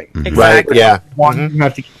telegraphing. exactly. Yeah. One, you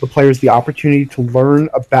have to give the players the opportunity to learn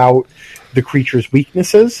about the creature's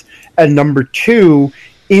weaknesses. And number 2,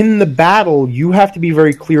 in the battle, you have to be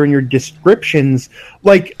very clear in your descriptions.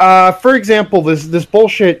 Like, for example, this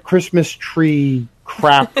bullshit Christmas tree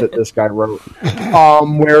crap that this guy wrote,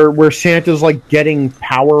 where Santa's like getting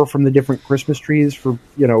power from the different Christmas trees for,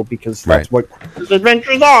 because that's what Christmas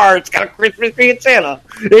adventures are. It's got a Christmas tree and Santa.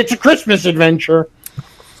 It's a Christmas adventure.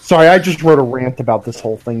 Sorry, I just wrote a rant about this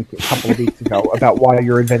whole thing a couple of weeks ago about why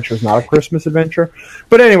your adventure is not a Christmas adventure.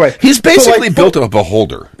 But anyway, He's basically so, like, built a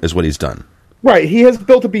beholder, is what he's done. Right, he has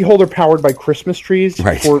built a beholder powered by Christmas trees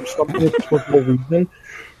Right. for some inexplicable reason.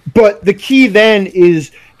 But the key then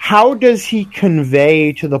is how does he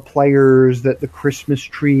convey to the players that the Christmas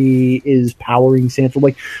tree is powering Santa?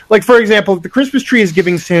 Like for example, if the Christmas tree is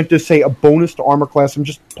giving Santa, say, a bonus to armor class. I'm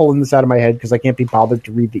just pulling this out of my head because I can't be bothered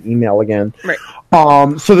to read the email again. Right.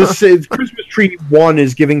 So this is Christmas tree 1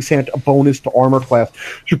 is giving Santa a bonus to armor class.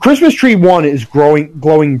 So Christmas tree 1 is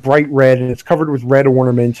glowing bright red, and it's covered with red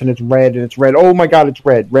ornaments, and it's red, and it's red. Oh my God, it's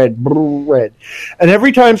red. And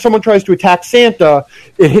every time someone tries to attack Santa,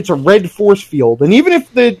 it hits a red force field. And even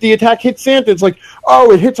if the attack hits Santa, it's like,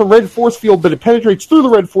 oh, it hits a red force field, but it penetrates through the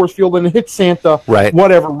red force field and it hits Santa. Right.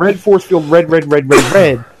 Whatever. Red force field, red.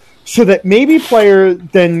 So that maybe players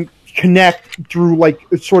then connect through like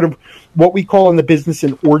sort of what we call in the business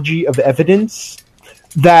an orgy of evidence,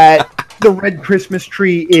 that the red Christmas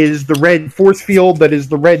tree is the red force field that is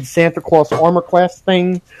the red Santa Claus armor class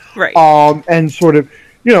thing. Right. And sort of,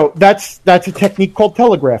 that's a technique called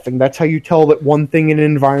telegraphing. That's how you tell that one thing in an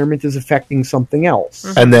environment is affecting something else.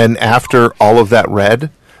 Mm-hmm. And then after all of that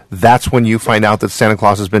red, that's when you find out that Santa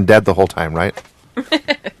Claus has been dead the whole time, right? I'm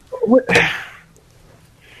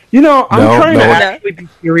trying to no. actually be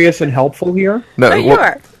serious and helpful here. No, you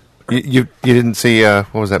are. You didn't see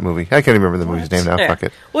what was that movie? I can't remember the movie's name now. Yeah. Fuck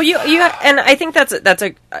it. Well, you and I think that's a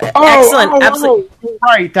excellent. Oh,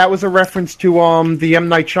 right. That was a reference to the M.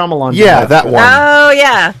 Night Shyamalan. Yeah, movie. that one. Oh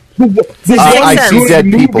yeah. I see dead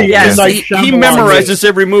people. Yes. He memorizes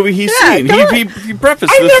every movie he's seen. He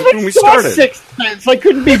prefaced this when we started. Sixth Sense. I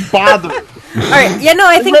couldn't be bothered. All right. Yeah. No,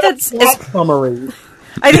 I think that's. Summary.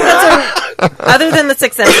 I think that's other than the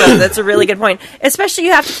Sixth Sense, that's a really good point. Especially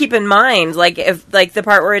you have to keep in mind, like if like the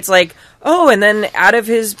part where it's like, oh, and then out of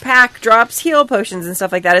his pack drops heal potions and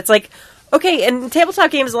stuff like that. It's like, okay, in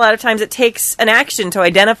tabletop games, a lot of times it takes an action to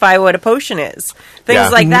identify what a potion is.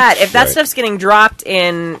 Things like that. If that stuff's getting dropped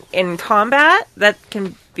in combat, that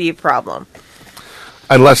can be a problem.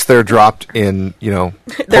 Unless they're dropped in,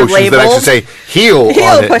 potions labeled. that actually say heal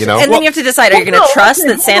on it, potion. And then you have to decide, are you going to trust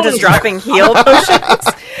that Santa's dropping heal potions?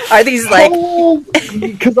 Are these like...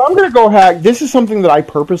 Because I'm going to go hack... This is something that I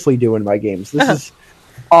purposely do in my games. This is...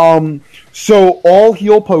 So all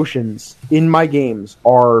heal potions in my games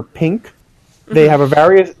are pink. They have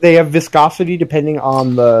they have viscosity depending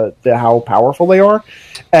on the how powerful they are,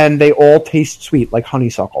 and they all taste sweet, like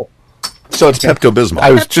honeysuckle. So it's Pepto-Bismol.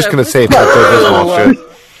 I was just going to say Pepto-Bismol shit.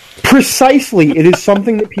 Precisely. It is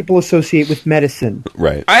something that people associate with medicine.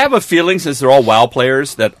 Right. I have a feeling, since they're all WoW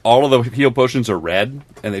players, that all of the heal potions are red,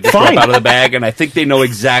 and they just drop out of the bag, and I think they know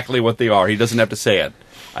exactly what they are. He doesn't have to say it.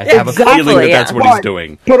 I have a feeling that that's what he's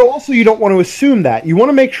doing. But also, you don't want to assume that. You want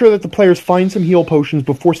to make sure that the players find some heal potions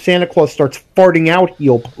before Santa Claus starts farting out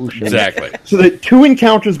heal potions. Exactly. So that 2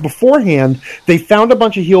 encounters beforehand, they found a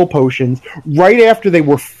bunch of heal potions right after they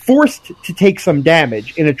were forced to take some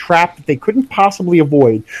damage in a trap that they couldn't possibly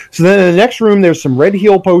avoid. So then in the next room, there's some red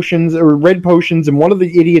potions, and one of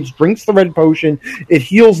the idiots drinks the red potion. It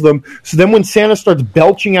heals them. So then when Santa starts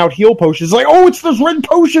belching out heal potions, it's like, oh, it's those red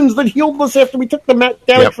potions that healed us after we took the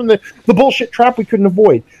damage from the bullshit trap we couldn't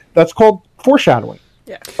avoid. That's called foreshadowing.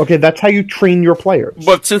 Yeah. Okay, that's how you train your players.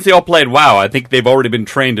 But since they all played WoW, I think they've already been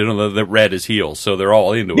trained to know that red is heal, so they're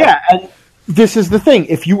all into it. Yeah, and this is the thing.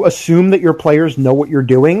 If you assume that your players know what you're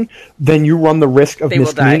doing, then you run the risk of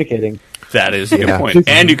miscommunicating. That is a good point.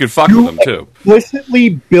 And you could fuck with them, too.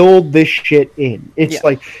 Explicitly build this shit in. It's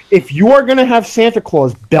like, if you are going to have Santa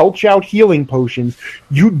Claus belch out healing potions,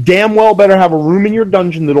 you damn well better have a room in your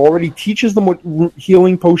dungeon that already teaches them what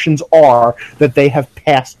healing potions are that they have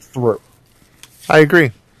passed through. I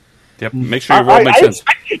agree. Yep, make sure your world makes sense.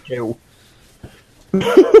 I expect you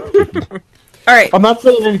to. All right. I'm not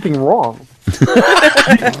saying anything wrong.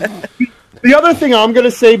 The other thing I'm going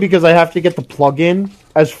to say, because I have to get the plug in,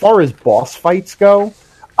 as far as boss fights go,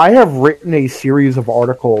 I have written a series of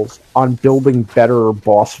articles on building better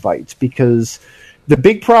boss fights, because the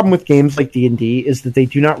big problem with games like D&D is that they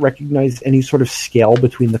do not recognize any sort of scale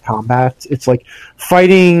between the combats. It's like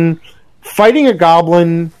fighting a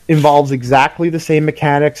goblin involves exactly the same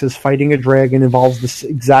mechanics as fighting a dragon, involves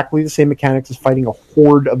exactly the same mechanics as fighting a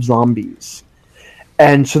horde of zombies.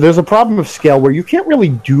 And so there's a problem of scale where you can't really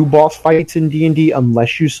do boss fights in D&D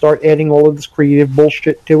unless you start adding all of this creative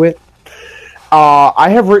bullshit to it. I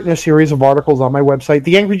have written a series of articles on my website,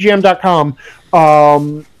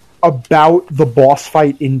 theangrygm.com, about the boss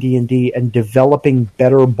fight in D&D and developing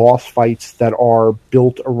better boss fights that are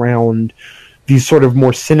built around these sort of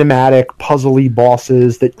more cinematic, puzzly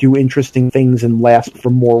bosses that do interesting things and last for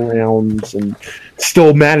more rounds and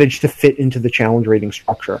still manage to fit into the challenge rating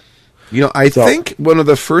structure. I think one of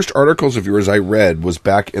the first articles of yours I read was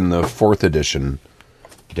back in the 4th edition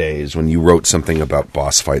days when you wrote something about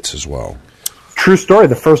boss fights as well. True story.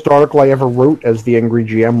 The first article I ever wrote as the Angry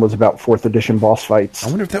GM was about 4th edition boss fights. I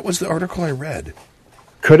wonder if that was the article I read.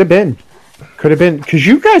 Could have been. Because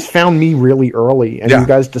you guys found me really early, and you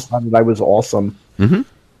guys decided I was awesome. Mm-hmm.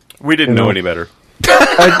 We didn't know any better.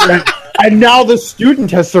 And now the student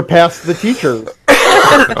has surpassed the teacher.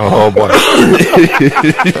 Oh, boy.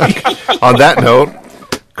 On that note,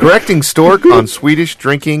 correcting Stork on Swedish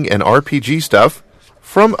drinking and RPG stuff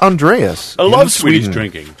from Andreas. I in love Swedish Sweden.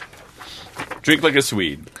 drinking. Drink like a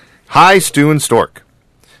Swede. Hi, Stu and Stork.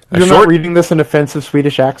 You're not reading this in offensive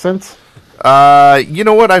Swedish accents? You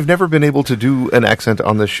know what? I've never been able to do an accent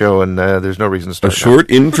on this show, and there's no reason to start. A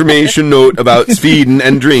short information note about Sweden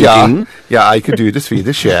and drinking. Yeah, I could do the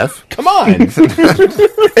Swedish chef. Come on.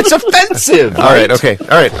 It's offensive. All right, okay. All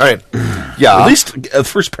right. Yeah. At least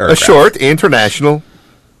first paragraph. A short informational...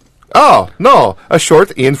 Oh, no. A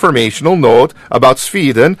short informational note about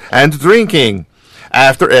Sweden and drinking.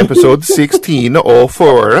 After episode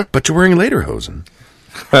 1604... But you're wearing lederhosen.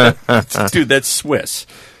 Dude, that's Swiss.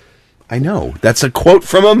 I know. That's a quote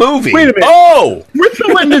from a movie. Wait a minute. Oh!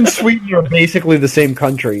 Switzerland and Sweden are basically the same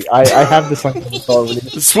country. I have this on already.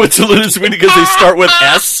 Switzerland and Sweden because they start with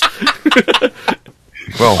S?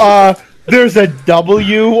 Well... There's a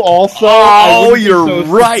W also. Oh, you're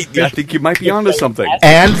right. I think you might be onto something.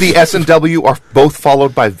 And the S and W are both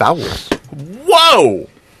followed by vowels. Whoa!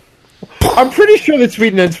 I'm pretty sure that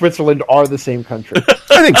Sweden and Switzerland are the same country.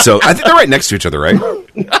 I think so. I think they're right next to each other, right?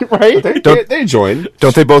 Right? They join.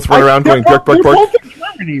 Don't they both run around going bork, bork, They're bork? both in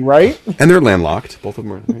Germany, right? And they're landlocked. Both of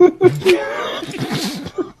them are.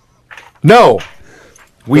 No,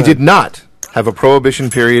 we did not have a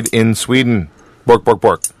prohibition period in Sweden. Bork, bork,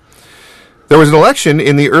 bork. There was an election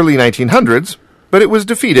in the early 1900s, but it was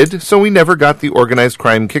defeated, so we never got the organized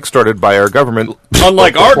crime kickstarted by our government.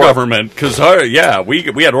 Unlike our government, because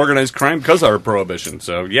we had organized crime because of our prohibition.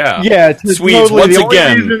 So yeah, Swedes once the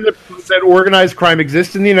again. only reason that organized crime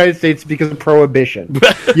exists in the United States is because of prohibition.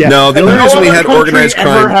 Yeah. No, the only reason we had organized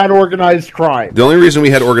ever crime. had organized crime. The only reason we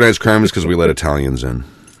had organized crime is because we let Italians in.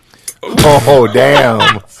 Oh,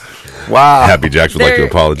 damn. Wow. Happy Jacks would like to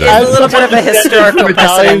apologize. It's a little bit of a historical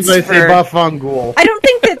Italians, precedence. I say bafangul. I don't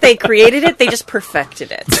think that they created it; they just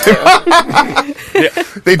perfected it.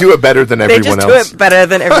 They do it better than They everyone just else. do it better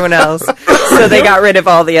than everyone else, so they got rid of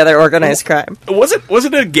all the other organized crime. Was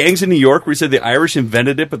it a Gangs in New York where you said the Irish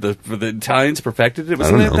invented it, but the Italians perfected it?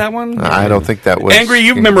 Wasn't it that one? I don't think that was... Angry,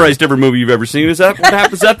 you've memorized every movie you've ever seen. Is that what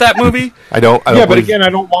happens? Is that movie? I don't Yeah, but believe- again, I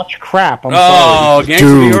don't watch crap. I'm Oh, sorry. Gangs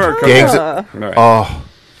in New Dude, York. Gangs... All right. Oh,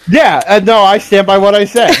 Yeah, no, I stand by what I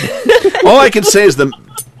said. All I can say is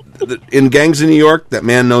in Gangs in New York, that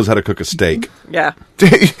man knows how to cook a steak. Yeah,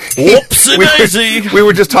 Whoopsie-daisy. we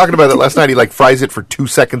were just talking about it last night. He fries it for 2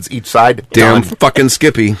 seconds each side. Damn Done. fucking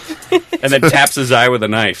Skippy. And then taps his eye with a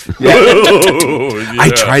knife.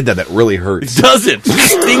 I tried that. That really hurts. Does it?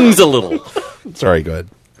 Stings a little. Sorry, go ahead.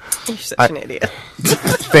 you're such an idiot.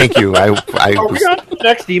 Thank you. I Are we was... on to the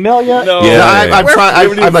next email yet? No. Yeah. I'm trying.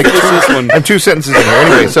 We haven't I'm like even finished this one. I'm 2 sentences in here.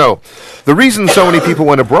 Anyway, so the reason so many people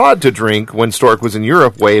went abroad to drink when Stork was in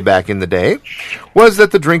Europe way back in the day was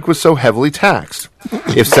that the drink was so heavily taxed.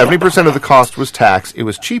 If 70% of the cost was tax, it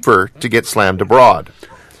was cheaper to get slammed abroad.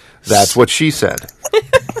 That's what she said.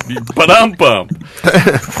 Ba-dum-bum.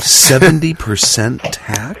 70%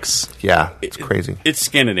 tax? Yeah, it's crazy. It's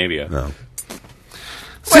Scandinavia. No.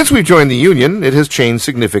 Since we've joined the Union, it has changed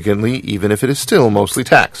significantly, even if it is still mostly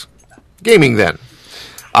tax. Gaming, then.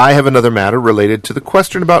 I have another matter related to the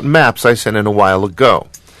question about maps I sent in a while ago.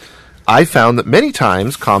 I found that many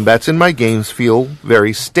times combats in my games feel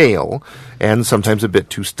very stale, and sometimes a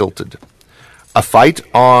bit too stilted. A fight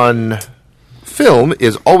on film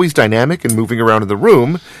is always dynamic and moving around in the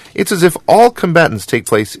room. It's as if all combatants take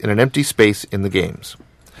place in an empty space in the games.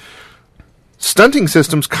 Stunting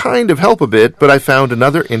systems kind of help a bit, but I found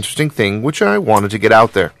another interesting thing which I wanted to get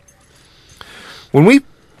out there. When we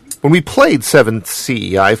played 7th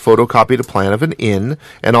Sea, I photocopied a plan of an inn,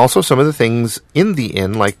 and also some of the things in the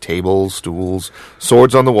inn, like tables, stools,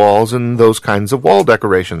 swords on the walls, and those kinds of wall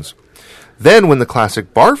decorations. Then, when the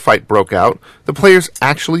classic bar fight broke out, the players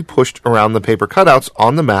actually pushed around the paper cutouts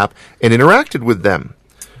on the map and interacted with them.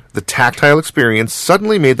 The tactile experience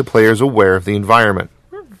suddenly made the players aware of the environment.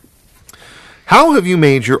 How have you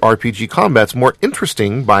made your RPG combats more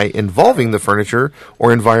interesting by involving the furniture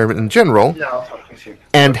or environment in general?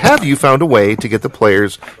 And have you found a way to get the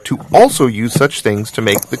players to also use such things to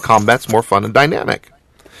make the combats more fun and dynamic?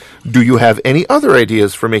 Do you have any other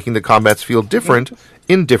ideas for making the combats feel different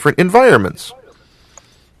in different environments?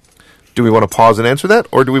 Do we want to pause and answer that,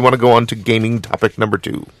 or do we want to go on to gaming topic number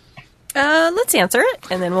 2? Let's answer it,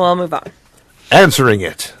 and then we'll move on. Answering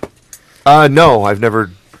it. No, I've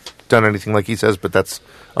never done anything like he says, but that's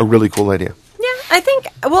a really cool idea. Yeah, I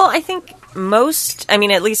think most, I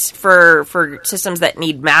mean, at least for systems that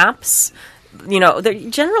need maps,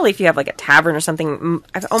 generally if you have like a tavern or something,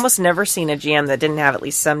 I've almost never seen a GM that didn't have at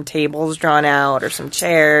least some tables drawn out or some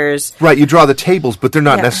chairs. Right, you draw the tables, but they're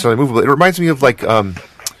not necessarily movable. It reminds me of like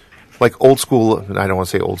old school, I don't want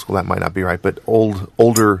to say old school, that might not be right, but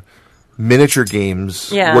older miniature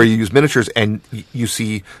games where you use miniatures and you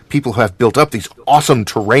see people who have built up these awesome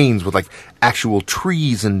terrains with like actual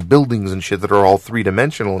trees and buildings and shit that are all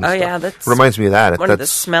three-dimensional and stuff. Yeah, that reminds me of that. One of the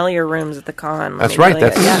smellier rooms at the con. That's right.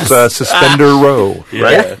 That's Suspender Row,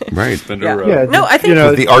 right? Right. Suspender Row. Yeah, no, I think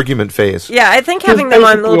the argument phase. Yeah, I think having them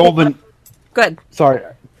on little. Good. Sorry.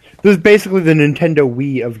 This is basically the Nintendo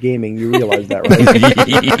Wii of gaming. You realize that,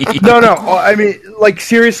 right? No. I mean, like,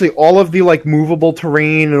 seriously, all of the, like, movable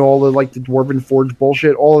terrain and all the, like, the Dwarven Forge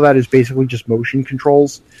bullshit, all of that is basically just motion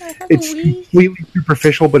controls. It's completely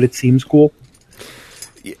superficial, but it seems cool.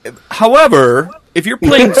 However, if you're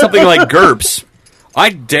playing something like GURPS,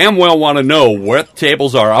 I damn well want to know where the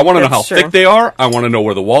tables are. I want to know how thick they are. I want to know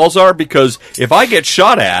where the walls are, because if I get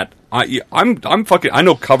shot at, I'm fucking. I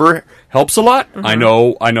know cover helps a lot. Mm-hmm.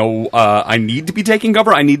 I know. I need to be taking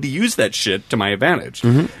cover. I need to use that shit to my advantage.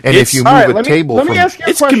 Mm-hmm. And if you move a table, let me ask you a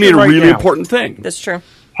question. It's gonna be a right really now. important thing. That's true.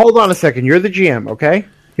 Hold on a second. You're the GM, okay?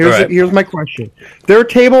 Right. Here's my question. There a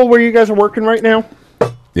table where you guys are working right now?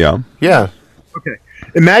 Yeah. Yeah. Okay.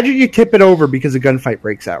 Imagine you tip it over because a gunfight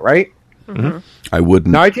breaks out, right? Mm-hmm. I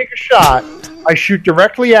wouldn't. Now I take a shot. I shoot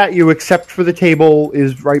directly at you, except for the table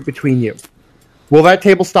is right between you. Will that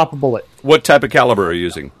table stop a bullet? What type of caliber are you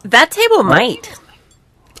using? That table might.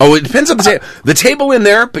 Oh, it depends on the table in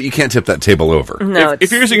there, but you can't tip that table over. No,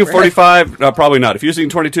 If you're using a 45, probably not. If you're using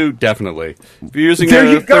 22, definitely. If you're using There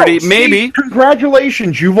a you 30, go. maybe. See,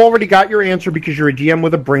 congratulations. You've already got your answer because you're a GM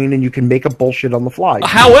with a brain and you can make a bullshit on the fly.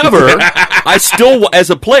 However, I still, as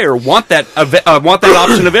a player, want that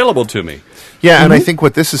option available to me. Yeah, and I think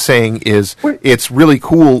what this is saying is it's really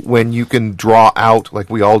cool when you can draw out, like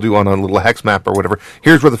we all do on a little hex map or whatever.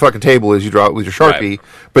 Here's where the fucking table is. You draw it with your Sharpie. Right.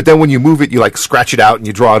 But then when you move it, you like scratch it out and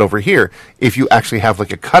you draw it over here. If you actually have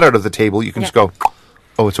like a cutout of the table, you can just go,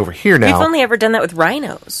 oh, it's over here now. We've only ever done that with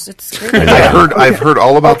rhinos. It's great. I've heard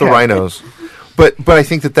all about the rhinos. But I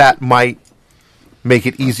think that might make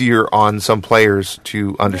it easier on some players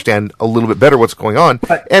to understand a little bit better what's going on,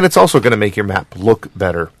 and it's also going to make your map look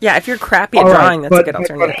better. Yeah, if you're crappy at All drawing, right, that's a good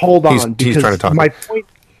alternative. But hold on, He's because trying to talk.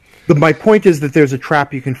 my point is that there's a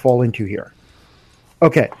trap you can fall into here.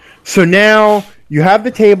 Okay, so now you have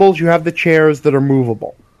the tables, you have the chairs that are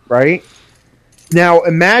movable, right? Now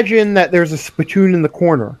imagine that there's a spittoon in the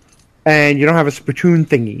corner, and you don't have a spittoon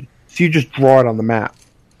thingy, so you just draw it on the map.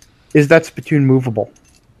 Is that spittoon movable?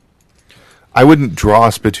 I wouldn't draw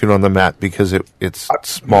a spittoon on the map because it's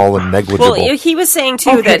small and negligible. Well, he was saying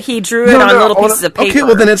too that he drew it on little pieces of paper. Okay,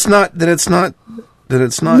 well then it's not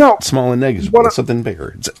small and negligible. It's something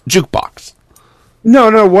bigger. It's a jukebox.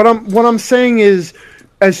 No. What I'm saying is,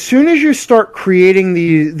 as soon as you start creating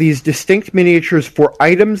these distinct miniatures for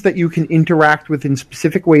items that you can interact with in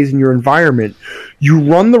specific ways in your environment, you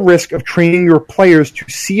run the risk of training your players to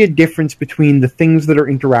see a difference between the things that are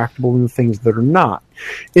interactable and the things that are not.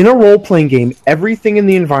 In a role-playing game, everything in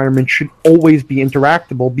the environment should always be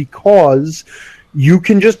interactable because you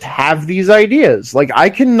can just have these ideas. Like,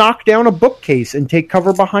 I can knock down a bookcase and take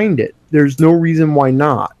cover behind it. There's no reason why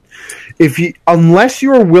not. Unless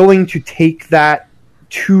you're willing to take that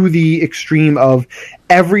to the extreme of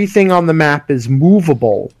everything on the map is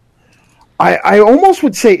movable, I almost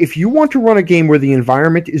would say if you want to run a game where the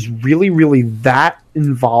environment is really, really that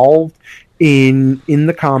involved in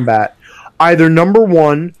the combat, either number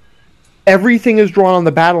one, everything is drawn on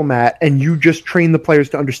the battle mat and you just train the players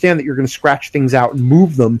to understand that you're going to scratch things out and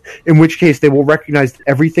move them, in which case they will recognize that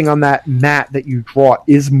everything on that mat that you draw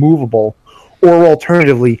is movable, or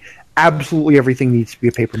alternatively, absolutely everything needs to be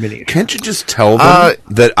a paper miniature. Can't you just tell them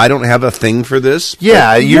that I don't have a thing for this?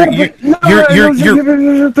 Yeah, you're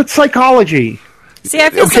that's psychology. See,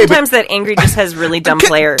 I feel sometimes that Angry just has really dumb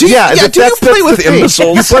players. Do you play with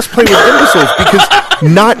imbeciles? You must play with imbeciles because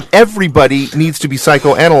not everybody needs to be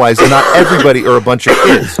psychoanalyzed and not everybody are a bunch of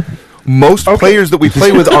kids. Most players that we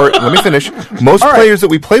play with are... Let me finish. Most players that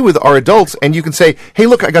we play with are adults, and you can say, hey,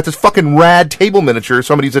 look, I got this fucking rad table miniature.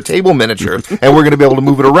 Somebody's a table miniature, and we're going to be able to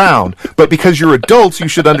move it around. But because you're adults, you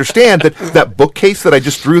should understand that that bookcase that I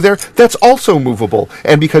just drew there, that's also movable.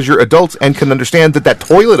 And because you're adults and can understand that that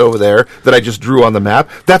toilet over there that I just drew on the map,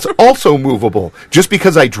 that's also movable. Just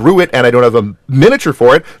because I drew it and I don't have a miniature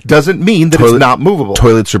for it doesn't mean that it's not movable.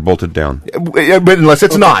 Toilets are bolted down. But unless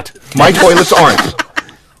it's not. My toilets aren't.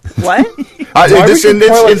 What? Why This would in your this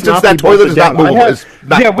toilets instance, not that be toilet bolted is not down? movable. It's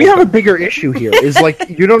not We have a bigger issue here. Is like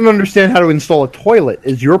you don't understand how to install a toilet.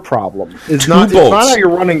 Is your problem? It's Two not. It's bolts. not how you're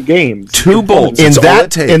running games. Two bolts. in That's all that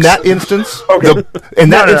it takes. in that instance. Okay.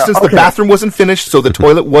 The Okay. bathroom wasn't finished, so the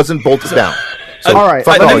toilet wasn't bolted down. So, All right.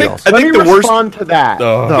 fuck Let all me, y'all. I let think me the worst- respond to that.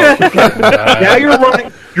 though. Now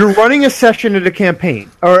you're running a session at a campaign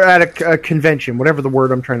or at a convention, whatever the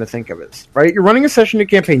word I'm trying to think of is. Right? You're running a session at a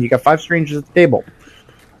campaign. You got 5 strangers at the table.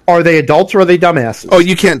 Are they adults or are they dumbasses? Oh,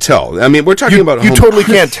 you can't tell. I mean, we're talking about You home- totally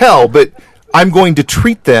can't tell, but I'm going to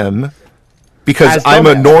treat them because As I'm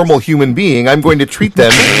a dumbasses. normal human being. I'm going to treat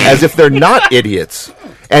them as if they're not idiots.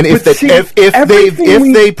 And if But see, if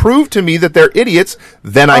everything they prove to me that they're idiots,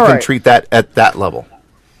 then I All can right. treat that at that level.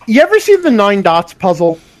 You ever see the 9 dots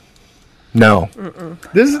puzzle? No.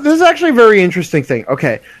 This is actually a very interesting thing.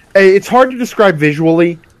 Okay, it's hard to describe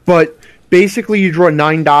visually, but basically you draw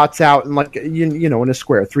 9 dots out and like you know in a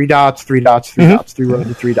square, 3 dots, 3 dots, 3 dots, 3 rows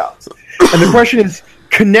of 3 dots. And the question is,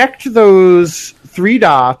 connect those 3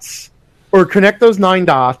 dots or connect those 9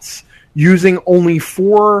 dots using only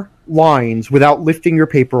 4 lines without lifting your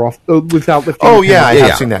paper off. Without lifting. Oh your yeah, I pen.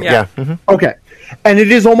 have seen that. Yeah. Yeah. Mhm. Okay. And it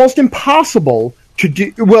is almost impossible to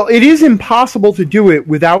do. Well, it is impossible to do it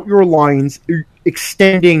without your lines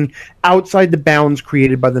extending outside the bounds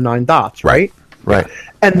created by the 9 dots, right? Right.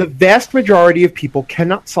 And the vast majority of people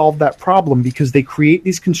cannot solve that problem because they create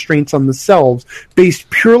these constraints on themselves based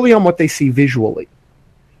purely on what they see visually.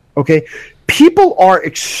 Okay? People are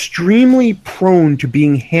extremely prone to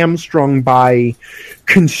being hamstrung by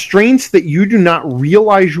constraints that you do not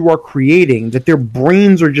realize you are creating, that their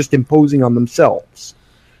brains are just imposing on themselves.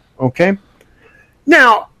 Okay?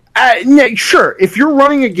 Now, sure, if you're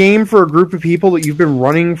running a game for a group of people that you've been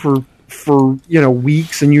running for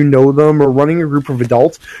weeks and you know them, or running a group of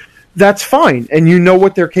adults, that's fine, and you know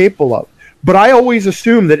what they're capable of. But I always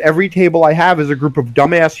assume that every table I have is a group of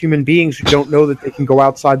dumbass human beings who don't know that they can go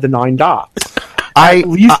outside the 9 dots. I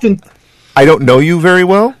don't know you very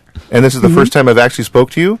well, and this is the first time I've actually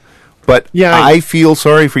spoke to you, but Yeah, I feel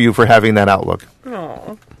sorry for you for having that outlook.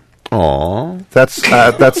 Aw.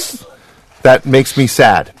 That makes me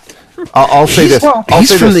sad. I'll say this. well, I'll He's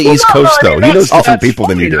say from this. the East Coast, though. He knows different that's people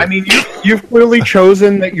than you fine. do. I mean, you've clearly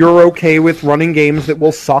chosen that you're okay with running games that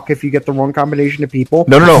will suck if you get the wrong combination of people.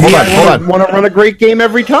 No, hold on. Want to run a great game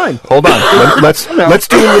every time. Hold on. Let's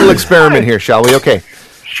do a little experiment here, shall we? Okay.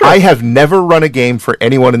 Sure. I have never run a game for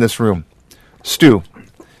anyone in this room. Stu,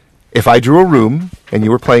 if I drew a room and you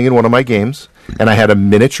were playing in one of my games and I had a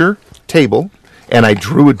miniature table and I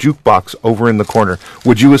drew a jukebox over in the corner,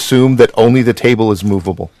 would you assume that only the table is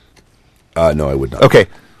movable? No, I would not. Okay.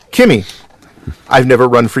 Kimmy, I've never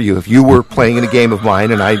run for you. If you were playing in a game of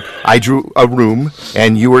mine and I drew a room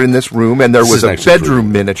and you were in this room and there was is a actually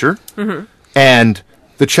bedroom miniature and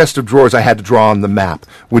the chest of drawers I had to draw on the map,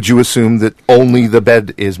 would you assume that only the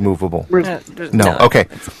bed is movable? No. Okay.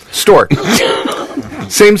 Stork.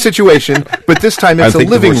 Same situation, but this time I it's a think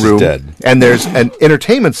the living horse is room, dead. and there's an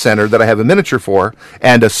entertainment center that I have a miniature for,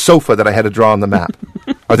 and a sofa that I had to draw on the map.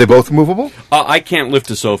 Are they both movable? I can't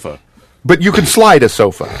lift a sofa. But you can slide a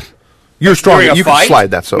sofa. You're strong. During a You fight? can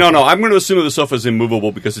slide that sofa. No, I'm going to assume that the sofa is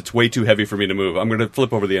immovable because it's way too heavy for me to move. I'm going to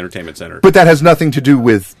flip over the entertainment center. But that has nothing to do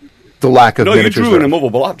with the lack of No, you miniatures. drew an there.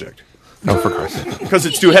 immovable object Oh, for Christ's sake. because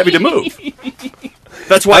it's too heavy to move.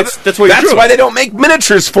 That's why. That's why. That's why they don't make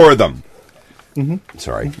miniatures for them.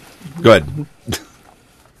 Sorry. Good.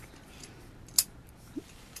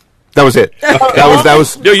 That was it. That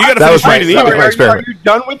was. No, you gotta that finish was my, reading the that was email. my Are experiment. you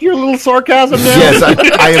done with your little sarcasm now? Yes,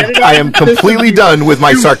 I am completely done with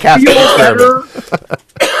my sarcastic Feel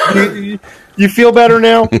experiment. better? You feel better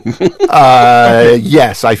now?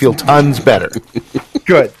 Yes, I feel tons better.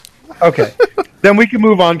 Good. Okay. Then we can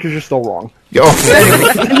move on because you're still wrong.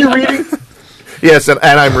 Oh, Continue reading. yes, and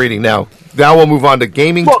I'm reading now. Now we'll move on to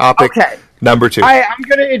gaming Well, topic okay. number 2. I'm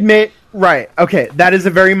going to admit, right, okay, that is a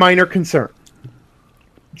very minor concern.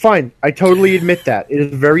 Fine, I totally admit that. It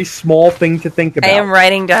is a very small thing to think about. I am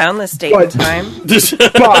writing down this date and time.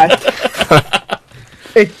 But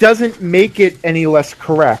it doesn't make it any less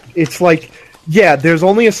correct. It's like, yeah, there's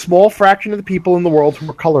only a small fraction of the people in the world who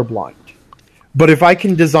are colorblind. But if I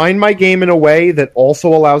can design my game in a way that also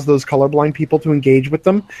allows those colorblind people to engage with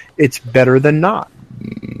them, it's better than not.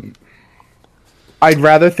 I'd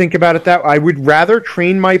rather think about it that way. I would rather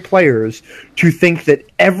train my players to think that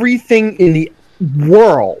everything in the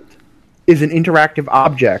world is an interactive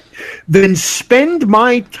object than spend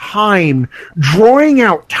my time drawing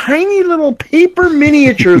out tiny little paper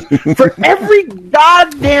miniatures for every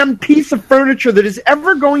goddamn piece of furniture that is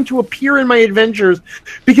ever going to appear in my adventures,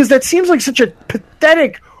 because that seems like such a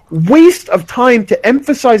pathetic, waste of time to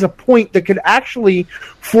emphasize a point that could actually,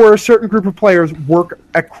 for a certain group of players, work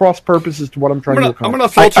at cross purposes to what I'm trying to I'm accomplish. going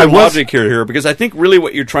to fault your logic here, because I think really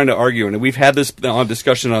what you're trying to argue, and we've had this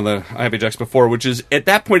discussion on the Happy Jacks before, which is at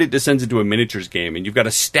that point it descends into a miniatures game, and you've got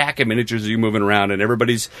a stack of miniatures that you're moving around, and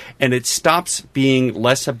and it stops being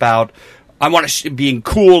less about I want to being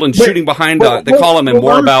cool and shooting behind the column, and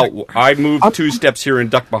more about I move 2 steps here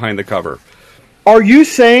and duck behind the cover. Are you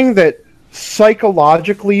saying that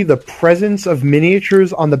psychologically the presence of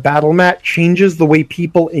miniatures on the battle mat changes the way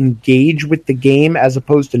people engage with the game as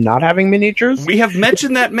opposed to not having miniatures? We have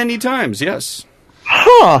mentioned that many times, yes.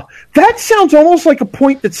 Huh. That sounds almost like a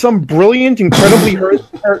point that some brilliant, incredibly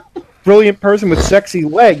brilliant person with sexy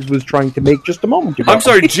legs was trying to make just a moment ago. I'm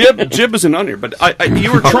sorry, Jib isn't on here, but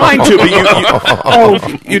you were trying to, but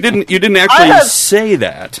you didn't actually say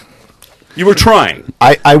that. You were trying.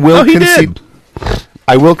 I will concede.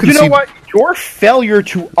 I will concede. You know what? Your failure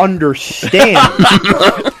to understand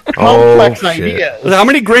complex ideas. How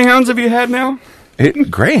many Greyhounds have you had now?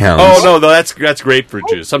 Greyhounds? Oh, no, that's grapefruit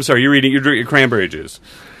juice. I'm sorry, you're drinking your cranberry juice.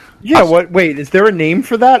 Yeah, what? Wait, is there a name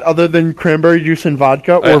for that other than cranberry juice and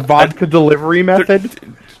vodka, or vodka delivery method?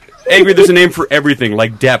 Angry, there's a name for everything,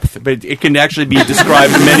 like depth, but it can actually be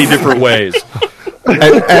described in many different ways.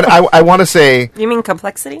 And I want to say... You mean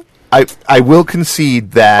complexity? I will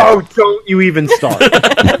concede that... Oh, don't you even start.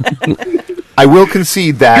 I will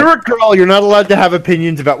concede that... You're a girl, you're not allowed to have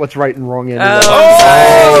opinions about what's right and wrong anyway.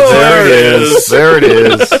 Oh, there it is. There it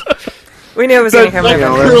is. We knew it was going to come You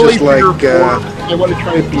know, from it's just like I want to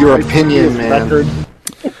try and your opinion, man.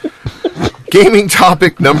 Gaming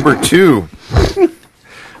topic number 2.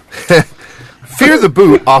 Fear the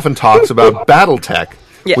Boot often talks about BattleTech,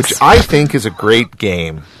 Yes. which I think is a great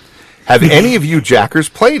game. Have any of you jackers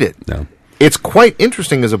played it? No. It's quite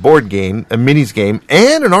interesting as a board game, a minis game,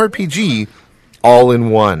 and an RPG all in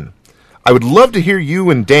one. I would love to hear you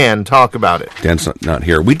and Dan talk about it. Dan's not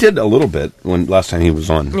here. We did a little bit when last time he was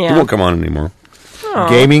on. Yeah. He won't come on anymore.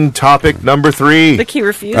 Gaming topic number 3. The key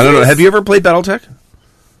refuses. I don't know. Have you ever played BattleTech?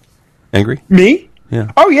 Angry? Me?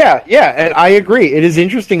 Yeah. Oh, yeah, and I agree. It is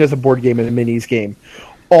interesting as a board game and a minis game.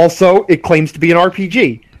 Also, it claims to be an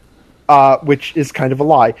RPG. Which is kind of a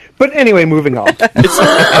lie. But anyway, moving on. Is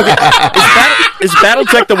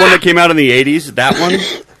BattleTech the one that came out in the 80s? That one?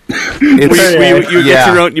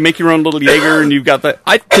 You make your own little Jaeger, and you've got the...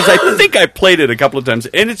 Because I think I played it a couple of times,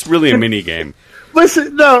 and it's really a mini game.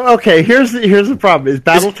 Listen, no, okay. Here's the problem: is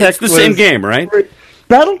BattleTech it's the same game, right?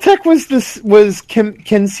 BattleTech was Ken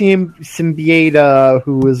Symbieta,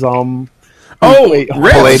 who was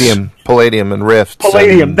Palladium and Rift.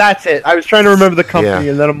 Palladium, that's it. I was trying to remember the company,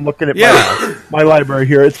 and then I'm looking at my library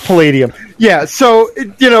here. It's Palladium. Yeah, so,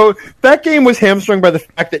 that game was hamstrung by the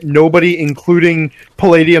fact that nobody, including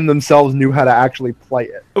Palladium themselves, knew how to actually play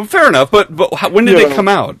it. Well, fair enough, but when did it come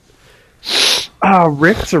out?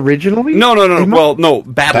 Rift's originally? No. Well, no,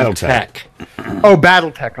 BattleTech. Oh,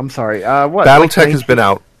 BattleTech. I'm sorry. What? BattleTech has been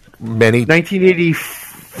out many...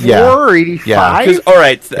 1984 or 85? Yeah. All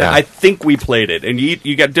right, I think we played it, and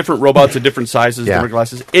you got different robots of different sizes, different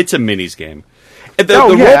classes. It's a minis game. The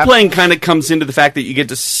role-playing kind of comes into the fact that you get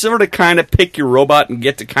to sort of kind of pick your robot and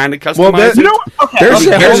get to kind of customize it.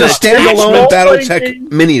 There's a standalone BattleTech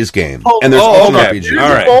minis game, and there's also an RPG.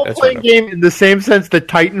 All right, a role-playing game in the same sense that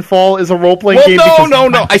Titanfall is a role-playing game.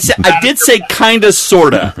 No. I did say kinda,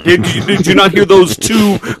 sorta. Did you not hear those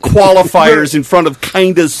 2 qualifiers in front of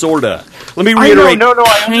kinda, sorta? Let me reiterate. No,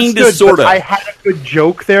 I kinda, understood, sorta. but I had a good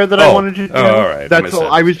joke there that I wanted to do. Oh, all right. That's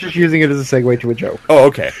all. I was just using it as a segue to a joke. Oh,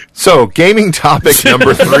 okay. So, gaming topic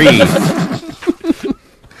number 3.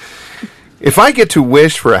 If I get to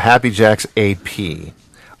wish for a Happy Jacks AP,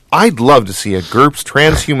 I'd love to see a GURPS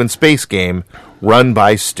transhuman space game run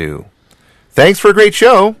by Stu. Thanks for a great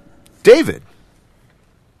show, David.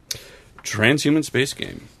 Transhuman space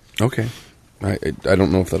game. Okay. I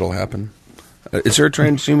don't know if that'll happen. Is there a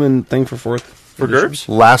transhuman thing for 4th? For GURPS?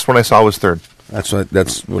 Last one I saw was 3rd.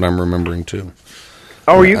 That's what I'm remembering, too.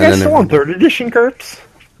 Oh, are you guys still on 3rd edition GURPS?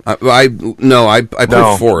 I played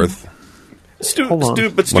 4th. Stu's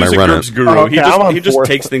a When I run GURPS it. guru. Oh, okay, He just fourth.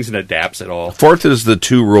 takes things and adapts it all. 4th is the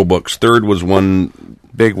 2 rule books. 3rd was one...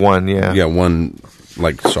 Big one, yeah. Yeah, one,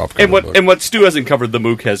 soft cover book. And what Stu hasn't covered, the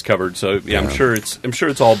Mook has covered. So I'm sure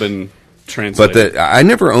it's all been translated. But I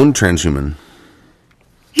never owned transhuman.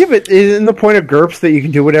 Yeah, but isn't the point of GURPS that you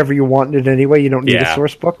can do whatever you want in it anyway? You don't need a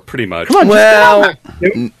source book? Pretty much. Come on, Well,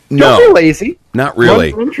 don't no. be lazy. Not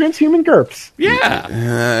really. Run transhuman GURPS. Yeah.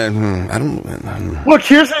 I don't... Look,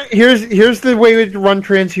 here's the way to run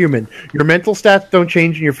transhuman. Your mental stats don't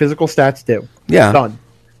change, and your physical stats do. Yeah. Done.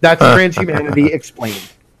 That's transhumanity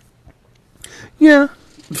explained. Yeah.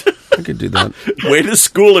 I could do that. Way to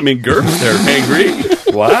school him in GURPS there,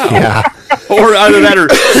 Angry. Wow. Yeah. Or either that or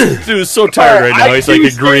dude's so tired right now, he's like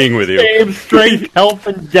agreeing with you. Save strength, health,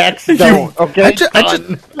 and dex don't. Okay.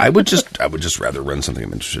 I would just rather run something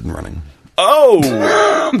I'm interested in running. Oh,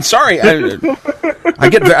 I'm sorry.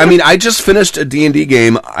 I just finished a D&D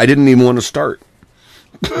game I didn't even want to start.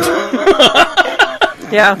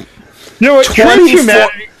 Yeah. You know what?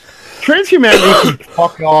 Transhumanity can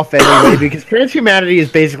fuck off anyway, because transhumanity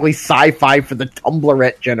is basically sci-fi for the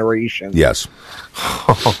Tumblrette generation. Yes.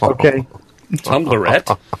 Okay.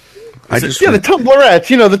 Tumblrette? The Tumblrettes,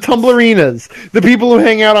 the Tumblerinas, the people who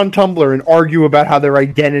hang out on Tumblr and argue about how their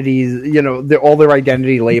identities, all their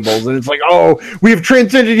identity labels, and it's like, oh, we have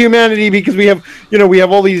transcended humanity because we have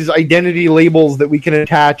all these identity labels that we can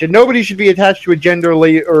attach, and nobody should be attached to a gender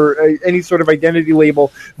or any sort of identity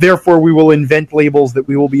label. Therefore, we will invent labels that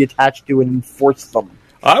we will be attached to and enforce them.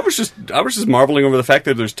 I was just marveling over the fact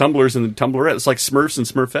that there's Tumblrs and Tumblrette. It's like Smurfs and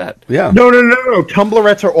Smurfette. Yeah. No.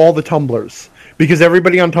 Tumblrettes are all the Tumblrs. Because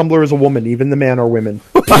everybody on Tumblr is a woman, even the man or women.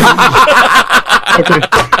 Okay.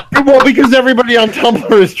 Well, because everybody on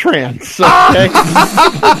Tumblr is trans. Okay.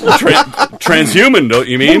 Transhuman, don't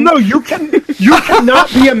you mean? Well, no, you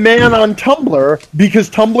cannot be a man on Tumblr because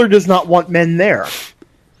Tumblr does not want men there.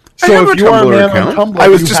 So if you are a man on Tumblr, I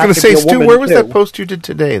was just going to to say, be a Stu, woman where was too. that post you did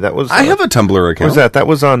today? That was. I have a Tumblr account. Where's that? That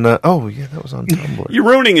was on. That was on Tumblr. You're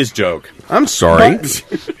ruining his joke. I'm sorry. This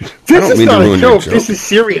don't is mean to not a ruin your joke. joke. This is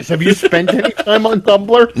serious. Have you spent any time on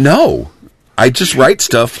Tumblr? No. I just write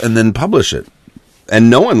stuff and then publish it.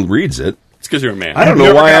 And no one reads it. It's because you're a man. I don't Have you know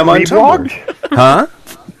ever why I'm on gotten Tumblr. Huh?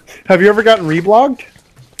 Have you ever gotten reblogged?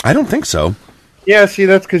 I don't think so. Yeah, see,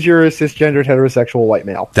 that's because you're a cisgendered heterosexual white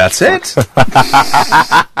male. That's it.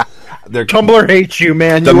 Tumblr hates you,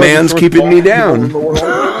 man. The You are man's first keeping me people down. in the world.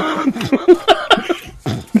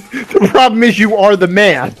 The problem is you are the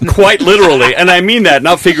man. Quite literally, and I mean that,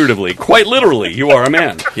 not figuratively. Quite literally, you are a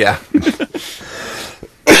man. Yeah.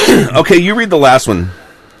 Okay, you read the last one.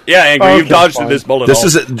 Yeah, Angry, Okay, you've dodged fine. this bullet. This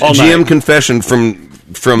is a all GM night. confession from.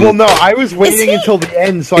 Well, no, I was waiting until the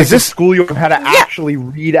end so I Is could this- school you on how to actually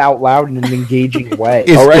read out loud in an engaging way.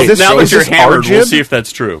 Is, All right. is this, Now is that you're this our hammered, we'll jib? see if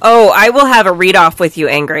that's true. Oh, I will have a read off with you,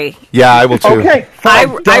 Angry. Yeah, I will too. Okay, I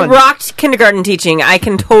fine, I done. rocked kindergarten teaching. I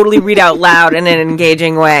can totally read out loud in an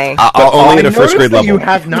engaging way. but only at I a first grade noticed that level. you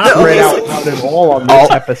have not read out loud at all on this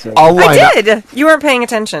I'll- episode. I'll line I up. did. You weren't paying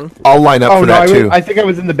attention. I'll line up oh for no, that too. I think I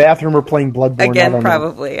was in the bathroom or playing Bloodborne. I Again, don't know.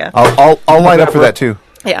 probably. Yeah. I'll line up for that too.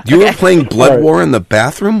 Yeah. You were okay. playing Blood Alright. War in the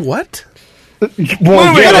bathroom? What? Well, Moving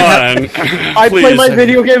yeah, on. I play Please. my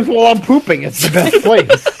video games while I'm pooping. It's the best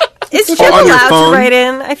place. Is Jib on your allowed phone? to write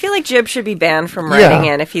in? I feel like Jib should be banned from Yeah. writing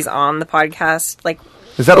in if he's on the podcast. Like,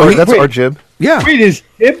 Is that Wait, that's wait. our jib? Yeah. Wait, is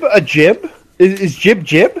Jib a Jib? Is Jib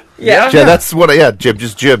Jib? yeah. Yeah, that's what. Yeah, jib,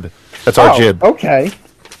 just jib. That's our Oh, jib. okay.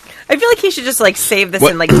 I feel like he should just like save this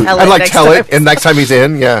What? and like tell it. I'd like next tell time. it, and next time he's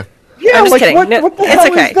in, yeah. Yeah, I'm just like kidding. what, No, what the it's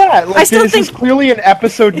hell okay. is that? Like, I still this is think- clearly an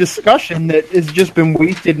episode discussion that has just been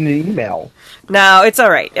wasted in an email. No, it's all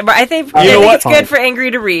right. But I think, You know what? it's good for Angry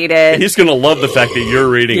to read it. He's going to love the fact that you're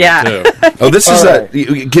reading Yeah. it, too. Oh, this is Alright.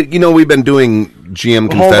 you know, we've been doing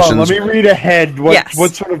GM Hold on, confessions. let me read ahead. Yes.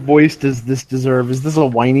 What sort of voice does this deserve? Is this a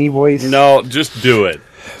whiny voice? No, just do it.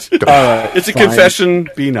 Alright, It's a fine. confession.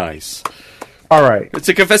 Be nice. All right. It's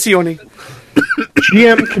a confessione.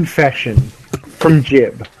 GM confession from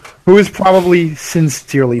Jib, who is probably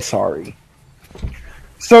sincerely sorry.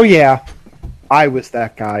 So yeah, I was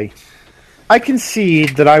that guy. I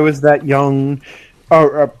concede that I was that young.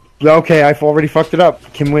 Okay, I've already fucked it up.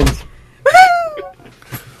 Kim wins.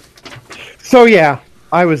 So yeah,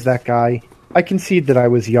 I was that guy. I concede that I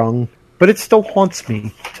was young, but it still haunts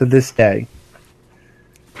me to this day.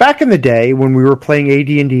 Back in the day when we were playing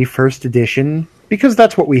AD&D First Edition, because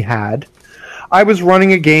that's what we had, I was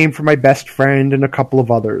running a game for my best friend and a couple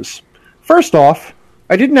of others. First off,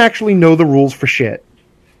 I didn't actually know the rules for shit.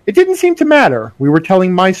 It didn't seem to matter. We were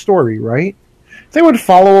telling my story, right? They would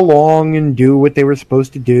follow along and do what they were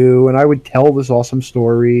supposed to do, and I would tell this awesome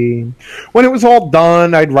story. When it was all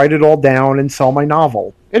done, I'd write it all down and sell my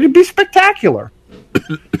novel. It'd be spectacular.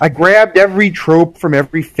 I grabbed every trope from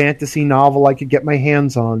every fantasy novel I could get my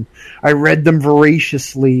hands on. I read them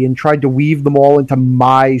voraciously and tried to weave them all into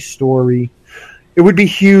my story. It would be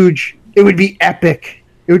huge. It would be epic.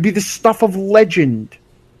 It would be the stuff of legend.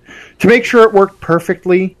 To make sure it worked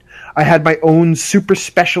perfectly, I had my own super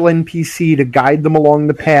special NPC to guide them along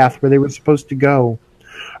the path where they were supposed to go.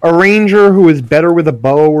 A ranger who was better with a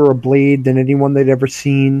bow or a blade than anyone they'd ever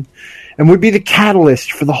seen, and would be the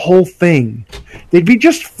catalyst for the whole thing. They'd be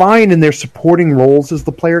just fine in their supporting roles as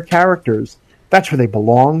the player characters. That's where they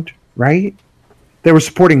belonged, right? They were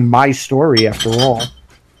supporting my story, after all.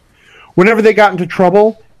 Whenever they got into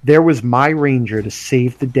trouble, there was my ranger to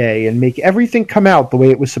save the day and make everything come out the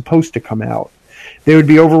way it was supposed to come out. They would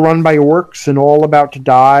be overrun by orcs and all about to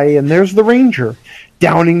die, and there's the ranger,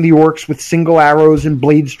 downing the orcs with single arrows and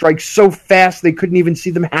blade strikes so fast they couldn't even see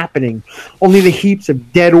them happening. Only the heaps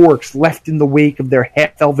of dead orcs left in the wake of their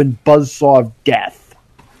half-elven buzzsaw of death.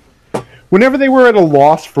 Whenever they were at a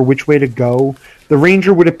loss for which way to go, the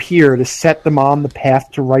ranger would appear to set them on the path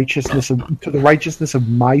to the righteousness of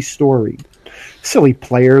my story. Silly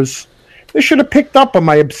players. They should have picked up on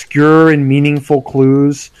my obscure and meaningful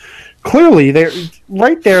clues. Clearly, they're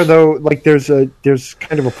right there, though. Like there's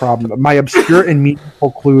kind of a problem. My obscure and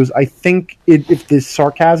meaningful clues. I think if this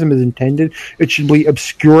sarcasm is intended, it should be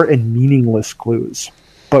obscure and meaningless clues.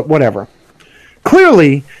 But whatever.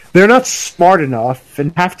 Clearly, they're not smart enough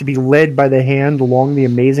and have to be led by the hand along the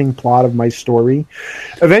amazing plot of my story.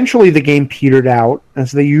 Eventually, the game petered out,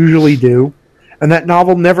 as they usually do, and that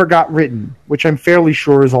novel never got written, which I'm fairly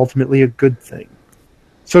sure is ultimately a good thing.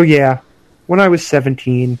 So yeah, when I was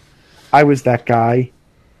 17, I was that guy.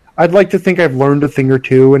 I'd like to think I've learned a thing or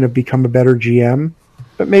two and have become a better GM,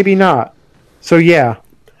 but maybe not. So yeah,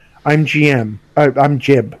 I'm GM. I'm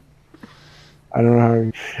Jib. I don't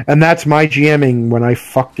know how... And that's my GMing when I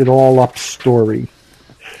fucked it all up story.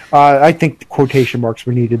 I think the quotation marks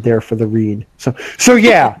were needed there for the read. So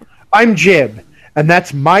yeah, I'm Jib. And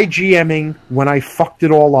that's my GMing when I fucked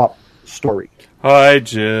it all up story. Hi,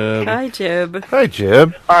 Jib. Hi, Jib. Hi,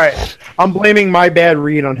 Jib. All right. I'm blaming my bad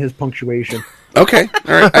read on his punctuation. Okay,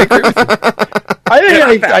 all right, I agree with you. I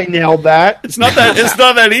think I nailed that. It's not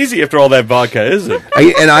that easy after all that vodka, is it?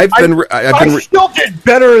 I still did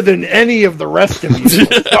better than any of the rest of you.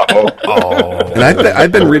 And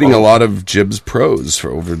I've been reading a lot of Jib's prose for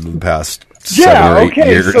over the past 7 or 8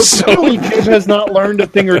 years. So clearly Jib has not learned a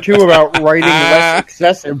thing or two about writing less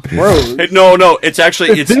excessive prose. No, it's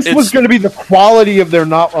actually... If this was going to be the quality of their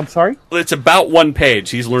novel... I'm sorry? It's about 1 page.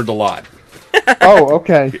 He's learned a lot. Oh,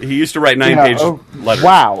 okay. He used to write 9-page letters.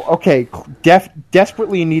 Wow, okay.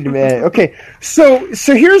 Desperately need to... Okay, so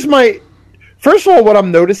here's my... First of all, what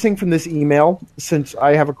I'm noticing from this email, since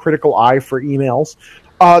I have a critical eye for emails,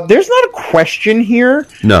 there's not a question here.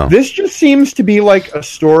 No. This just seems to be like a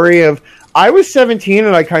story of... I was 17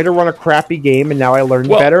 and I kind of run a crappy game and now I learned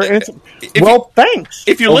better. And thanks.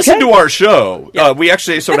 If you listen to our show, we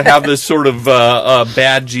actually sort of have this sort of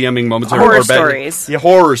bad GMing moments. Horror stories. Yeah,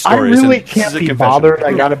 horror stories. I really can't be bothered,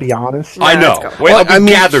 I gotta be honest. I know. Well, I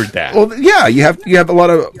gathered that. Well, yeah, you have a lot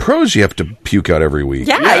of prose you have to puke out every week.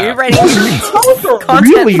 Yeah. You're writing content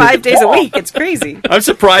really 5 days a week. It's crazy. I'm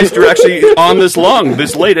surprised you're actually on this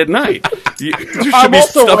this late at night. There should I'm be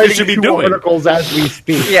also stuff you writing should be 2 doing. articles as we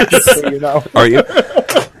speak. Yes. So you know. Are you?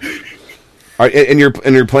 And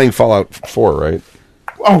you're playing Fallout 4, right?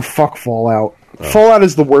 Oh, fuck Fallout. Fallout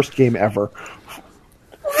is the worst game ever.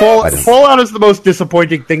 Fallout is the most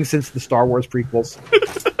disappointing thing since the Star Wars prequels.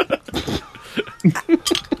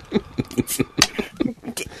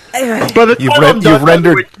 But You've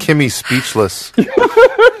rendered Kimmy speechless.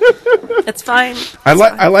 It's fine. I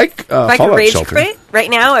like If I could Fallout rage Shelter. quit right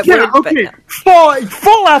now, I Yeah, would. okay. But no.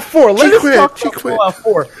 Fallout 4. Let us quit, talk she about quit. Fallout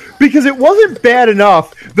 4. Because it wasn't bad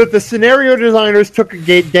enough that the scenario designers took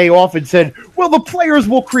a day off and said, well, the players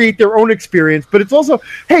will create their own experience. But it's also,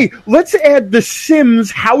 hey, let's add the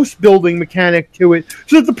Sims house building mechanic to it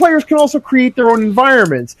so that the players can also create their own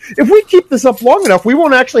environments. If we keep this up long enough, we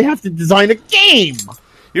won't actually have to design a game.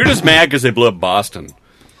 You're just mad because they blew up Boston.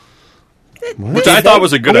 Which I thought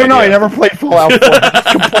was a good I don't know, I idea. never played Fallout 4.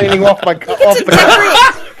 I'm complaining off the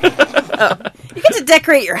You get to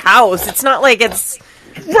decorate your house. It's not like it's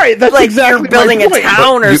Right, that's like exactly you're building my a point.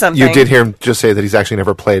 town or you, something. you did hear him just say that he's actually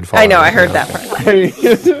never played Fallout. I know. I heard that part.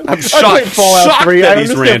 I'm shocked- I played Fallout shocked 3. that I he's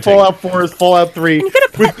understand ranting. Fallout 4 is Fallout 3 you got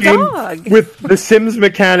a pet dog. with the Sims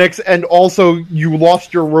mechanics, and also you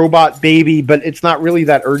lost your robot baby, but it's not really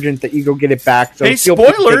that urgent that you go get it back. So Hey, feel free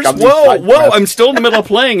to spoilers! pick up these Whoa, side quests. I'm still in the middle of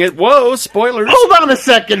playing it. Whoa, spoilers! Hold on a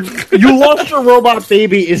second. You lost your robot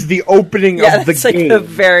baby is the opening Yeah, of the it's like game. the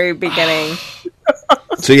very beginning.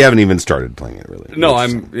 So you haven't even started playing it, really? No,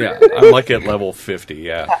 I'm like at level 50.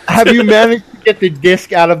 Yeah, Have you managed to get the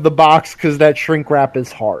disc out of the box? Because that shrink wrap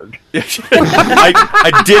is hard.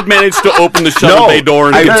 I did manage to open the shuttle bay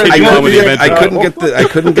door and continue on with the event. I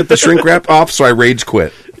couldn't get the shrink wrap off, so I rage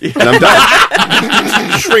quit, and I'm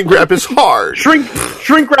done. Shrink wrap is hard. Shrink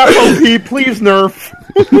wrap OP, please nerf.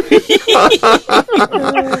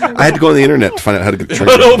 I had to go on the internet to find out how to get the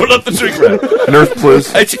shrink wrap. Open up the shrink wrap. Nerf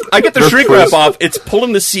Plus. I get the Nerf shrink Plus. wrap off. It's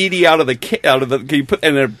pulling the CD out of the you put,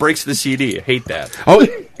 and it breaks the CD. I hate that. Oh,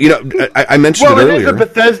 you know, I mentioned Well, it it is a earlier.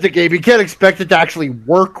 Bethesda game. You can't expect it to actually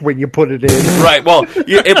work when you put it in. Right. Well,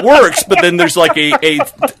 it works, but then there's like a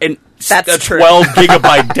That's true. 12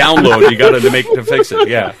 gigabyte download you got to make to fix it.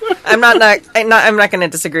 Yeah. I'm not going to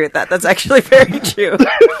disagree with that. That's actually very true.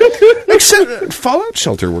 Except Fallout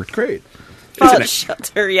Shelter worked great. Fallout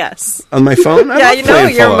Shelter, yes. On my phone? I Yeah, love you know,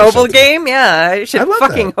 playing your Fallout mobile Shelter. game? Yeah, I should I love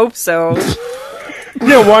fucking that. hope so.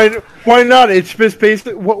 Yeah, why not? It's just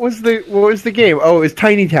basically what was the game? Oh, it was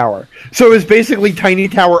Tiny Tower. So it was basically Tiny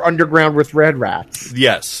Tower Underground with Red Rats.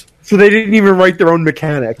 Yes. So they didn't even write their own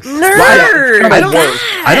mechanics. Nerd!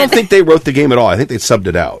 I don't think they wrote the game at all. I think they subbed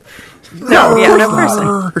it out. No, yeah, no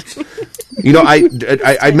person. You know,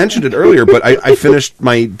 I mentioned it earlier, but I finished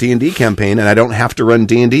my D&D campaign, and I don't have to run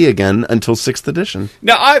D&D again until 6th edition.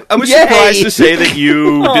 Now, I was Yay! surprised to say that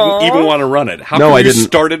you didn't even want to run it. How No, come I you didn't.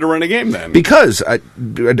 started to run a game then? Because I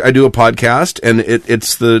do a podcast, and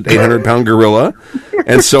it's the 800-pound gorilla,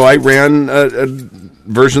 and so I ran a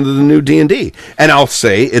version of the new D&D. And I'll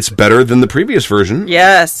say it's better than the previous version.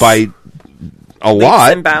 Yes. By a Leaps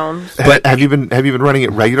lot. and bounds. But Have you been running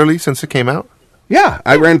it regularly since it came out? yeah,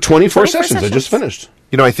 I ran 24 24 sessions. I just sessions. finished.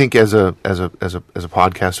 You know, I think as a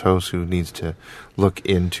podcast host who needs to look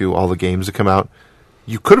into all the games that come out,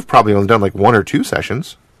 you could have probably only done like 1 or 2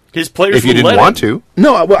 sessions His players if you would didn't let want him. to.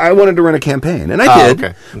 No, I wanted to run a campaign, and I did.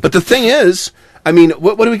 okay. But the thing is, I mean,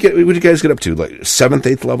 what do we get? What did you guys get up to? Like 7th,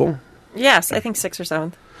 8th level? Yes, I think 6th or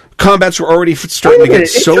 7th. Combats were already starting Wait to a get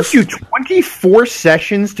minute, it so. took you 24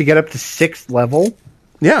 sessions to get up to 6th level?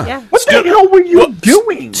 Yeah. Yeah. What the hell were you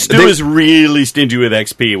doing? Stu They- is really stingy with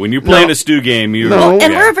XP. When you're playing a Stu game, you No. And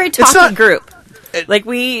yeah. we're a very It's talky not- group. Like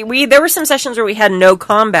we there were some sessions where we had no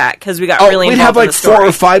combat because we got Oh, really we'd involved have like in the story. 4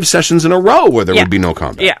 or 5 sessions in a row where there Yeah. would be no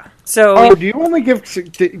combat. Yeah. So Oh, do you only give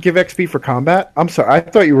XP for combat? I'm sorry, I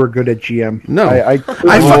thought you were good at GM. No, I I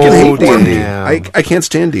fucking hate D&D. damn. I can't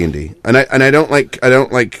stand D&D, and I don't like.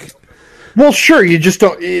 Well, sure, you just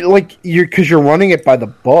don't like because you're running it by the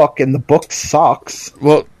book, and the book sucks.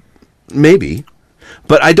 Well, maybe,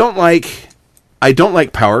 but I don't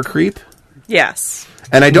like power creep, yes.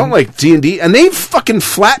 and I don't like D&D, and they've fucking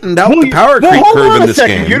flattened out the you- power creep hold curve on in a this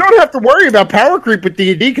second. game. You don't have to worry about power creep with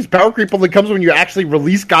D&D because power creep only comes when you actually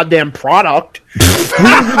release goddamn product. We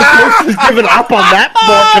were the closest giving up on that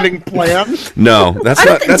marketing plan. No, that's I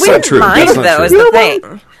don't not. think That's we not didn't true. mind That's not though. true. Is the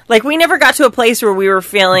thing. Like we never got to a place where we were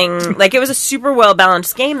feeling like it was a super well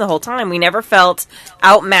balanced game the whole time. We never felt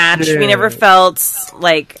outmatched. Yeah. We never felt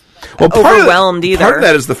like Well, overwhelmed either. Part of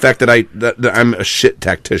that is the fact that that I'm a shit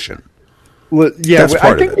tactician. Well, yeah, That's I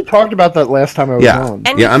part of think it. we talked about that last time I was Yeah. on.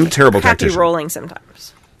 and Yeah, I'm a terrible crappy tactician. rolling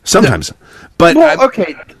sometimes. Sometimes, but Well,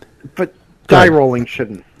 okay, but Go die ahead. rolling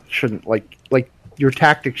shouldn't like your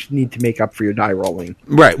tactics need to make up for your die rolling.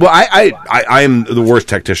 right. Well, I am the worst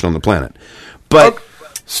tactician on the planet, but.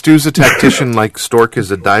 Stu's a tactician like Stork is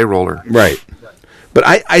a die roller. Right. But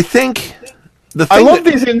I think the thing I love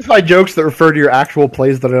that, these inside jokes that refer to your actual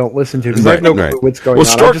plays that I don't listen to because I have no clue what's going well,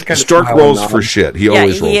 on. Stork, I just kinda Stork smile rolls and for nod. shit. He Yeah,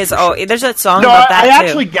 always rolls he is. for Oh, shit. there's that song No, about that I too.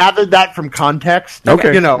 actually gathered that from context.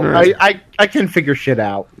 Okay. You know, All right. I can figure shit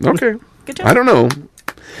out. Okay. Good job. I don't know.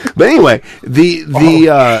 But anyway, the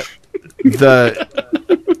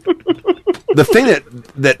thing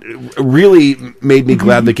that really made me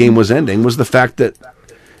glad the game was ending was the fact that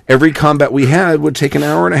every combat we had would take an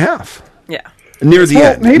hour and a half. Yeah. Near the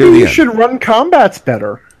Well, end. maybe near the you end. should run combats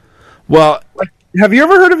better. Well, Have you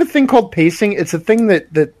ever heard of a thing called pacing? It's a thing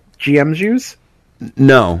that GMs use.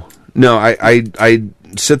 no. I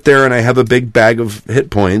sit there and I have a big bag of hit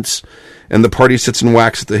points, and the party sits and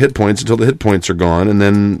whacks at the hit points until the hit points are gone, and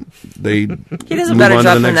then they He does a move better on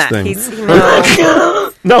job to the than next that. thing.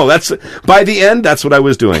 No. No, that's by the end. That's what I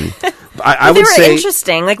was doing. I They would were say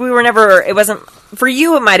interesting. Like we were never. It wasn't for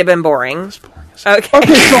you. It might have been boring. Okay.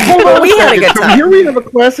 Okay, so hold on. We had a second. good So time. here we have a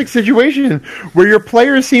classic situation where your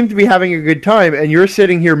players seem to be having a good time, and you're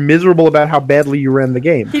sitting here miserable about how badly you ran the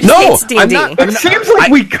game. He just No, hates I'm D&D. not- It seems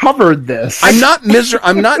like we covered this. I'm not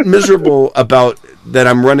miserable about that.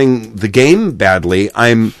 I'm running the game badly.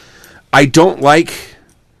 I don't like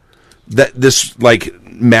that this like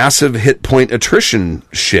massive hit point attrition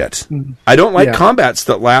shit. I don't like Yeah. combats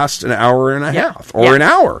that last an hour and a half or Yeah. an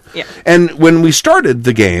hour. Yeah. And when we started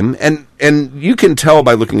the game, and you can tell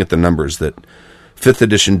by looking at the numbers that 5th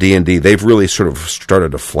edition D&D, they've really sort of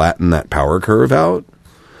started to flatten that power curve out.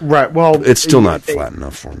 Right. Well, It's still not flat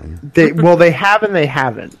enough for me. They have and they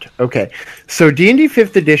haven't. Okay. So D&D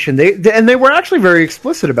 5th edition, they were actually very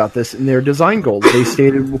explicit about this in their design goals. They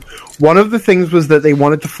stated one of the things was that they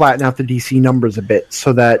wanted to flatten out the DC numbers a bit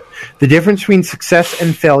so that the difference between success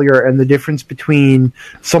and failure and the difference between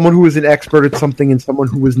someone who was an expert at something and someone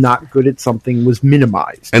who was not good at something was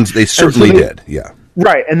minimized. And they certainly did, yeah.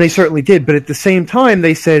 Right, and they certainly did. But at the same time,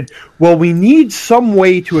 they said, well, we need some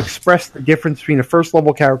way to express the difference between a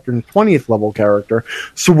first-level character and a 20th-level character,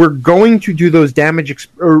 so we're going to do those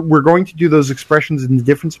we're going to do those expressions in the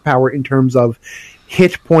difference of power in terms of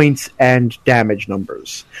hit points and damage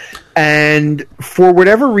numbers. And for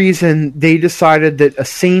whatever reason, they decided that a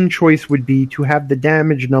sane choice would be to have the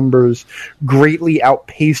damage numbers greatly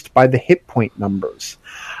outpaced by the hit point numbers.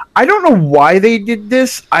 I don't know why they did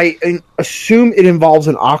this. I assume it involves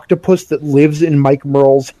an octopus that lives in Mike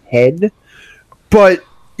Merle's head. But,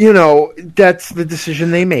 that's the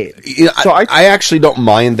decision they made. Yeah, so I actually don't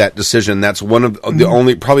mind that decision. That's one of the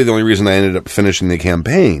only reason I ended up finishing the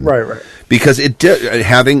campaign. Right. Because it did,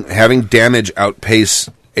 having damage outpace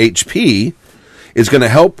HP is going to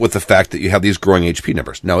help with the fact that you have these growing HP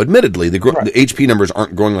numbers. Now, admittedly, the HP numbers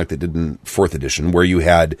aren't growing like they did in 4th edition, where you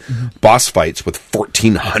had boss fights with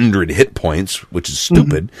 1,400 hit points, which is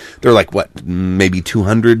stupid. They're like, what, maybe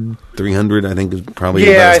 200, 300, I think is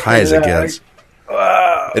probably about as high as it gets.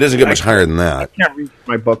 It doesn't get much higher than that. I can't read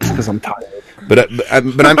my books because I'm tired. But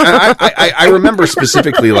I remember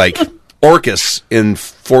specifically, like, Orcus in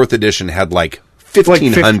 4th edition had, like,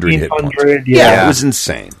 1,500 hit points. Yeah, it was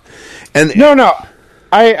insane. And No,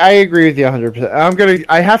 I agree with you 100%.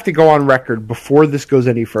 I have to go on record before this goes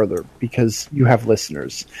any further because you have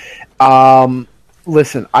listeners.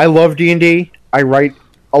 Listen, I love D&D. I write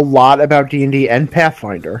a lot about D&D and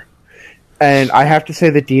Pathfinder, and I have to say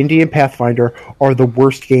that D&D and Pathfinder are the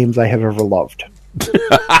worst games I have ever loved.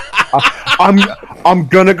 I'm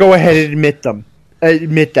gonna go ahead and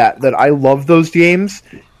admit that I love those games,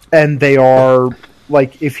 and they are,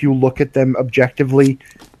 like, if you look at them objectively,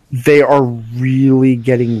 they are really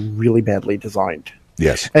getting really badly designed.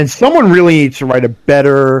 Yes. And someone really needs to write a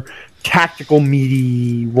better tactical,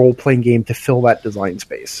 meaty role-playing game to fill that design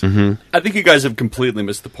space. Mm-hmm. I think you guys have completely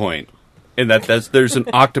missed the point in that there's an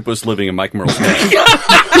octopus living in Mike Merle's head.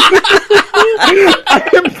 I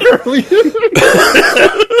am barely...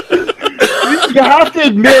 You have to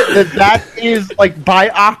admit that is, like, by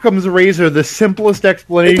Occam's razor, the simplest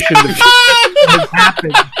explanation that has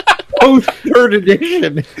happened post 3rd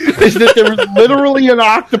edition is that there was literally an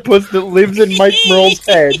octopus that lives in Mike Merle's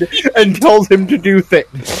head and tells him to do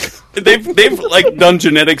things. They've like done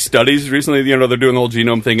genetic studies recently. They're doing the whole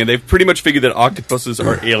genome thing, and they've pretty much figured that octopuses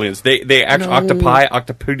are aliens. They actually octopi.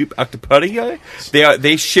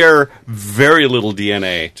 They share very little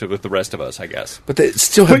DNA with the rest of us, I guess. But they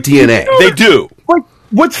still have DNA. They do.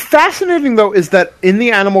 What's fascinating, though, is that in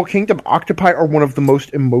the animal kingdom, octopi are one of the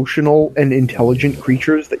most emotional and intelligent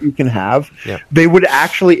creatures that you can have. Yeah. They would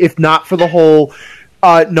actually, if not for the whole,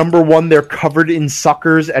 number one, they're covered in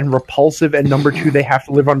suckers and repulsive, and number two, they have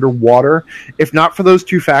to live underwater. If not for those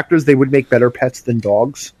two factors, they would make better pets than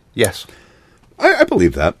dogs. Yes. I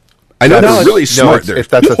believe that. I know they're really smart. They're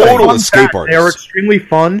that's a total thing. escape They're artists. extremely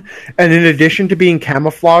fun, and in addition to being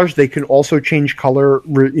camouflaged, they can also change color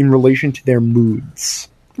in relation to their moods.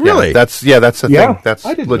 Really? That's the Yeah. thing. That's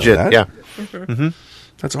I didn't know legit. that. Yeah. Mm-hmm.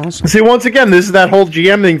 That's awesome. See, once again, this is that whole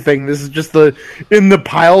GMing thing. This is just in the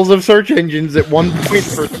piles of search engines. At one point,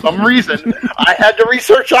 for some reason, I had to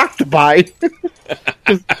research octopi.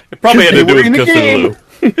 Probably had to they do were in with the game.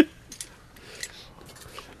 Cthulhu.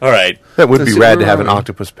 All right. That would be rad to have an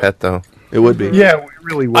octopus pet, though. It would be. Yeah, we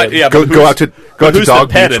really would. Yeah, Go out to who's Dog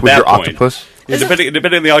the pet Beach at with that your point? octopus. Yeah,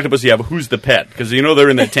 depending on the octopus you have, who's the pet? Because they're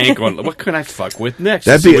in that tank going, what can I fuck with next?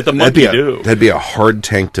 That'd See be what the monkey do. That'd be a hard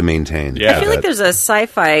tank to maintain. Yeah. I feel like there's a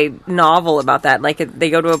sci-fi novel about that. Like they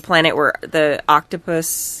go to a planet where the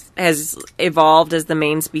octopus has evolved as the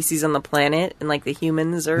main species on the planet, and like the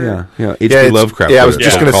humans are. Yeah. H.P. Lovecraft. Yeah, I was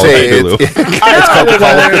just going to say it's called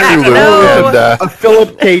Call of Cthulhu, No. and A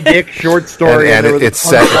Philip K. Dick short story. and there was a it's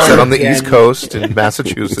set on the end. East Coast in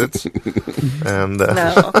Massachusetts. And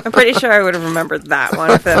No, I'm pretty sure I would have remembered that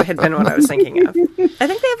one if that had been what I was thinking of. I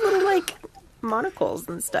think they have little like monocles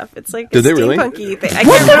and stuff. It's like a Do they really? steampunky thing. I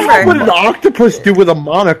What can't the hell would remember. an octopus do with a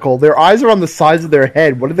monocle? Their eyes are on the sides of their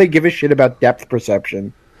head. What do they give a shit about depth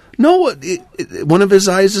perception? No, one of his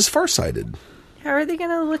eyes is farsighted. How are they going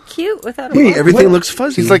to look cute without a Hey, monocle? Everything looks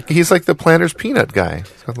fuzzy. he's like the Planter's Peanut guy.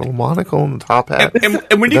 He's got a little monocle and the top hat.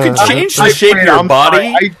 And when you can change the I'm shape of your sorry,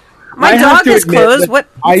 body, My I have dog to has admit clothes. that What's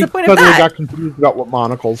I the point of suddenly that? got confused about what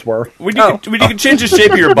monocles were. When you can change the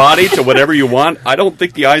shape of your body to whatever you want, I don't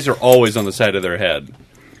think the eyes are always on the side of their head.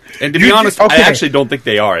 And to be honest, I actually don't think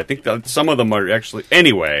they are. I think that some of them are actually...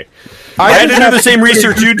 Anyway, I had to do the same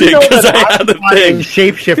research you did because I had the thing.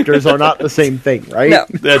 Shapeshifters are not the same thing, right? No.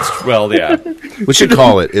 That's, well, yeah. We should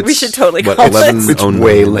call it. It's, We should totally what, call it. 11 It's own-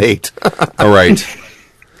 way late. All right.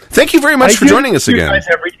 Thank you very much for do joining us you again. guys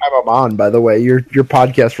every time I'm on, by the way. Your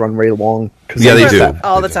podcasts run very long. 'cause Yeah, I they miss do. that.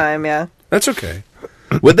 All the time, yeah. That's okay.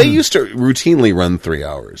 Well, they used to routinely run 3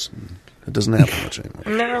 hours. It doesn't happen much anymore.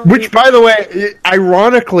 No. Which, by the way,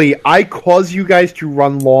 ironically, I cause you guys to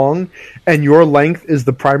run long, and your length is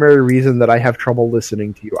the primary reason that I have trouble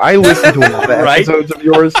listening to you. I listen to a lot of Right? episodes of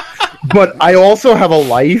yours, but I also have a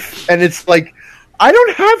life, and it's like, I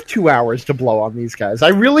don't have 2 hours to blow on these guys. I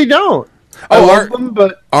really don't. I love them,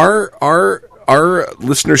 but... Our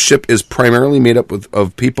listenership is primarily made up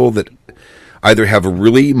of people that either have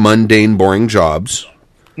really mundane, boring jobs,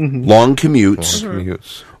 long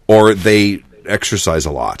commutes, or they exercise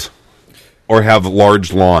a lot, or have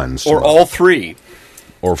large lawns, Or all three.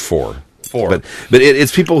 or four. Four. But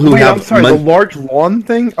it's people who Wait, have I'm sorry, the large lawn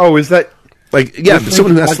thing? Oh, is that... like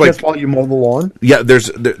someone who has like while you mow the lawn? yeah. There's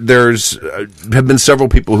have been several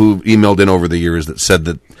people who emailed in over the years that said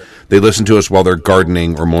that they listen to us while they're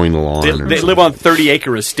gardening or mowing the lawn. They, or they something. live on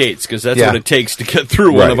 30-acre estates because that's Yeah. what it takes to get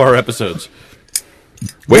through one Right. of our episodes.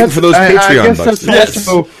 Waiting for those I Patreon guess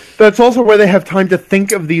bucks. that's also where they have time to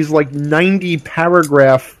think of these like 90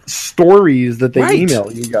 paragraph stories that they Right. email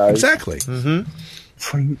you guys. Exactly.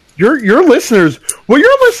 It's like, your listeners, what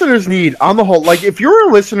your listeners need on the whole, like if you're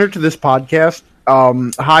a listener to this podcast,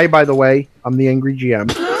 hi, by the way, I'm the Angry GM.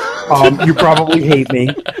 You probably hate me.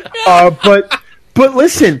 But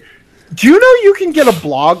listen, do you know you can get a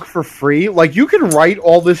blog for free? Like you can write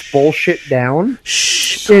all this bullshit down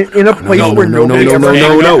in a place where nobody ever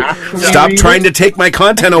actually Stop reads trying it? to take my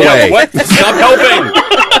content away. What? Stop helping!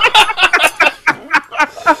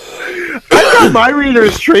 I've got my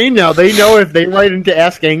readers trained now. They know if they write into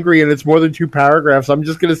Ask Angry and it's more than 2 paragraphs, I'm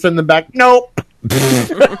just going to send them back. Nope.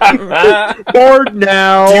 Bored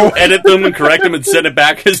now. You edit them and correct them and send it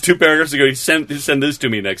back as 2 paragraphs ago. You send this to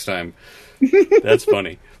me next time. That's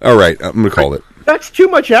funny. All right, I'm going to call it. That's too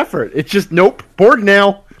much effort. It's just nope. Bored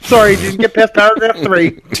now. Sorry, didn't get past paragraph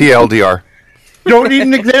 3. TLDR. Don't need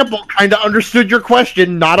an example. Kind of understood your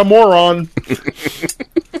question. Not a moron.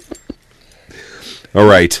 All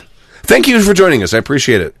right. Thank you for joining us. I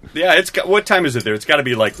appreciate it. Yeah, it's got, what time is it there? It's got to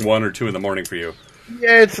be like 1 or 2 in the morning for you.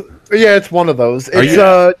 Yeah, it's one of those. It's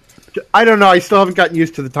you- I don't know. I still haven't gotten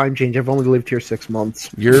used to the time change. I've only lived here 6 months.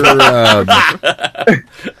 You're you're not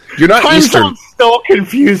Time Eastern. zone still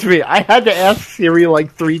confused me. I had to ask Siri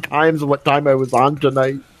like 3 times what time I was on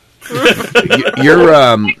tonight.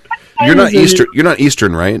 You're not Eastern. You're not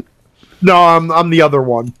Eastern, right? No, I'm the other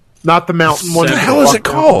one, not the mountain one. What the hell is it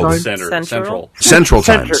called? Central. Central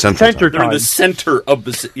time. Center Central time. They're in the center of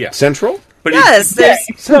the... Yeah. Central. But Yes, there's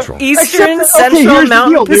Central. Eastern, Except, Central, here's the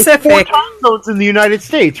Mountain, deal. There's Pacific. 4 time zones in the United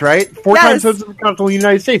States, right? 4 time Yes. zones in the continental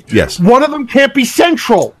United States. Yes. One of them can't be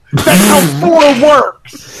central. That's how 4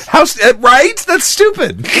 works. Right? That's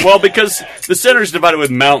stupid. Well, because the center is divided with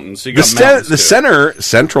mountains. So you got mountains, The too. center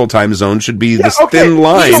central time zone should be this okay. thin You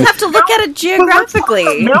line. just have to look at it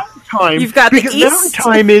geographically. Mountain time. You've got the because mountain east.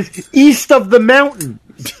 time is east of the mountain.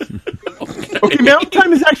 Okay, mountain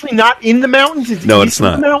time is actually not in the mountains. It's No, east it's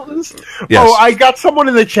not. of the mountains. Yes. Oh, I got someone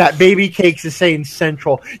in the chat. Baby Cakes is saying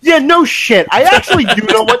central. Yeah, no shit. I actually do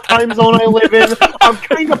know what time zone I live in. I'm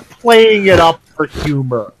kind of playing it up for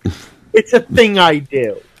humor. It's a thing I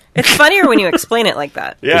do. It's funnier when you explain it like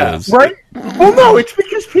that. Yeah. It is. Right? Well, no, it's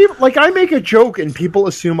because people, like, I make a joke and people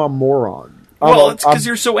assume I'm moron. Well, it's because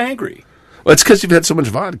you're so angry. Well, it's because you've had so much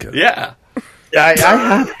vodka. Yeah. I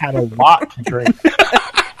have had a lot to drink.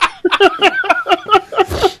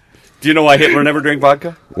 Do you know why Hitler never drank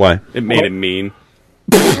vodka? Why? It made him mean.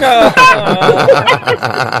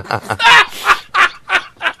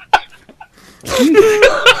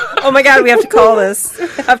 Oh my god, we have to call this. We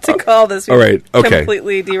have to call this. All right, okay.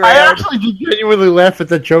 Completely derailed. I actually did genuinely laugh at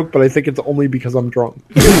that joke, but I think it's only because I'm drunk.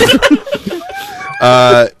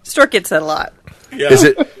 Stork gets that a lot. Yeah. Is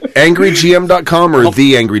it angrygm.com or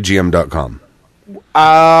theangrygm.com?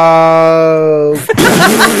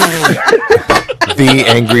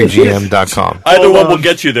 TheAngryGM.com. Either one will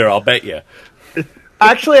get you there, I'll bet you.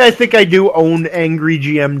 Actually, I think I do own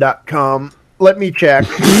angrygm.com. Let me check.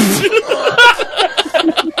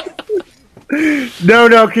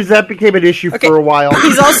 No, because that became an issue for a while.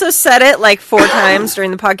 He's also said it like 4 times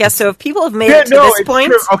during the podcast, so if people have made it to this point...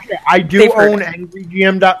 True. Okay, I do own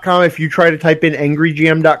angrygm.com. If you try to type in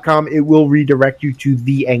angrygm.com, it will redirect you to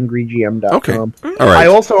theangrygm.com. Okay. All right.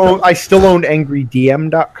 I still own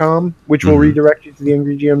angrydm.com, which will redirect you to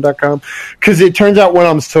theangrygm.com. Because it turns out when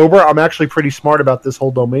I'm sober, I'm actually pretty smart about this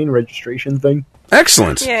whole domain registration thing.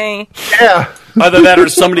 Excellent. Yay. Yeah. Either that or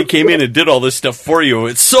somebody came in and did all this stuff for you.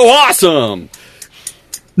 It's so awesome.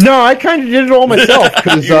 No, I kind of did it all myself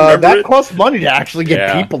because that it? costs money to actually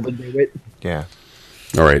get people to do it. Yeah.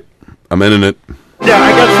 All right. I'm in it. Yeah,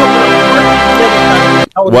 I got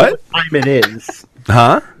something. What time it is?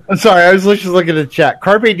 Huh? I'm sorry, I was just looking at the chat.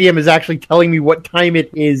 Carpe Diem is actually telling me what time it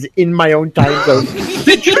is in my own time zone.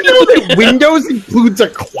 Did you know that Windows includes a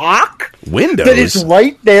clock? Windows? That is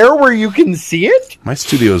right there where you can see it? My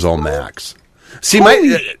studio's all Macs. See,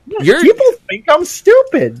 people think I'm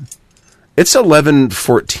stupid. It's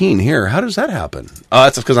 11:14 here. How does that happen?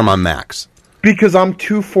 That's because I'm on Macs. Because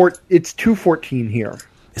it's 2:14 here.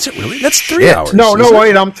 Is it really? That's 3 hours. No,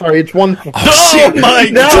 wait, I'm sorry. It's 1. Oh my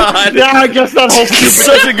God! Now I guess that whole stupid.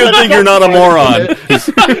 Such a good thing you're not a moron. He's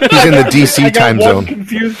in the DC time zone.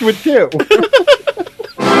 Confused with 2.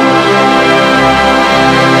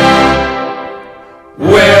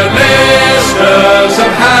 We're listeners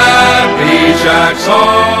of Happy Jacks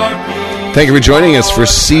on. Thank you for joining us for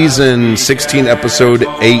season 16, episode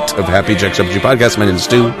 8 of Happy Jacks RPG Podcast. My name is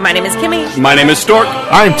Stu. My name is Kimmy. My name is Stork.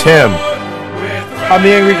 I'm Tim. I'm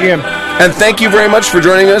the Angry Jim. And thank you very much for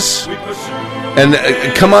joining us. And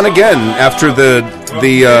come on again after the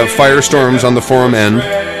firestorms on the forum end.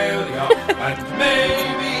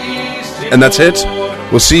 And that's it.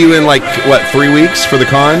 We'll see you in 3 weeks for the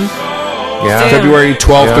con? Yeah. February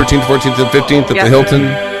 12th, 13th, 14th, and 15th at the Hilton.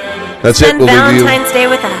 That's Spend it. We'll leave you. Valentine's Day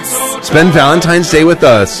with us. Spend Valentine's Day with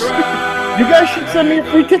us. You guys should send me a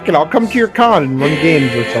free ticket. I'll come to your con and run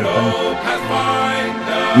games or something.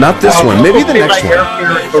 Not this one. Maybe the next one.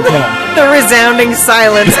 The resounding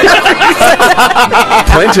silence.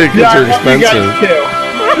 Plane tickets are expensive.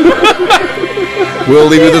 We'll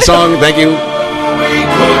leave you with a song. Thank you. We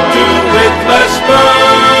could do with less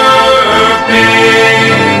burping.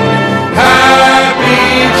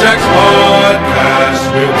 Happy Jacks podcast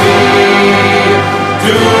will be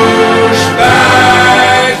douchebags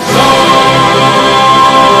all.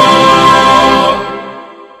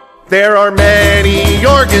 There are many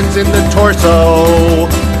organs in the torso.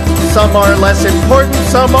 Some are less important,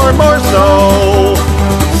 some are more so.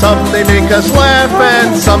 Some they make us laugh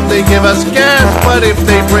and some they give us gas. But if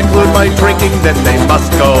they preclude my drinking, then they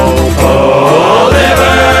must go. Oh,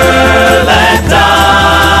 liver, let die.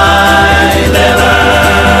 Liver,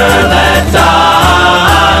 let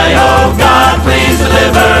die. Oh, God, please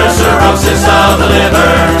deliver cirrhosis of the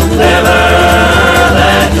liver. Liver,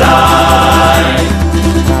 let die.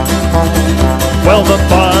 Well, the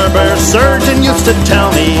barber surgeon used to tell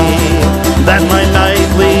me that my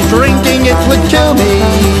nightly drinking, it would kill me.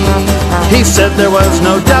 He said there was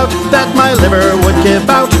no doubt that my liver would give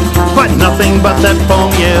out, but nothing but that foam,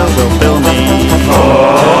 yeah, will fill me.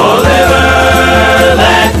 Oh, liver,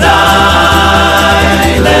 let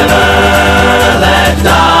die. Liver, let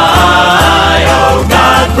die. Oh,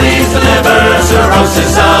 God, please deliver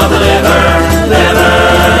cirrhosis of the liver. Liver,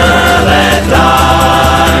 let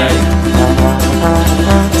die.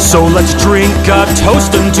 So let's drink a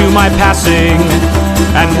toast unto my passing,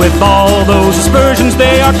 and with all those aspersions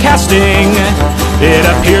they are casting, it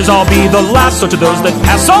appears I'll be the last. So to those that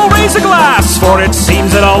pass, I'll raise a glass, for it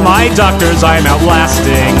seems that all my doctors I'm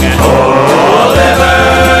outlasting. Oh,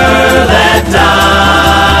 liver, let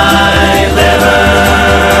die. Liver,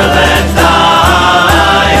 let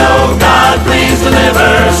die. Oh, God, please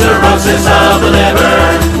deliver cirrhosis of the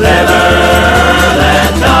liver. Liver,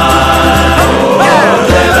 let die. Oh,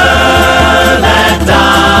 liver, let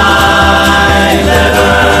die.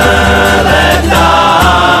 Liver, let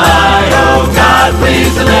die. Oh, God,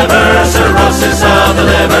 please deliver cirrhosis of the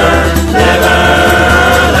liver. Liver,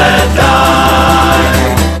 let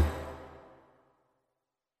die.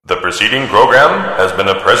 The preceding program has been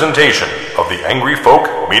a presentation of the Angry Folk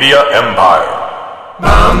Media Empire.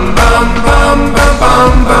 Bum, bum, bum, bum,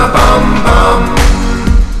 bum, bum, bum, bum.